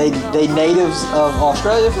 They natives of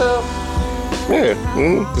Australia, fam. Yeah.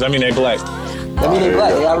 Mm-hmm. Does that mean they black? I mean, they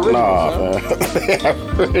black. They Aboriginal. Nah, fam. man. They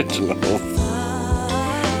Aboriginal.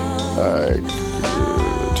 Alright.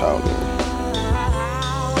 Tony.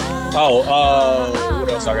 What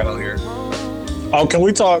else I got on here? Oh, can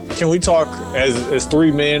we talk as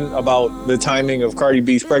three men about the timing of Cardi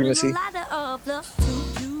B's pregnancy?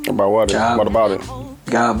 About what? What about it?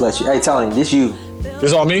 God bless you. Hey, Tony, this you.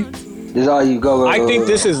 This all me? This all you. Go. I think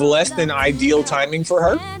this is less than ideal timing for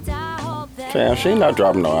her. Fam, she not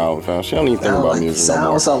dropping no album, fam. She don't even think about music no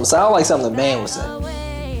more. Sound like something a man would say.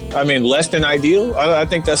 I mean, less than ideal. I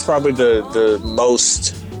think that's probably the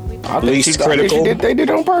most Least critical. They did it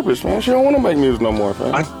on purpose, man. She don't want to make music no more,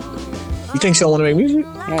 fam. You think she don't want to make music?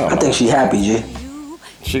 I think she happy, G.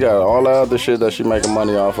 She got all the other shit that she making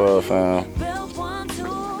money off of, fam.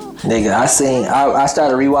 Nigga, I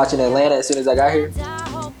started rewatching Atlanta as soon as I got here.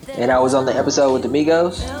 And I was on the episode with the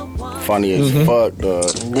Migos. Funny as fuck, dog.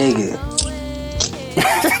 Nigga.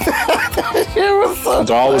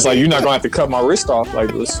 So I was like, you're not gonna have to cut my wrist off.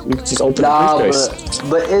 Like, we can just open the briefcase.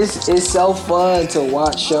 But it's so fun to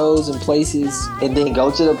watch shows and places and then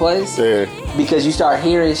go to the place. Yeah. Because you start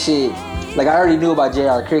hearing shit. Like, I already knew about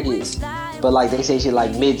J.R. Crickets. But like they say shit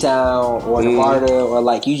like Midtown or Nevada or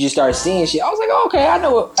like you just start seeing shit. I was like, oh, okay, I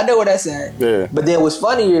know where that's at. Yeah. But then what's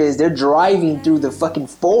funnier is they're driving through the fucking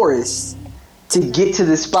forest to get to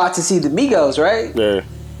the spot to see the Migos, right? Yeah.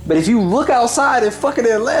 But if you look outside in fucking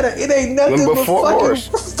Atlanta, it ain't nothing but fucking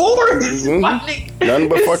forest. Nothing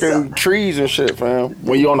but fucking trees and shit, fam.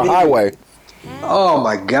 When you on the highway. Oh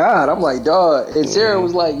my god, I'm like, dog. And Sarah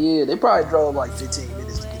was like, yeah, they probably drove like 15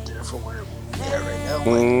 minutes to get there from where we're at right now.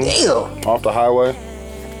 I'm like, damn. Off the highway.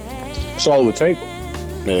 That's all it would take.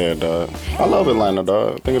 Yeah, dog. I love Atlanta,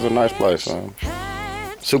 dog. I think it's a nice place, man.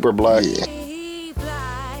 Super black.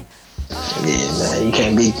 Yeah, man, you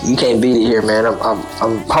can't beat it here, man.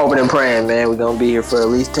 I'm hoping and praying, man. We're gonna be here for at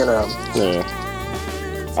least 10 of them. Yeah.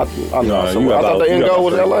 I know. No, I thought the end goal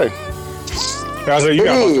was LA. I said you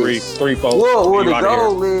got about three folks. Well, the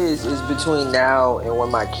goal is between now and when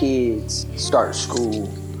my kids start school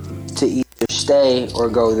to either stay or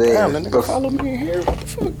go there. Damn, that nigga follow me in here. What the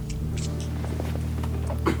fuck?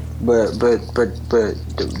 But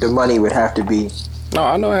the money would have to be. No,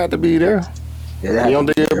 I know I have to be there. Yeah, you don't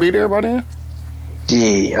think it'll be there by then?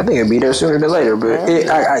 Yeah, I think it'll be there sooner than later. But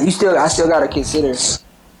I still gotta consider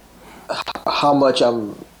how much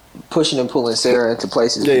I'm pushing and pulling Sarah into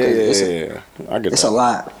places. Yeah. I get that. It's a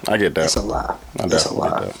lot. I get that. It's a lot. It's a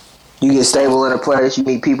lot. You get stable in a place, you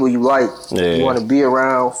meet people you like, Yeah. you want to be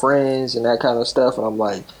around, friends, and that kind of stuff. And I'm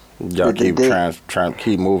like, y'all keep trying to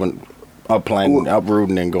keep moving,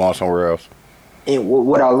 uprooting, and going somewhere else. And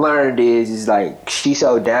what I learned is like she's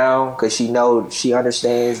so down because she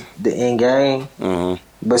understands the end game. Mm-hmm.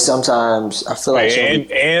 But sometimes I feel like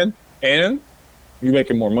and you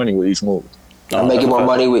making more money with each move. I'm making more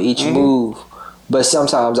money with each move. But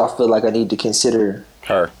sometimes I feel like I need to consider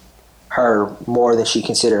her more than she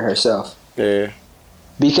considered herself. Yeah.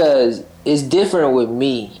 Because it's different with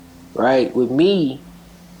me, right? With me,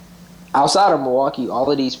 outside of Milwaukee, all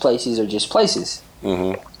of these places are just places.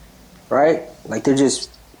 Mm-hmm. Right? Like they're just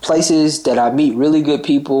places that I meet really good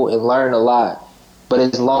people and learn a lot. But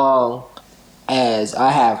as long as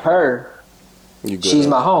I have her, she's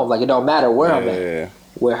my home. Like it don't matter where I'm at. Yeah.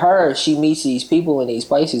 With her, she meets these people in these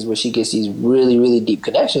places where she gets these really, really deep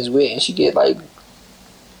connections with, and she gets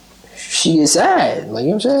sad. Like, you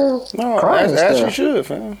know what I'm saying? No, as she should,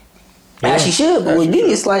 fam. As she should, but with me,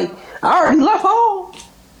 it's like, I already left home.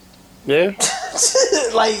 Yeah.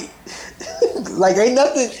 like ain't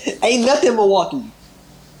nothing Milwaukee.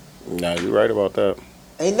 Nah, you're right about that.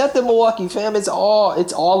 Ain't nothing Milwaukee, fam. It's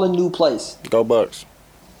all a new place. Go Bucks.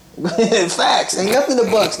 Facts. Ain't nothing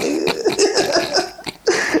to Bucks, nigga.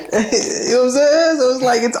 You know what I'm saying? So it's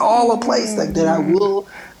like it's all a place like that I will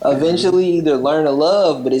eventually either learn to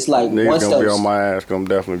love, but it's like niggas gonna be on my ass. I'm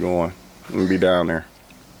definitely going. I'm gonna be down there.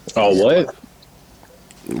 Oh, what?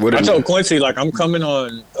 I told Quincy like I'm coming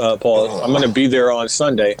on Paul. I'm gonna be there on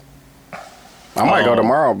Sunday. I might go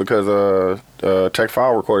tomorrow because Tech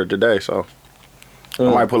File recorded today, so I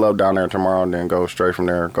might pull up down there tomorrow and then go straight from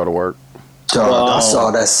there, go to work. I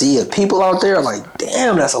saw that sea of people out there. Like,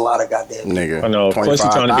 damn, that's a lot of goddamn people. Nigga. I know. Quincy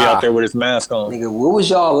trying to be out there with his mask on. Nigga, where was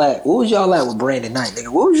y'all at? What was y'all at with Brandon Knight? Nigga,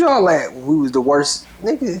 what was y'all at when we was the worst?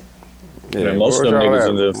 Nigga. Yeah, most of them niggas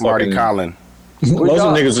in the Marty Collin. Most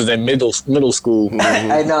of them niggas was in middle school.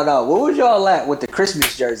 Hey, no. What was y'all at with the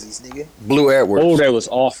Christmas jerseys, nigga? Blue Edwards. Oh, that was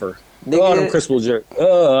offer. Oh, them Christmas jerseys.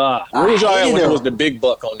 Where was y'all at when there was the big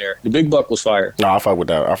buck on there? The big buck was fire. No, I fuck with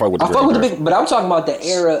that. I fuck with the big, but I'm talking about the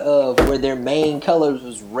era of where their main colors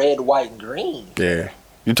was red, white, and green. Yeah.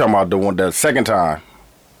 You talking about the second time.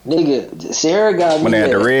 Nigga, Sarah got me. When they had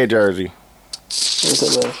the red jersey.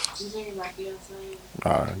 What's up,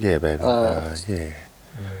 man? Yeah, baby.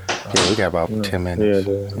 Yeah, we got about 10 minutes.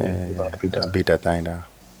 Yeah. Beat that thing down.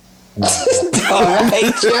 I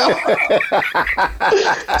hate you.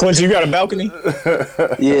 Quincy, you got a balcony?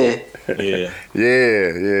 Yeah.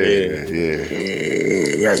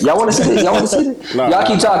 Y'all want to see this? Y'all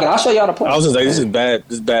keep talking. I'll show y'all the point. I was just like, this is bad.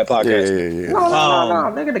 This is bad podcast. Yeah.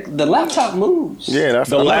 No. Nigga, the laptop moves. Yeah, that's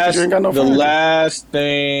the last. You ain't got no the last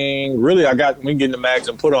thing, really, I got. We getting the mags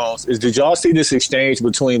and put ons. Is did y'all see this exchange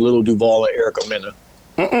between Lil Duval and Erica Mena?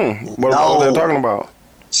 What are they talking about?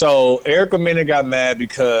 So Erica Mena got mad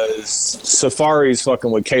because Safari's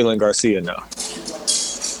fucking with Kaylin Garcia now.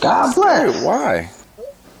 God bless. Why?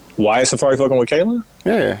 Why is Safari fucking with Kaylin?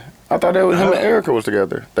 Yeah, I thought that was him and Erica was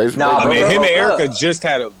together. I mean, him and Erica just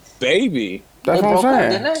had a baby. That's what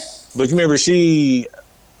I'm saying. But you remember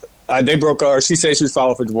they broke up. Or she said she was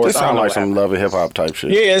filing for divorce. This sounds like some Love and Hip Hop type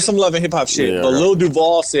shit. Yeah, it's some Love and Hip Hop shit. Yeah, but Lil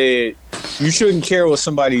Duval said you shouldn't care what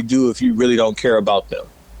somebody do if you really don't care about them.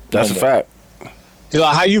 That's a fact. He's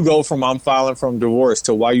like, how you go from I'm filing from divorce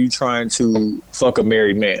to why you trying to fuck a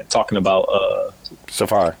married man? Talking about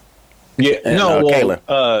Safari. Yeah, and, Kaylin.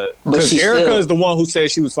 But Because Erica still, is the one who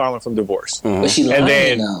said she was filing from divorce. but she lying, And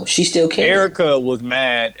then though. She still cares. Erica was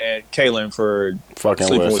mad at Kaylin for Fucking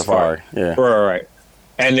sleeping with Safari. Yeah. Right.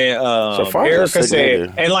 And then Safari Erica is a sick said,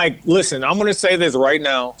 nigga. and like, listen, I'm gonna say this right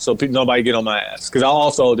now, so nobody get on my ass,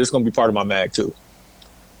 because this is gonna be part of my mag too.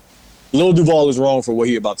 Lil Duval is wrong for what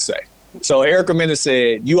he about to say. So Erica Mena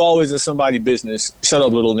said, "You always in somebody's business. Shut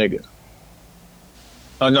up, little nigga."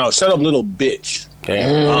 No, shut up, little bitch.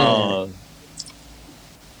 Damn.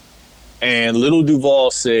 And Lil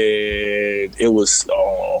Duval said it was,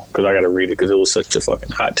 because I got to read it because it was such a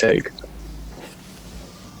fucking hot take.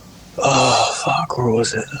 Oh, fuck, where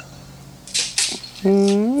was it?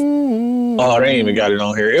 Oh, they ain't even got it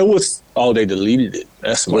on here. It was, they deleted it.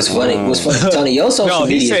 That's What's funny? Tony, your social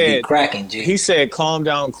media be cracking, G. He said, calm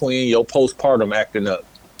down, queen, your postpartum acting up.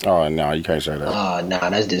 Oh, no, you can't say that. Oh, nah,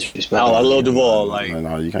 that's disrespectful. Oh, Lil Duval, like.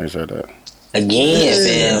 No, you can't say that.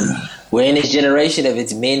 Again, fam. We're in this generation of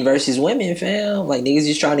it's men versus women, fam. Like, niggas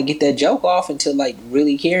just trying to get that joke off until, like,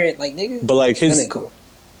 really caring. Like, niggas. But, like, that ain't cool.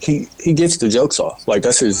 He gets the jokes off. Like,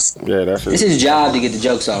 that's his. Yeah, that's It's his job to get the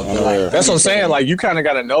jokes off. But, like, That's what I'm saying. Like, you kind of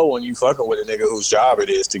got to know when you fucking with a nigga whose job it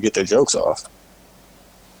is to get their jokes off.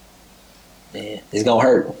 Yeah, it's gonna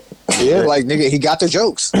hurt. Yeah, like, nigga, he got the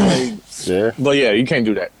jokes. Like, yeah. But, yeah, you can't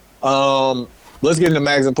do that. Let's get into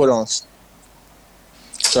mags and put-ons.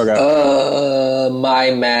 So I got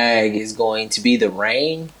my mag is going to be the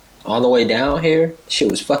rain on the way down here. Shit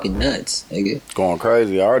was fucking nuts, nigga. Going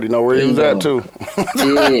crazy. I already know where he was at, too.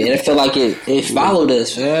 Yeah, and it felt like it followed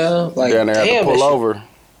us, man. Like, Down there had to damn, pull over.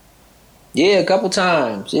 Yeah, a couple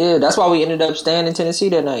times. Yeah, that's why we ended up staying in Tennessee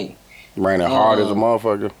that night. Raining hard as a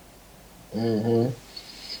motherfucker. Mm-hmm.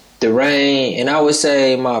 The rain, and I would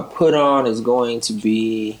say my put on is going to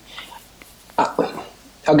be.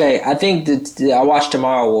 Okay, I think that I watched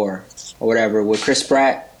Tomorrow War or whatever with Chris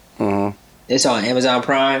Pratt. Mm-hmm. It's on Amazon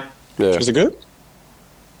Prime. Yeah. Is it good?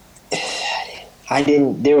 I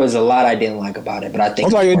didn't. There was a lot I didn't like about it, but I think I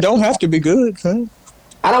was like, it don't have to be good, man.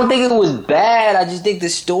 I don't think it was bad. I just think the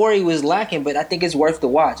story was lacking, but I think it's worth the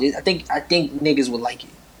watch. I think niggas would like it.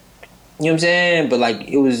 You know what I'm saying? But like,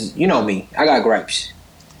 it was, you know me. I got gripes.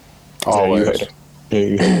 Always.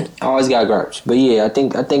 I always got gripes. But yeah, I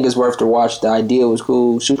think it's worth the watch. The idea was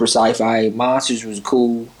cool. Super sci-fi. Monsters was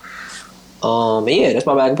cool. And yeah, that's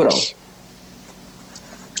my bag and put on.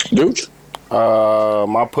 Dude?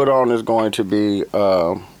 My put on is going to be,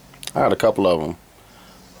 I had a couple of them.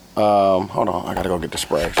 Hold on, I gotta go get the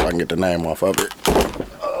spray so I can get the name off of it.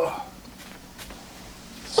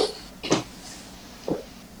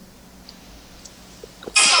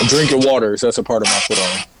 Drink your waters. That's a part of my put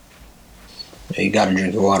on. Yeah, you gotta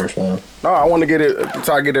drink your waters, man. No, I want to get it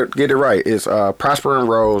so I get it right. It's Prospering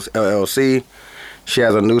Rose LLC. She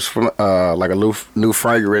has a new new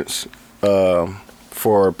fragrance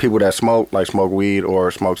for people that smoke weed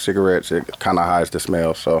or smoke cigarettes. It kind of hides the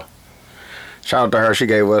smell. So shout out to her. She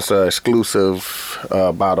gave us an exclusive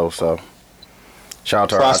bottle. So shout out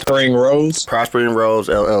to Prospering Rose. Prospering Rose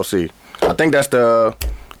LLC. I think that's the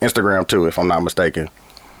Instagram too, if I'm not mistaken.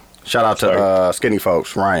 Shout out to Skinny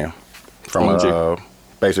Folks, Ryan from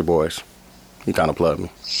Basic Boys. He kind of plugged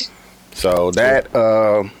me. So that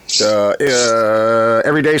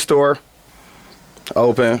Everyday Store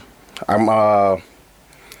open. I'm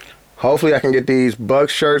hopefully I can get these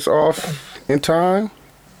Bucks shirts off in time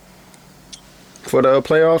for the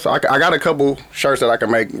playoffs. I got a couple shirts that I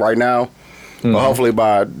can make right now, but hopefully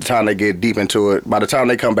by the time they get deep into it, by the time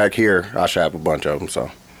they come back here, I should have a bunch of them.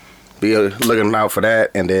 So be looking out for that,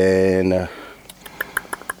 and then I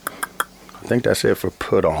think that's it for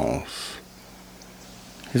put-ons.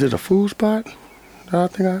 Is it a food spot? No, I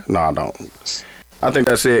don't. I think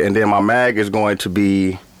that's it, and then my mag is going to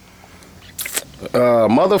be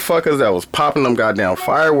motherfuckers that was popping them goddamn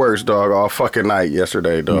fireworks, dog, all fucking night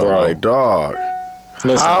yesterday, dog. Bro. Like, dog.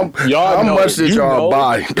 Listen, how much did y'all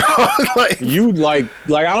buy? like,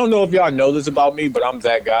 I don't know if y'all know this about me, but I'm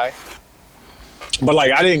that guy. But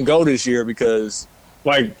like, I didn't go this year because,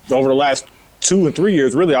 like, over the last 2 and 3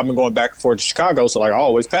 years, really, I've been going back and forth to Chicago, so like I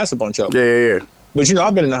always pass a bunch of them. Yeah. But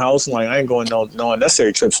I've been in the house and like I ain't going no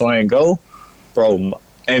unnecessary trips, so I ain't go, bro.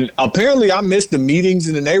 And apparently I missed the meetings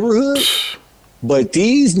in the neighborhood. But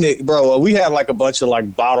these bro, we had like a bunch of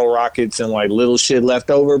like bottle rockets and like little shit left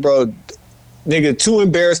over, bro. Nigga, too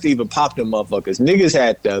embarrassed to even pop them motherfuckers. Niggas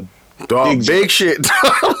had the big shit.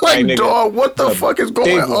 Like, nigga, dog, what the fuck is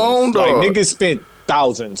going on, dog? Like, niggas spent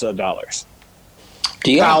thousands of dollars.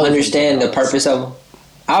 Do y'all understand the purpose of them?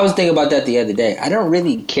 I was thinking about that the other day. I don't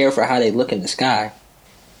really care for how they look in the sky.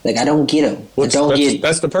 Like, I don't get them.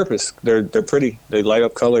 That's the purpose. They're pretty. They light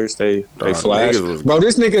up colors. They flash. Bro,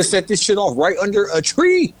 this nigga set this shit off right under a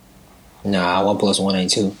tree. Nah, 1 + 1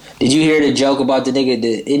 ain't 2. Did you hear the joke about the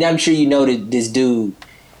nigga? And I'm sure you know this dude.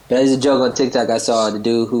 But there's a joke on TikTok I saw. The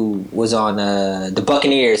dude who was on the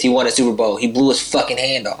Buccaneers. He won a Super Bowl. He blew his fucking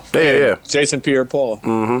hand off. Yeah. Jason Pierre-Paul.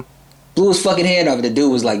 Mm-hmm. Blew his fucking hand off. And the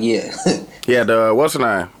dude was like, yeah. Yeah, what's the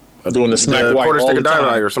name? Doing the smack white all the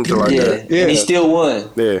time. Or something like that. Yeah. And he still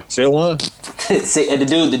won. Yeah. Still won. And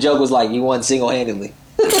the joke was like, he won single-handedly.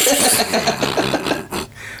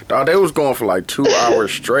 Dog, they was going for like 2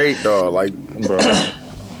 hours straight, dog. Like,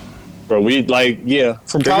 bro, we like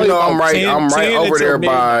from probably I'm right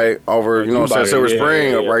over there Silver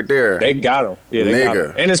Spring right there. They got them. Yeah, they got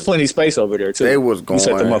them. And there's plenty of space over there too. They was going. You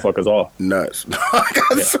set the motherfuckers off. Nuts.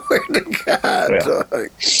 I swear to God, dog.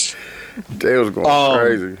 They was going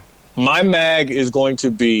crazy. My mag is going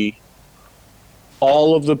to be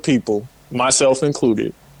all of the people, myself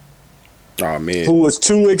included, who was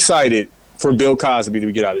too excited for Bill Cosby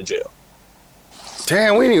to get out of jail.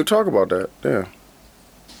 Damn, we didn't even talk about that. Damn.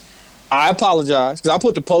 I apologize because I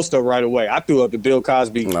put the post up right away. I threw up the Bill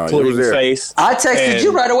Cosby pudding face. I texted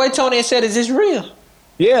you right away, Tony, and said, "Is this real?"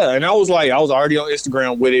 Yeah, and I was already on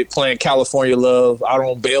Instagram with it, playing California Love, out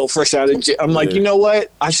on bail, fresh out of jail. I'm like, you know what?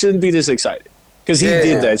 I shouldn't be this excited because he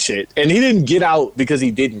did that shit, and he didn't get out because he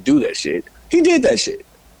didn't do that shit. He did that shit.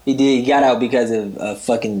 He did. He got out because of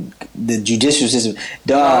fucking the judicial system.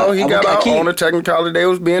 Dog, he got out on a technicality. They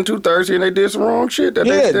was being too thirsty and they did some wrong shit.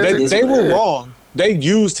 They were wrong. They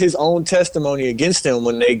used his own testimony against him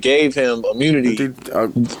when they gave him immunity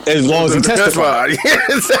as long as he testified. Yeah,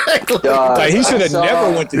 exactly. Like, he should have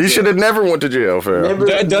never went to jail. He should have never went to jail, fam.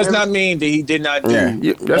 That does not mean that he did not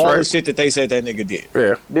do all the shit that they said that nigga did.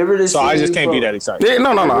 Yeah. So I just can't be that excited. Yeah,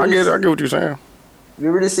 no. I get what you're saying.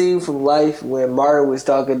 Remember the scene from Life when Martin was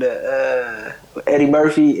talking to Eddie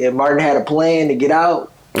Murphy and Martin had a plan to get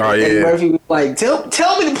out? Oh, yeah. Eddie Murphy was like, tell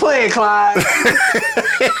me the plan, Clyde.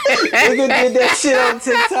 Nigga did that shit on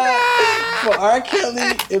TikTok for R.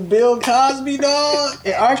 Kelly and Bill Cosby, dog.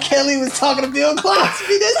 And R. Kelly was talking to Bill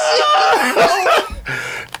Cosby. That shit.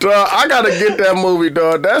 Dog, I gotta get that movie,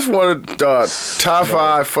 dog. That's one of the top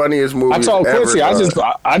 5 funniest movies I told Quincy, ever,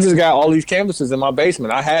 I just got all these canvases in my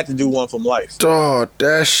basement. I had to do one from Life. Dog,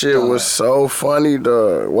 that shit was so funny,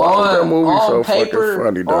 dog. Why was that movie so fucking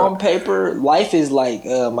funny, dog? On paper, Life is like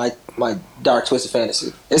my dark twisted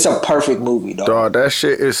fantasy. It's a perfect movie, dog. Dog, that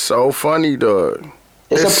shit is so funny, dog.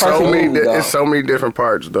 It's a perfect movie, dog. It's so many different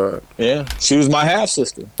parts, dog. Yeah, she was my half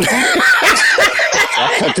sister.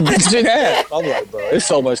 I cut the bitch in half. I'm like, bro, there's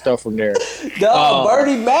so much stuff from there. Dog,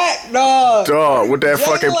 Bernie Mac, dog. Dog, with that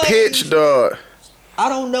fucking pitch, dog. I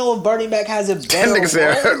don't know if Bernie Mac has a better That nigga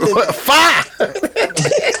said, 5!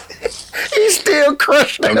 He still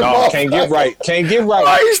crushed that. No, can't get right.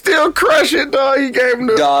 Why he still crush it, dog? He gave him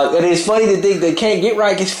the... Dog, and it's funny to think they can't get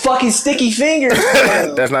right because fucking Sticky Fingers.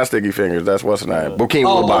 That's not Sticky Fingers. That's what's his name? Bokeem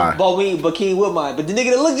Woodbine. Bokeem Woodbine. But the nigga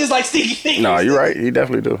that look just like Sticky Fingers. No, you're right. He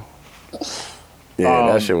definitely do.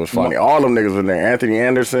 Yeah, that shit was funny. All them niggas in there. Anthony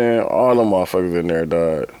Anderson, all them motherfuckers in there,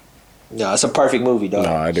 dog. No, it's a perfect movie, dog.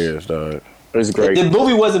 No, it is, dog. It's great. The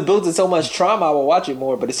movie wasn't built in so much trauma, I would watch it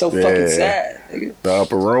more, but it's so fucking sad, nigga. The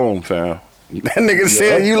upper room, fam. That nigga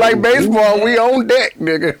said, you like baseball, we on deck,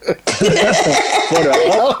 nigga. For the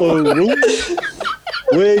upper room.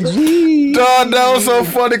 Dog, that was so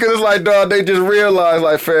funny because it's like, dog, they just realized,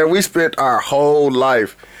 like, fam, we spent our whole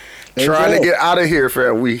life trying to get out of here,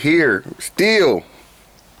 fam. We here. Still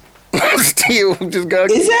just got.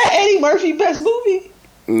 Is that Eddie Murphy best movie?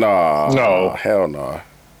 Nah. No. Hell no.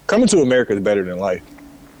 Coming to America is better than Life.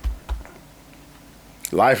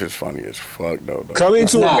 Life is funny as fuck, though. Coming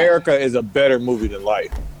to America is a better movie than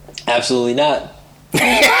Life. Absolutely not.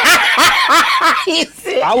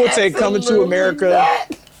 I would say Coming to America,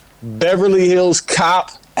 Beverly Hills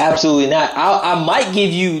Cop. Absolutely not. I might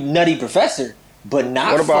give you Nutty Professor, but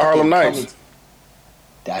not. What about Harlem Nights?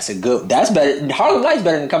 That's better. Harlem Nights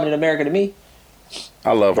better than Coming to America to me.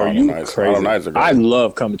 I love Harlem Nights. Crazy. Harlem Nights are great. I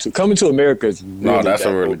love Coming to America. Is really that's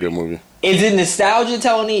a really good movie. Is it nostalgia,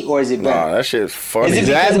 Tony, or is it better? Nah, that shit's funny. Is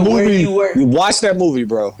it That because of where movie, you were? watch that movie,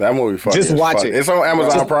 bro. That movie funny. Just as watch fuck. it. It's on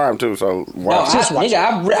Amazon Just- Prime too, so No, watch it. Just watch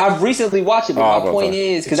I've recently watched it, but Oh, my point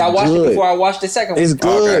okay. is, because I watched it good. before I watched the second one. It's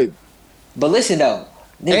good. Okay. But listen, though.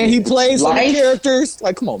 nigga, And he plays some Life, characters.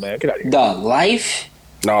 Like, come on, man. Get out of here. The Life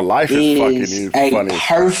No, Life is fucking is is a funny.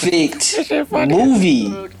 perfect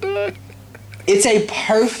movie. It's a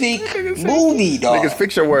perfect movie, dog. Niggas,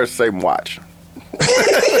 fix your words. Say watch.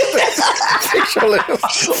 Fix your lips.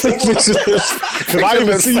 Because I didn't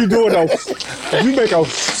even see you doing a. You make a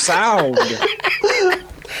sound.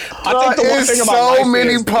 I think the one It's thing about so life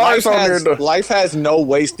many is parts life on has, there, though. life has no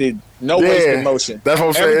wasted motion. That's what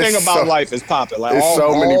I'm saying. Everything It's about so- life is popping. Like It's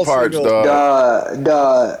so many parts, single-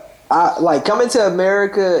 dog. Like Coming to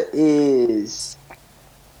America is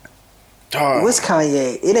Dog. what's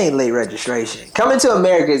Kanye? It ain't Late Registration. Coming to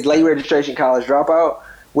America is Late Registration, College Dropout.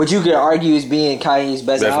 What you could argue is being Kanye's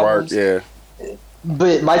best That's album. work. Yeah,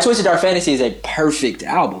 But My Twisted Dark Fantasy is a perfect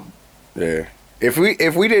album. yeah. If we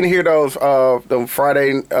didn't hear those them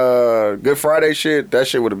Friday Good Friday shit, that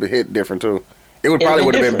shit would have been hit different too. It would It'd probably been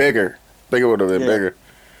would have been different. bigger. I think it would have been Yeah. bigger.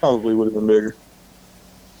 Probably would have been bigger.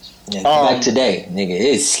 Yeah, like today,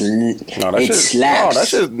 nigga, No, that it shit. slaps. No, that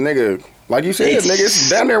shit, nigga. Like you said, It's- nigga, it's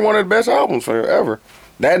down there one of the best albums forever.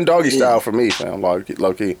 That and Doggy Style for me, fam. Low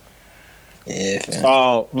key. Yeah,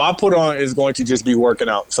 fam. My put on is going to just be working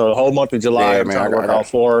out. So the whole month of July, Yeah, I'm man, trying to I work got- out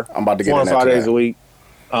 4 I'm about to get or in that 5 days today. a week.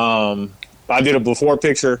 I did a before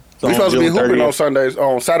picture. So We on supposed to be June hooping 30th.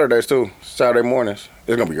 on Saturdays too. Saturday mornings.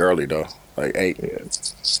 It's gonna be early though, like 8.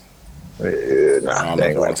 Nah, I don't know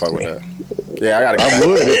if I want to fuck with that. Yeah, I gotta. I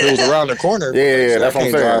would if it was around the corner. Yeah, So that's I what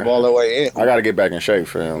I'm can't saying. drive all the way in. I gotta get back in shape,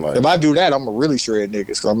 fam. Like, If I do that, I'm gonna really shred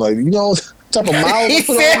niggas. Cause I'm like, you know, what type of miles I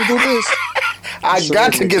put on to do this. I Sure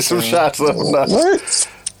got to niggas, get some man. shots up now. What?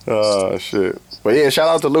 Oh shit! But yeah, shout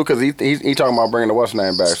out to Luke because he talking about bringing the what's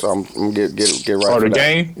name back. So I'm gonna get right. Oh, for the that.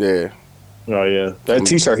 game? Yeah. Oh yeah, that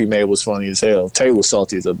T-shirt he made was funny as hell. Tay was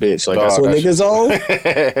salty as a bitch. Like Dog, that's what that's-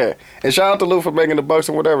 niggas on. And shout out to Luke for making the Bucks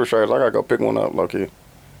and whatever shirts. I gotta go pick one up, low key.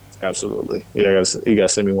 Absolutely. Yeah, you gotta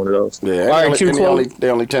send me one of those. Yeah. All right, and Q Cole. they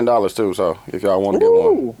only $10 too. So if y'all want to get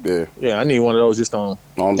Ooh. one, yeah. Yeah, I need one of those just on.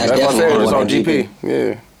 That's That's what I said. definitely It's one on on GP.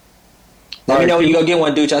 Yeah. Let me know when you go get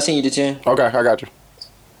one, dude. I'll send you the 10. Okay, I got you.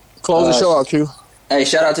 Close the show out, Q. Hey,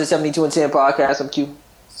 shout out to the 72 and 10 podcast. I'm Q.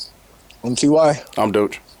 I'm TY. I'm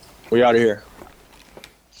Dooch. We out of here.